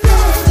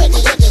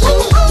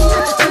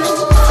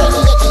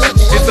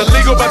 It's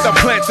illegal, but the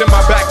plants in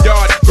my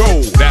backyard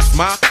grow. That's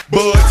my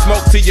bud,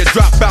 smoke till you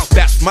drop out,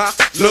 that's my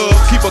love.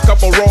 Keep a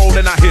couple roll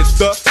and I hit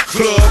the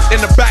club. In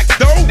the back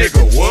door,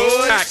 nigga,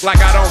 what? Act like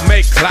I don't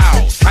make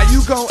clouds. How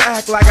you gon'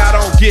 act like I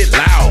don't get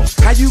loud?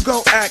 How you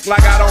gon' act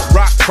like I don't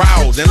rock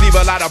crowds and leave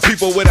a lot of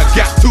people with a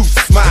gap tooth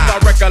smile?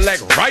 If I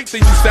recollect right,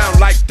 then you sound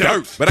like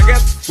dirt. But I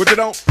guess what you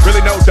don't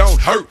really know don't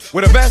hurt.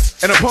 With a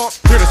vest and a pump,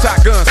 hear the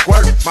shotgun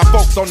squirt. My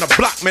folks on the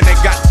block, man, they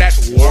got that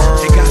word.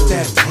 They got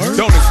that word.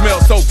 Don't it smell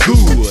so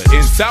good?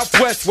 In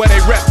Southwest where they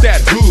rep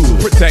that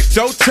hood. Protect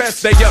your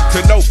chest, they up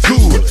to no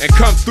good. And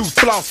come through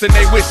floss and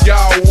they wish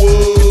y'all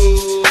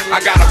would. I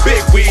got a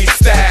big weed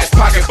stash,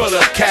 pocket full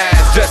of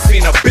cash, just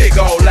seen a big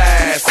old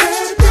ass.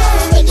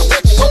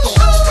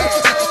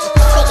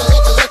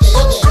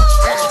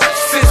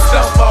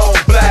 System on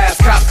blast,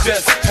 cops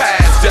just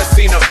passed, just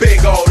seen a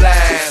big old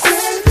ass.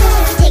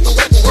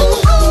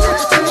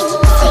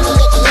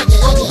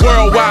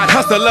 Worldwide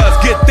hustlers,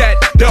 get that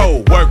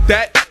dough, work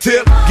that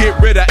tip, get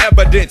rid of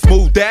evidence,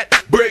 move that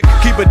brick,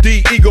 keep a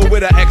D eagle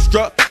with an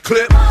extra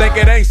clip, think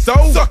it ain't so?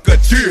 Suck a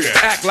dick,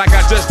 act like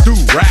I just do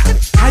rap.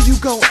 How you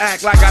gon'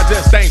 act like I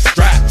just ain't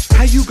strapped?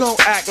 How you gon'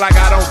 act like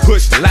I don't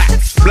push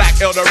laps?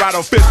 Black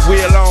Eldorado, fifth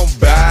wheel on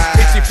back.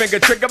 Itchy finger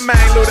trigger man,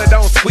 Luda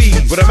don't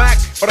squeeze. With a Mac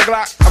or the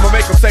Glock, I'ma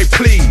make them say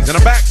please. And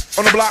I'm back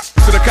on the block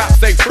to the cops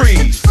say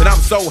freeze. And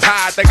I'm so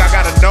high, I think I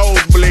got a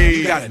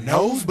nosebleed. You got a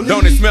nosebleed?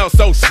 Don't it smell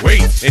so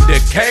sweet? In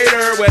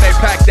Decatur, where they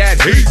pack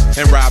that heat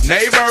and rob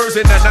neighbors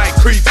in the night,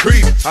 creep,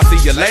 creep. I'll see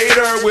you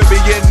later, we'll be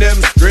in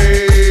them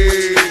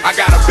streets. I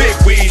got a big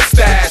weed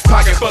stash,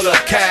 pocket full of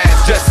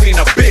cash. Just seen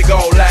a big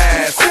old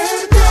ass.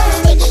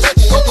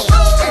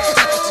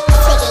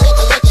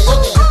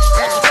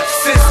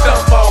 System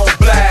on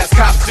blast,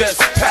 cops just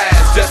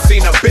passed. Just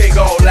seen a big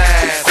old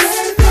ass.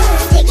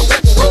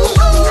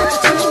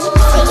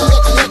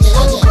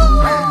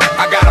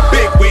 I got a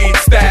big weed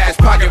stash,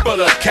 pocket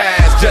full of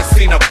cash. Just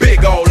seen a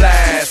big old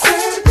ass.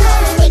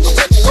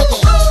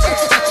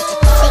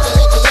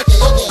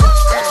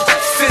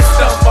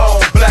 System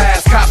on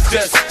blast, cops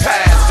just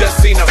passed.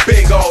 Just seen a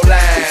big old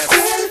ass.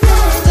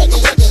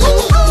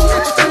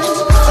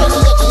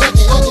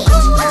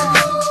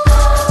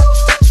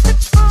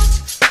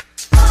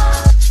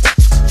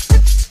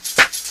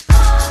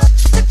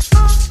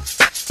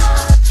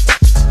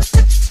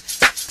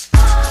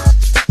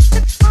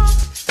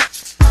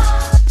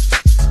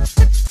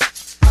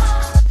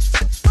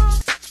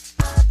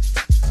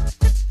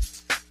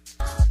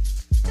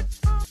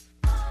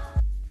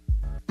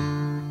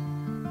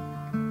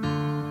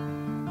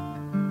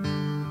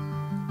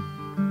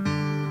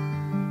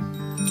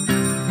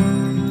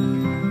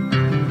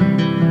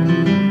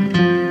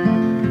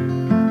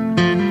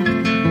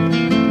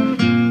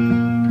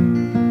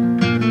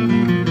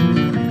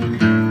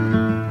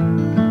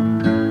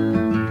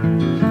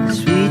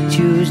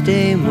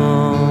 Tuesday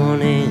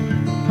morning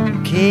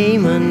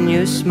came on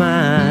your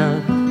smile.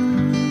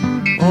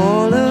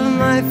 All of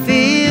my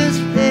fears,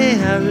 they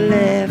have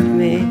left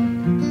me.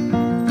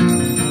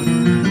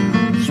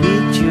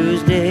 Sweet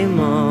Tuesday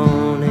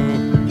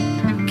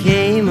morning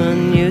came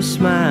on your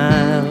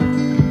smile.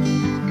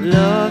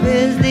 Love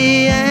is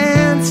the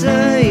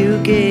answer you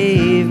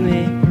gave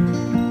me.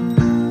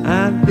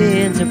 I've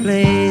been to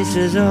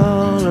places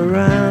all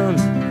around,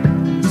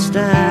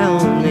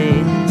 astound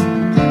me.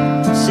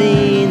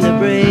 Seen the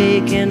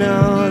breaking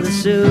of the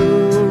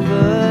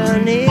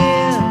souvenir.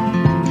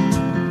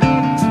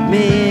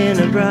 Me in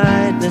a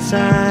brightness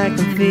I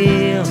can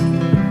feel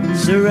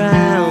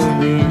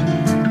surrounding.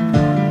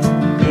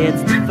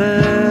 It's the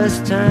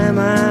first time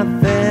I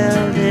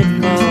felt it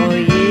for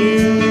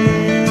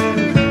years.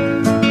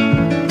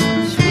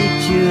 Sweet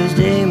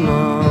Tuesday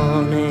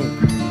morning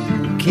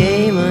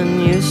came a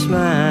new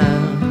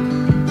smile.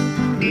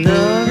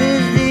 Love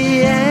is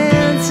the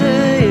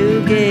answer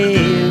you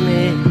gave me.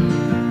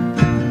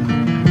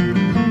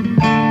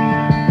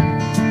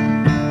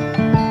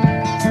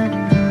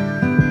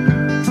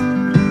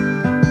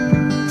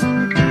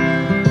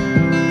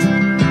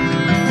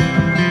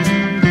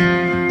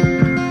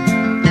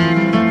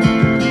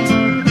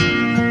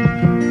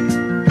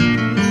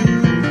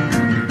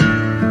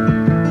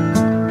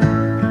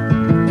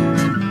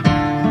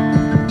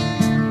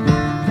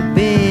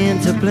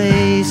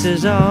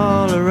 Places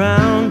all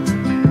around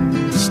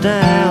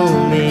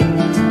astound me.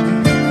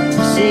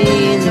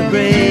 Seen the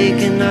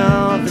breaking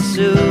of the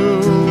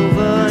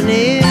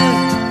souvenir.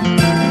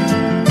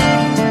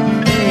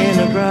 In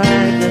the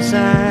brightness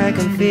I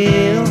can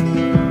feel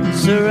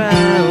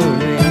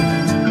surrounding.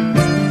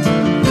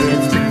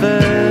 It's the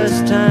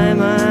first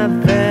time I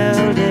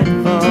felt it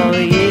for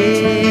years.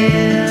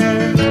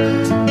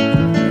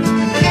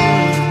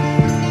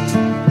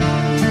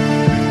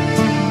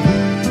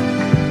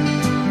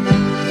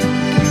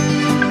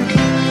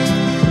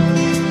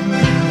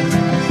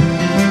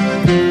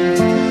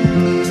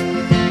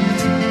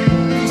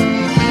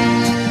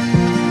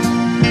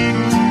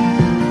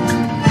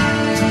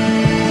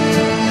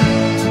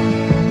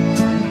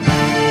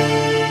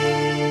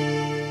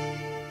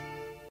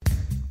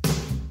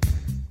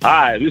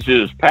 Hi, this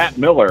is Pat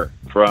Miller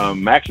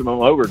from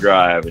Maximum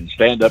Overdrive and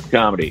Stand-Up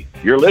Comedy.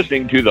 You're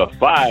listening to The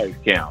 5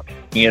 Count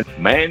in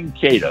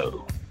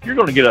Mankato. You're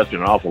going to get us in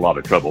an awful lot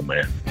of trouble,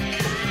 man.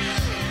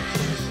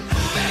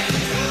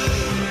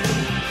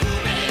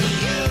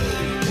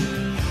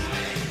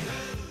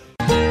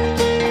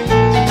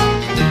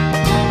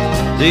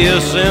 The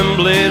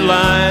assembly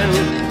line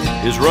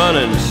is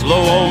running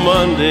slow on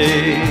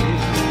Monday.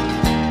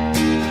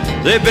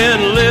 They've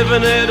been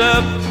living it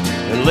up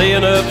and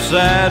laying up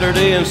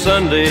Saturday and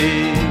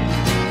Sunday.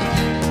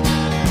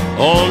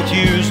 On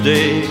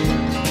Tuesday,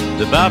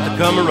 they're about to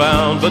come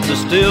around, but they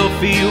still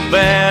feel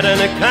bad and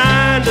they're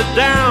kinda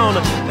down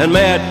and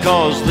mad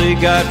 'cause they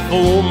got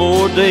 4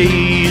 more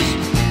days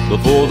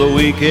before the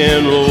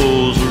weekend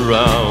rolls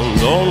around.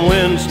 On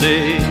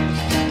Wednesday,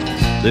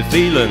 they're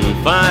feeling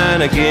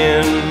fine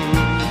again,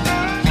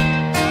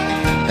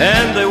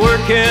 and they're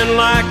working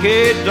like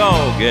a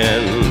dog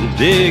and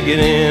digging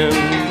in,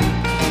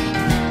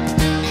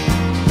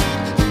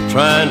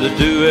 trying to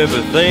do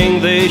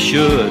everything they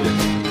should,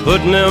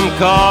 putting them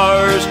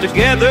cars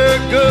together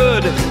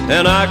good.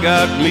 And I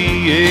got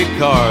me a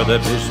car that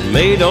was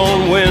made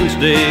on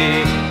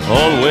Wednesday.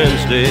 On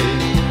Wednesday,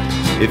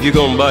 if you're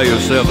gonna buy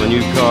yourself a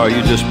new car,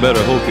 you just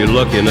better hope you're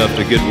lucky enough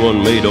to get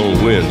one made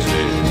on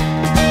Wednesday.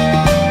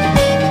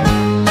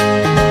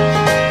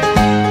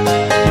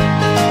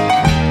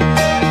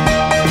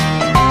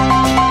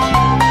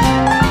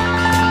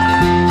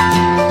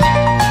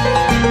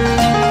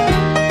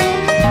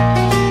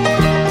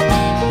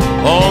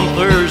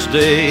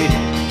 Thursday,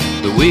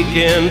 the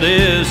weekend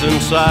is in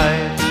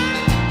sight.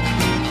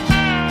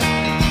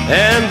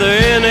 And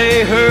they're in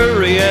a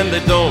hurry and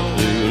they don't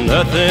do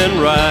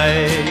nothing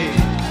right.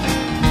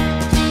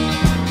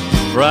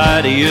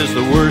 Friday is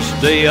the worst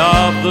day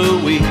of the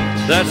week.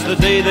 That's the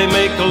day they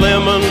make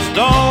lemons,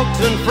 dogs,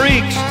 and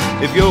freaks.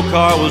 If your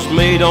car was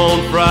made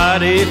on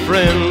Friday,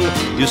 friend,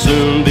 you'll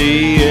soon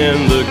be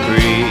in the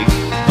creek.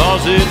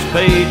 'Cause it's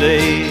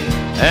payday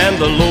and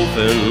the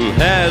loafing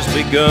has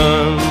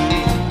begun.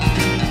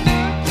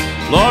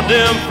 Lord,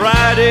 them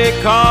Friday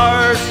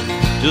cars,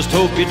 just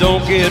hope you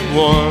don't get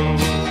one.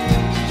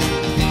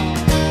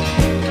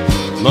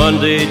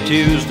 Monday,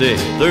 Tuesday,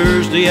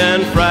 Thursday,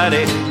 and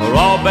Friday are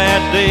all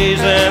bad days,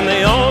 and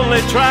the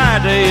only try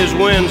day is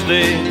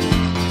Wednesday.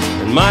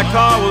 And my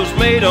car was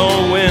made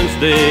on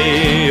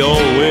Wednesday,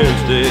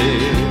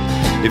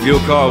 If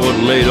your car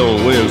wasn't made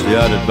on Wednesday,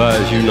 I'd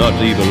advise you not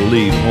to even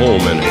leave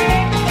home in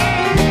it.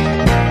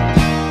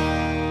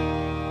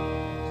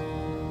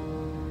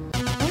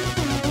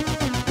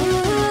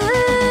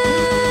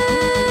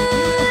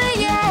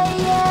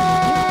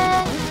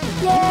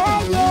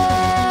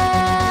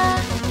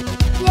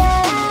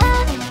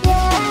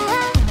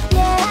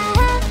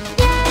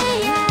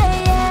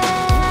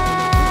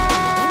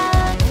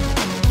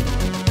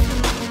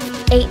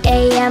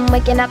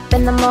 Waking up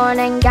in the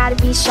morning, gotta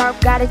be sharp,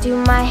 gotta do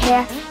my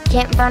hair.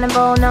 Can't find a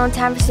bowl, no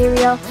time for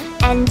cereal.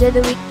 End of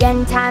the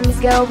weekend, time is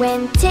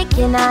going.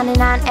 Ticking on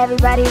and on,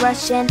 everybody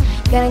rushing.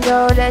 Gonna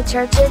go to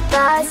church at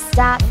the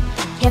stop.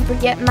 Can't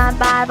forget my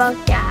Bible,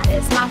 God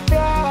is my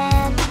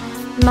friend.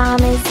 Mom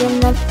is in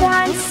the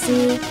front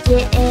seat,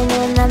 getting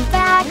in the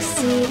back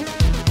seat.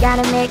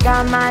 Gotta make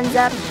our minds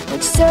up,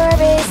 which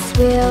service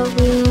will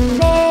we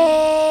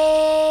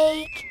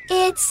make?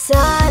 It's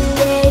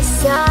Sunday,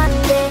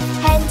 Sunday,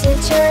 head to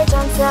church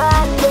on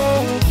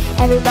Sunday.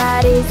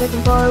 Everybody's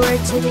looking forward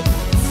to the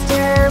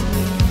Easter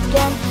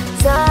weekend.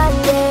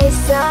 Sunday,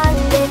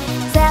 Sunday,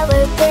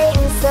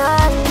 celebrating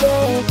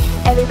Sunday.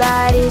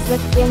 Everybody's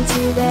looking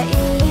to the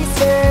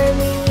Easter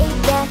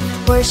weekend.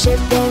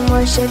 Worshiping,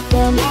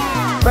 worshiping,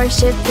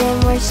 worshiping,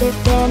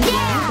 worshiping.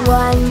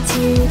 1,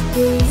 2,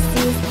 3,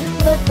 C's,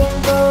 looking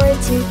forward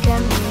to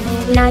community.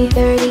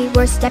 9:30,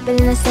 we're stepping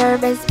in the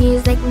service.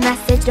 Music,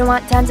 message, don't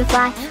want time to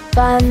fly.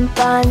 Fun,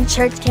 fun,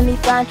 church can be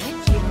fun.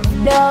 You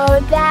know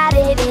that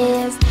it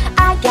is.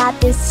 I got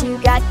this, you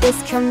got this,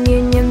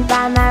 communion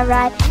by my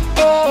right.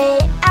 Hey,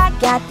 I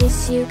got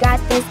this, you got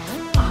this,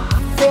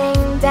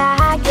 offering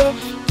basket.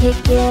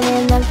 Kicking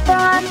in the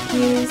front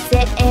pew,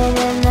 sitting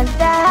in the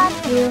back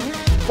pew.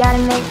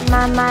 Gotta make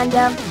my mind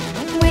up,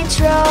 which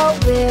road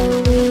will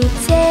we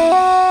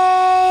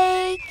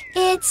take?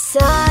 It's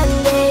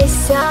Sunday,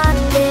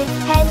 Sunday,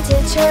 head to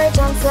church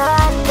on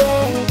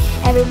Sunday.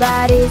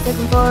 Everybody's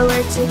looking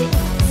forward to the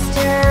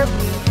Easter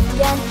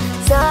weekend.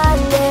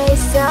 Sunday,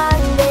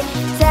 Sunday,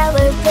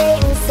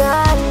 celebrating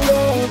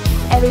Sunday.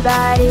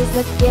 Everybody's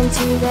looking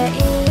to the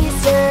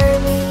Easter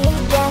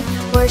weekend.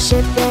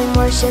 Worshiping,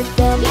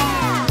 worshiping,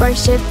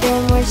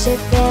 worshiping,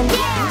 worshiping.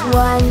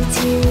 1,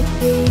 2,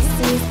 3,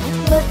 C's,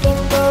 looking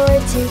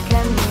forward to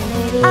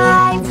community.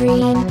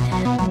 Irene,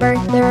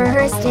 birth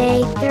Thursday,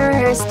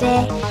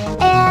 Thursday,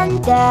 and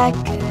the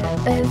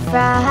Good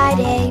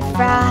Friday,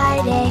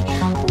 Friday.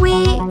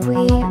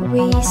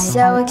 We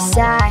so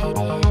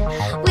excited,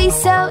 we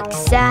so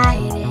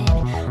excited.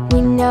 We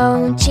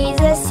know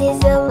Jesus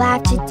is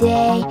alive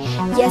today.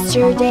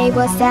 Yesterday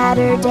was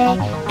Saturday,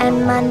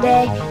 and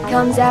Monday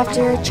comes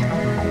after church.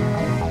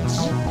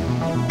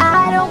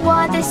 I don't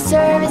want this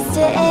service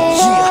to end.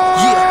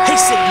 Yeah, hey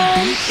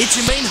Sadie, it's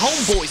your main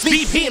homeboys,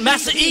 VP and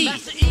Master E.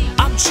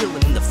 I'm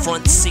chilling in the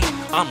front seat,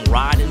 I'm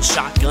riding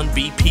shotgun,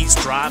 VP's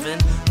driving.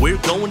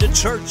 We're going to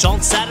church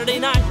on Saturday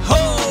night.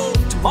 Ho!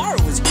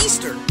 Tomorrow is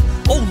Easter.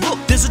 Oh look,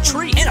 there's a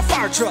tree and a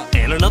fire truck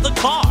and another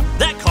car.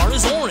 That car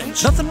is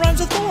orange. Nothing rhymes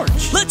with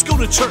orange. Let's go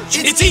to church.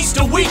 It's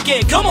Easter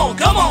weekend. Come on,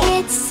 come on.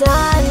 It's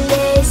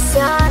Sunday,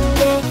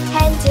 Sunday,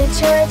 head to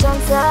church on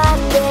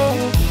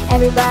Sunday.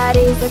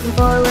 Everybody's looking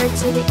forward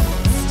to the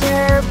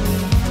Easter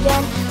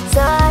weekend.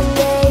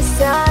 Sunday,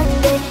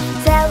 Sunday,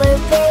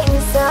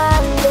 celebrating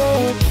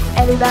Sunday.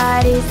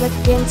 Everybody's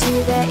looking to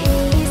the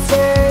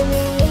Easter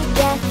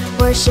weekend.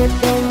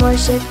 Worshiping,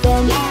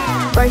 worshiping,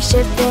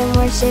 worshiping,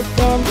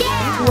 worshiping.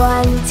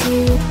 1,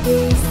 2,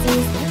 3,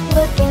 C's,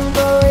 looking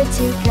forward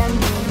to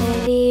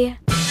community.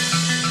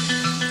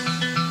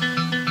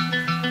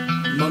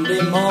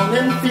 Monday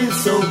morning feels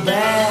so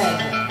bad.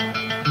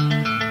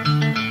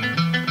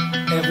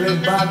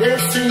 Everybody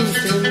seems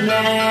to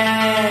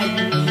nag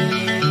me.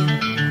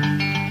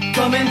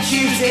 Coming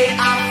Tuesday,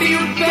 I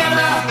feel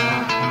better.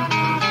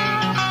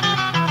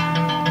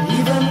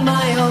 Even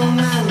my old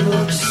man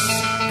looks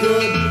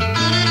good.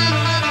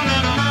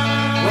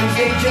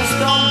 Wednesday just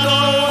don't go.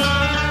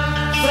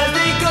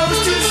 Thursday goes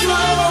too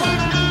slow.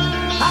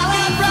 I'll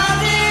have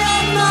Friday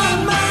on my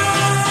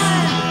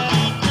mind.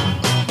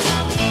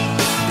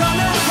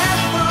 Gonna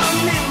have fun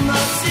in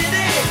my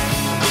city.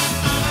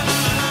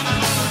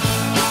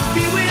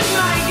 Be with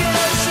my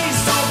girl, she's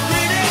so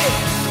pretty.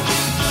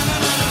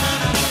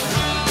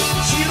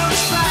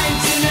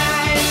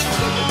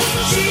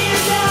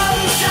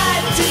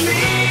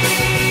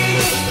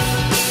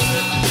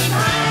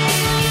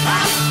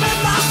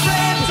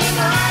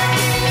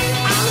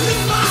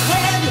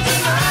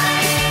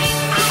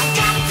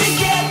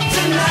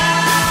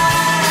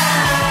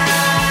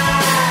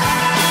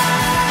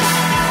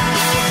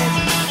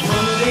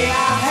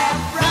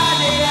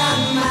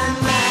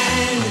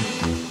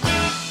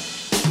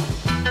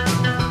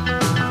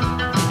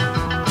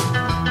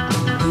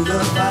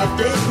 life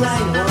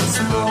decline once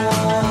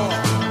more.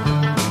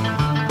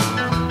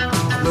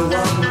 No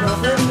one,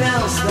 nothing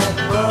else that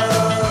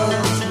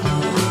was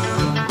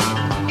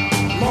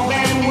more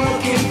than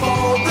working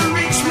for the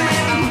rich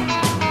man.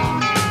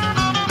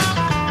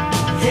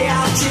 Hey,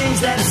 I'll change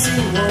that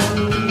scene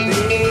one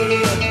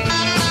day.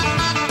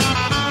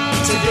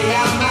 Today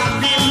I might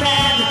be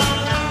mad,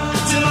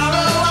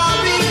 tomorrow I'll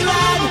be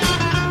glad,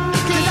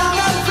 'cause I'm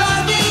not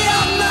Friday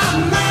on my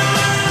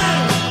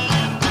mind.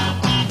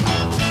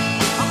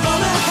 I'm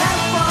gonna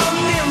have fun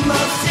in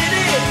my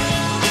city,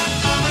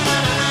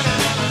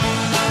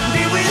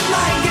 be with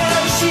my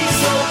girl, she's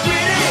so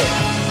pretty.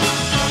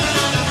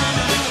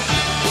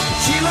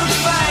 She looks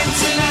fine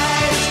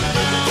tonight,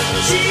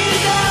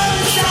 she's all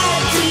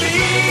inside to me.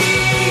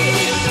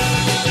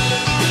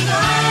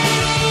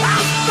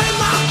 I'll spend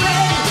my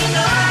bread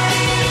tonight,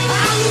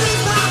 I'll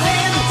lose my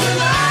head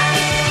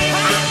tonight,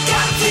 I've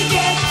got to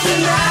get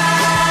tonight.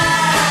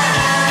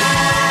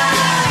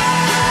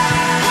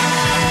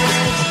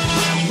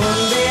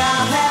 Monday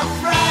I'll have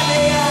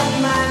Friday on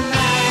my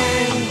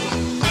mind.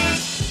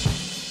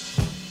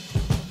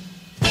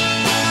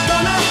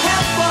 Gonna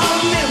have fun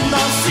in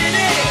the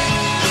city,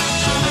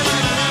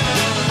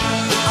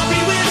 I'll be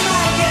with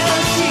my girl,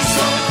 she's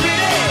so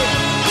pretty.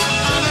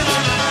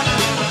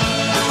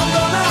 I'm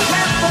gonna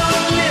have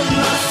fun in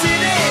the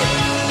city,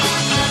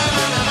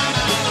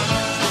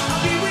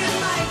 I'll be with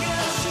my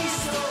girl, she's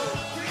so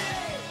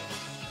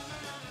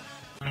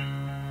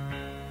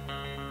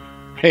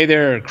Hey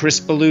there, Chris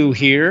Ballou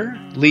here,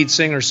 lead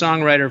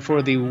singer-songwriter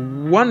for the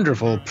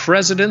wonderful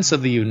Presidents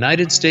of the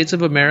United States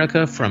of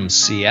America from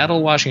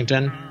Seattle,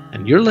 Washington,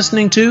 and you're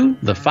listening to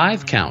The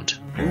 5 Count.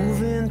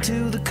 Moving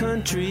to the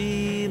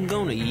country, I'm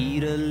gonna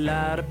eat a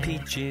lot of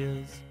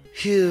peaches.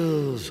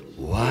 Here's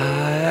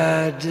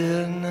why I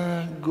did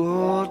not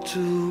go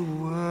to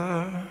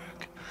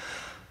work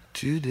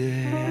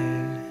today.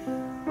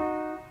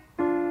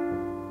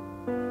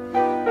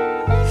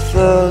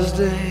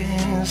 Thursday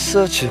is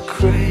such a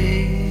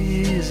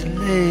crazy,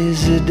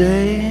 lazy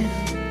day.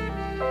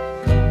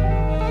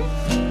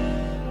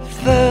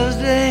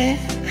 Thursday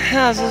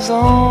has its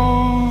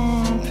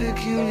own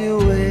peculiar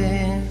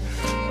way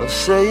of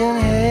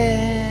saying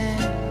hey.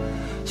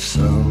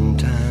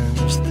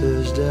 Sometimes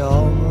Thursday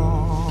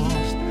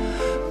almost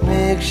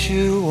makes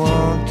you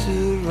want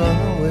to run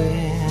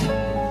away.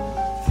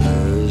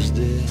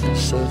 Thursday is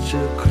such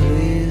a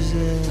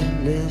crazy,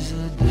 lazy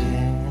day.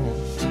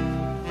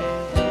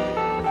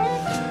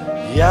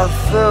 Yeah,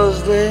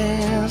 Thursday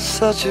is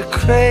such a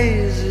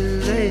crazy,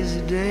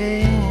 lazy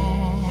day.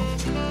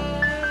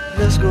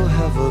 Let's go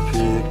have a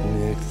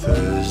picnic.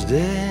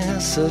 Thursday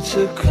is such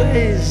a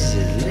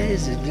crazy,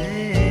 lazy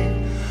day.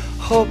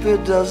 Hope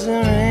it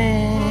doesn't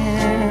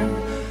rain.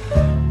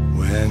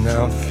 When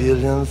I'm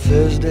feeling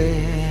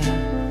Thursday,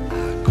 I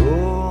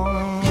go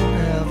and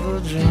have a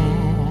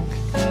drink.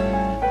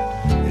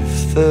 If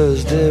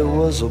Thursday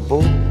was a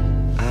boat,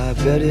 I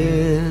bet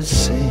it'd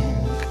sink.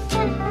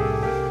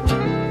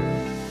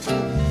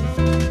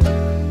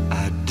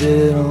 I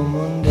did it on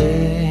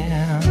Monday,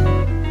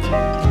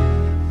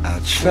 I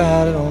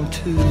tried it on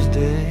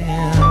Tuesday.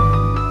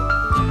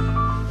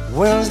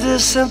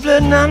 Wednesday's simply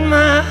not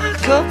my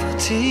cup of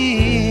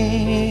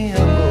tea.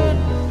 Oh,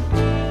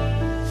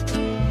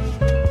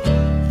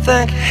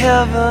 thank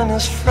heaven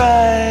it's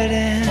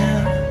Friday.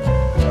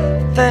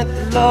 Thank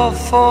the Lord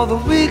for the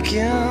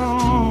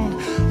weekend.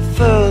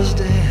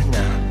 Thursday,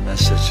 now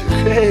that's such a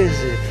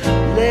crazy,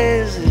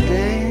 lazy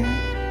day.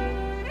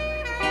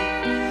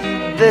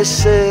 They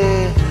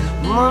say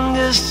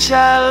Monday's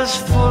child is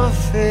full of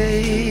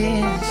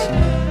face,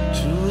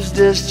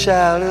 Tuesday's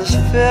child is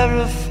fair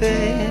of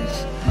face,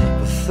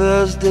 but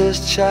Thursday's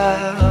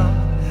child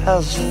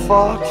has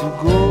far to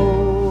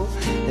go.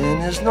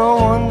 And it's no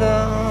wonder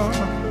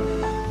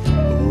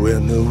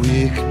when the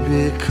week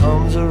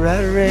becomes a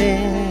rat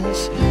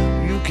race.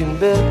 You can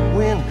bet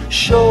win,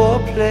 show or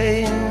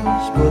plays,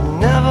 but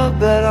never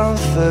bet on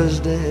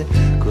Thursday,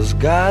 'cause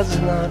God's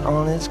not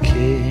on its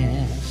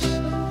case.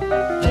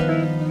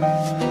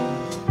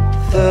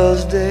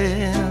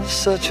 Thursday is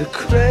such a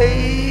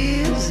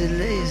crazy,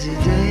 lazy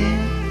day.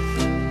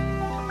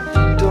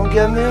 Don't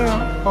get me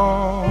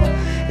wrong,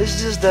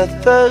 it's just that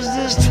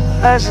Thursday's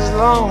twice as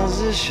long as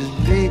it should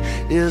be,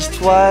 is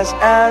twice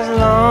as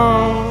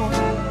long.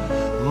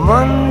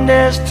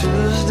 Mondays,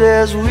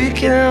 Tuesdays,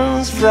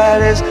 weekends,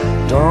 Fridays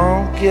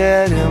don't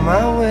get in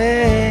my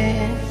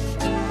way.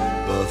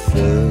 But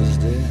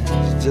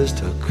Thursday's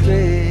just a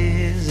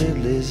crazy,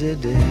 lazy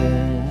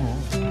day.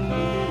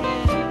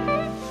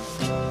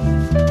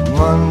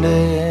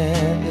 Monday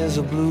is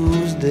a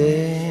blues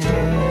day,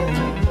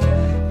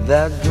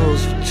 that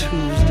goes for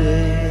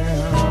Tuesday.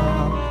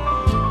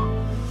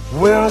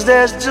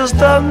 Wednesday's just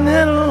the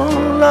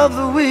middle of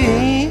the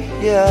week,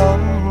 yeah.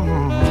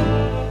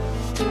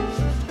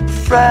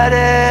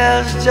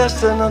 Friday's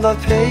just another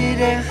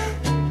payday.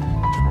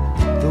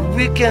 The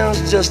weekend's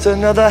just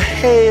another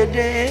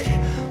heyday.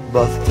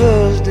 But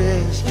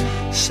Thursday's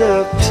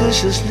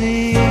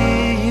surreptitiously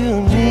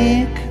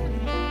unique.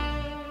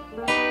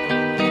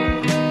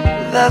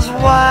 That's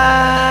why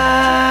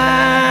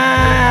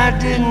I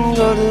didn't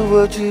go to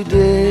work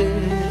today.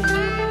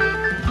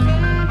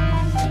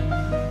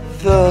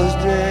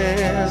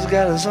 Thursday's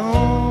got its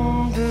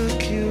own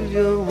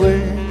peculiar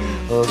way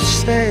of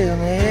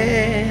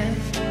sailing.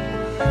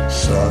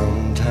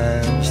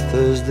 Sometimes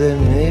Thursday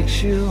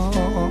makes you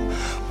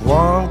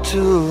want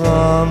to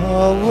run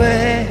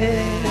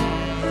away.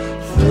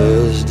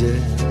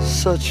 Thursday's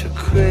such a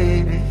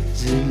crazy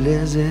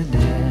lazy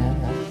day.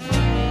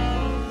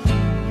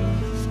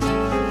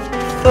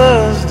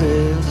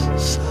 Thursday's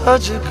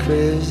such a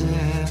crazy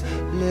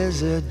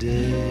lazy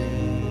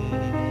day.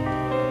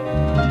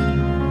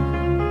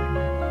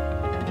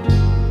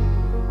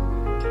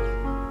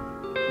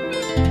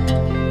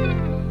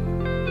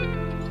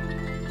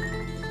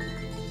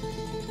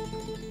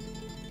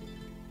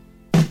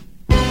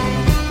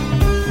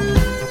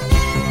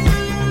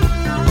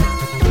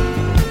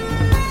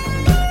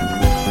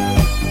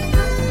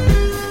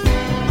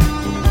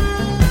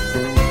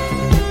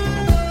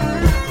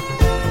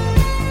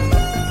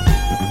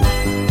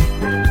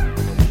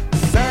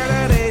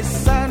 Saturday,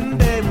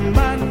 Sunday,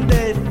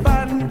 Monday,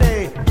 fun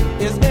day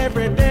is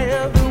every day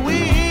of the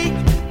week.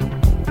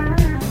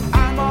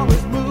 I'm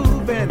always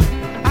moving,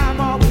 I'm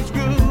always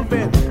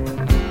grooving.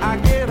 I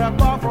get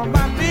up off of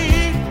my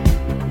feet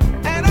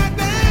and I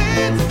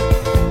dance.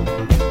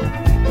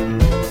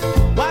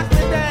 Watch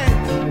me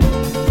dance.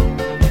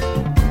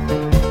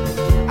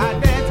 I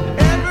dance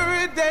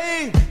every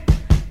day,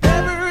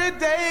 every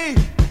day,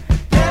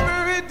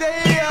 every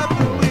day of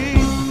the week.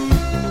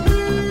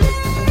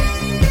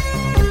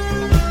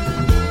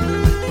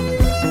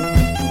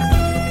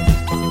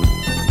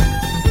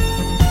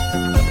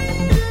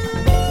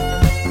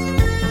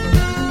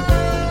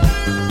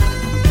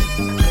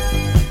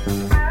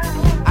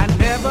 I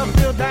never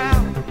feel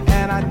down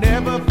and I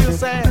never feel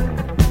sad.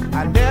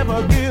 I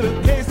never get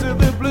a case of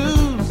the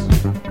blues.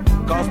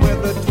 Cause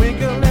with a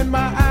twinkle in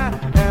my eye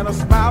and a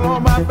smile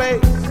on my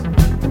face,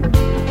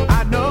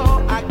 I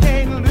know I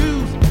can't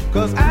lose.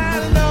 Cause I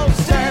know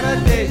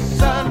Saturday,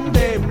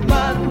 Sunday,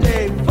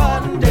 Monday,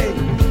 fun day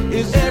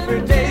is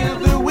every day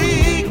of the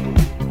week.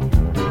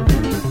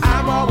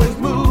 I'm always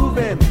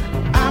moving,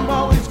 I'm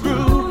always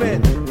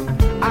grooving.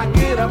 I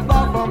get up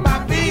off of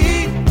my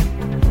feet.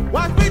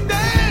 Watch me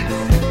dance,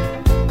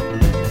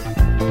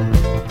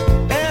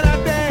 and I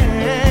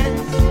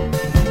dance.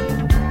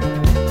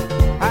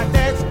 I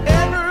dance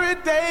every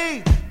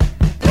day,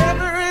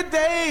 every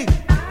day,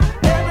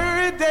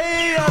 every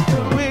day of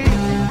the week.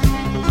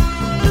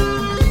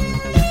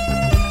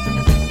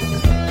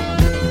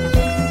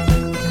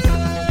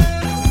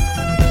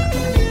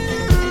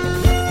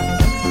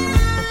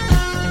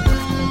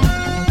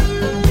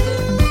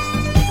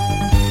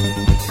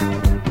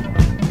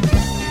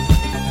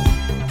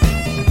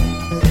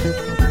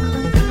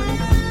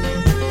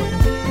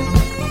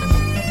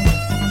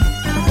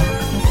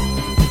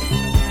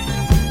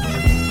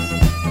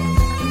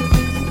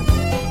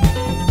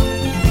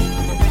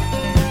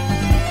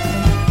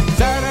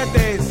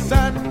 Saturday,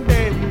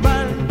 Sunday,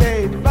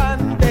 Monday,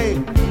 fun day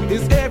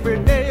is every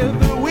day of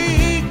the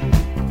week.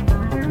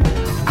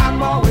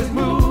 I'm always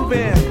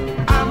moving,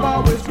 I'm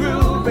always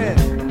grooving.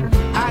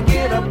 I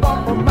get up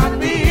off of my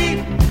feet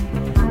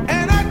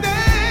and I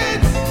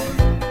dance.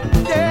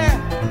 Yeah,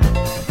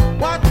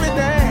 watch me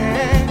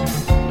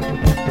dance.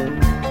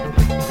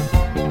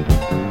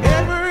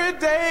 Every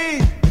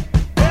day,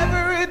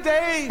 every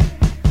day,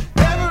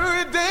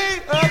 every day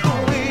of the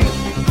week.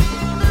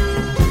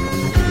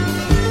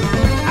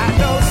 I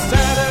know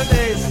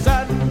Saturday,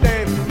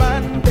 Sunday,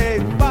 Monday,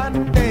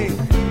 fun day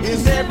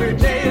is every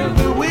day of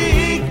the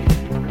week.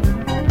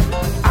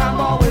 I'm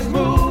always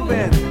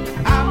moving,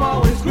 I'm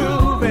always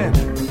grooving.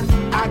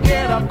 I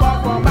get up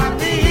off of my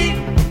feet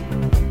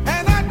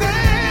and I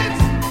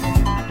dance.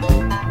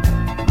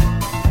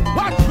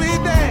 Watch me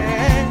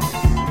dance.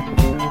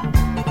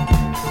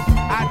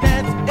 I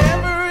dance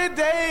every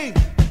day,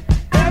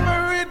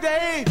 every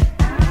day,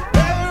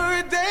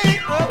 every day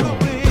of the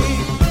week.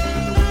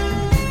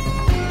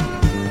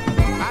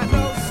 I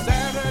know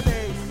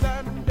Saturday,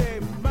 Sunday,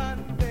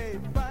 Monday,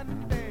 fun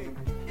day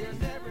is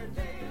every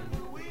day of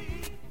the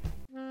week.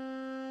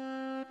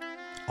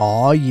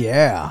 Oh,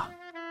 yeah.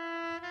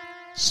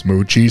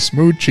 Smoochy,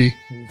 smoochy.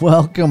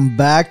 Welcome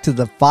back to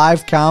the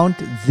 5 Count.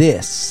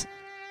 This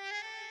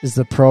is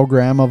the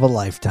program of a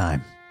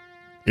lifetime.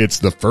 It's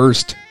the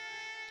first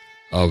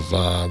of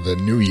the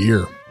new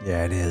year.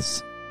 Yeah, it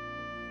is.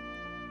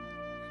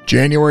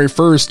 January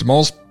 1st,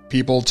 most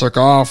people took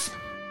off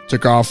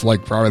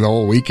like probably the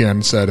whole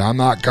weekend, said, I'm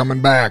not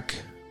coming back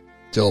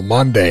till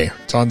Monday.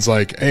 Tons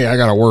like, hey, I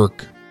got to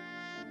work.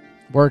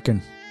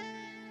 Working.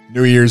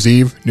 New Year's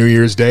Eve, New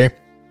Year's Day.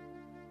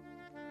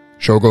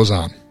 Show goes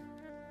on.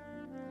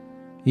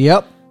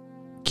 Yep.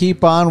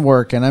 Keep on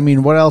working. I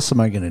mean, what else am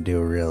I going to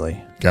do,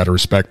 really? Got to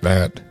respect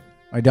that.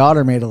 My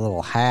daughter made a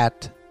little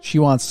hat. She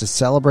wants to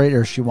celebrate,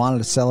 or she wanted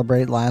to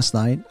celebrate last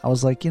night. I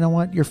was like, you know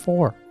what? You're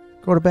 4.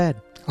 Go to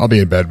bed. I'll be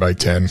in bed by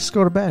 10. Just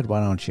go to bed. Why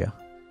don't you?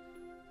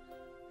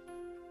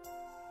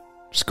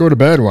 Just go to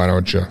bed, why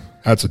don't you?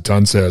 That's what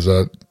Ton says.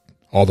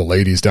 All the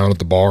ladies down at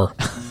the bar.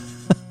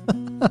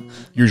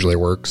 Usually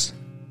works.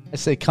 I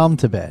say come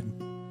to bed.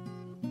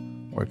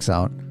 Works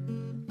out.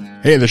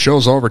 Hey, the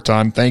show's over,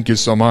 Ton. Thank you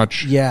so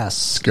much.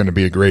 Yes. It's going to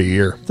be a great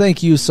year.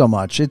 Thank you so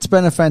much. It's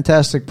been a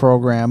fantastic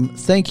program.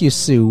 Thank you,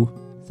 Sue.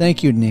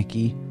 Thank you,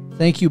 Nikki.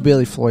 Thank you,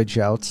 Billy Floyd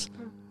Shouts.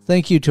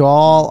 Thank you to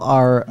all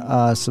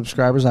our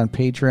subscribers on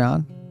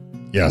Patreon.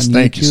 Yes, on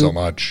thank you YouTube. so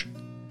much.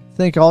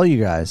 Thank all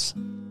you guys.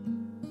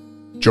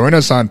 Join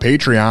us on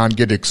Patreon.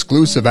 Get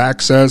exclusive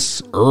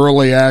access,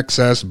 early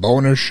access,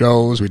 bonus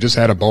shows. We just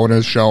had a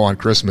bonus show on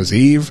Christmas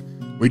Eve.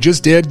 We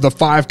just did the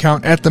 5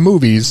 count at the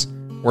movies,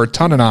 where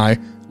Ton and I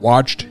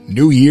watched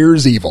New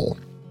Year's Evil.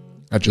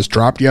 That just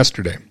dropped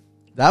yesterday.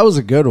 That was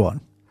a good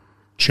one.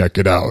 Check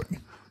it out.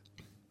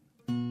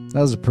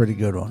 That was a pretty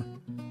good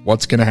one.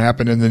 What's going to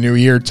happen in the new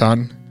year,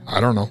 Ton?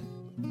 I don't know.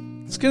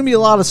 It's going to be a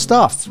lot of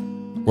stuff.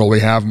 Will we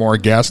have more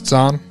guests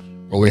on?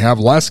 Will we have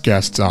less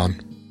guests on?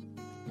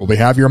 Will we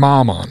have your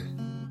mom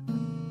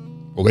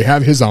on? Will we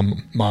have his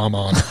mom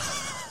on?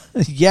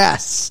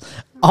 Yes.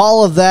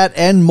 All of that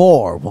and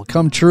more will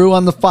come true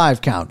on the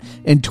 5 count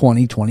in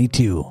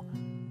 2022.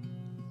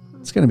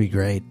 It's going to be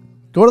great.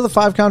 Go to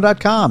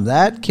the5count.com.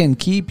 That can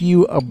keep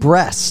you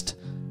abreast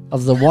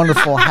of the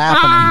wonderful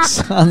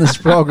happenings on this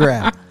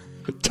program.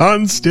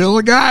 Ton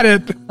still got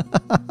it.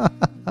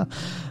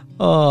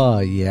 Oh,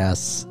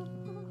 yes.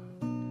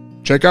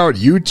 Check out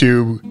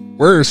YouTube.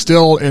 We're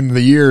still in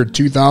the year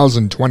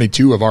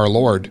 2022 of our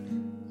Lord.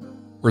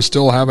 We're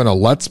still having a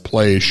Let's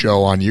Play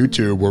show on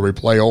YouTube where we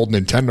play old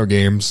Nintendo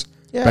games.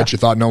 Yeah. Bet you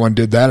thought no one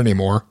did that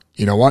anymore.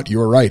 You know what? You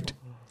were right.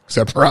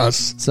 Except for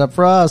us. Except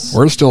for us.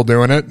 We're still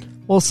doing it.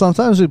 Well,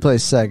 sometimes we play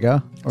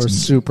Sega or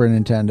Super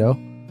Nintendo.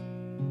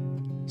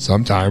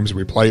 Sometimes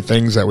we play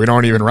things that we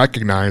don't even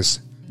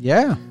recognize.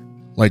 Yeah.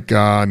 Like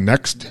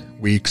next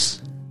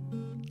week's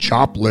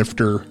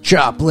Choplifter.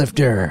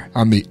 Choplifter.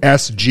 On the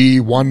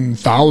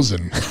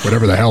SG-1000.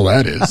 Whatever the hell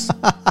that is.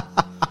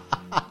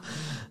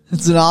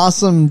 It's an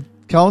awesome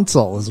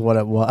console is what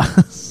it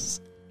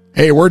was.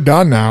 Hey, we're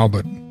done now,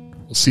 but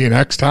we'll see you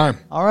next time.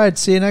 All right.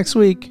 See you next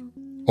week.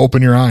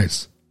 Open your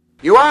eyes.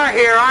 You are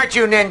here, aren't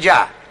you,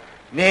 Ninja?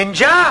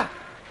 Ninja?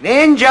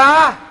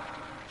 Ninja?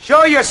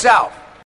 Show yourself.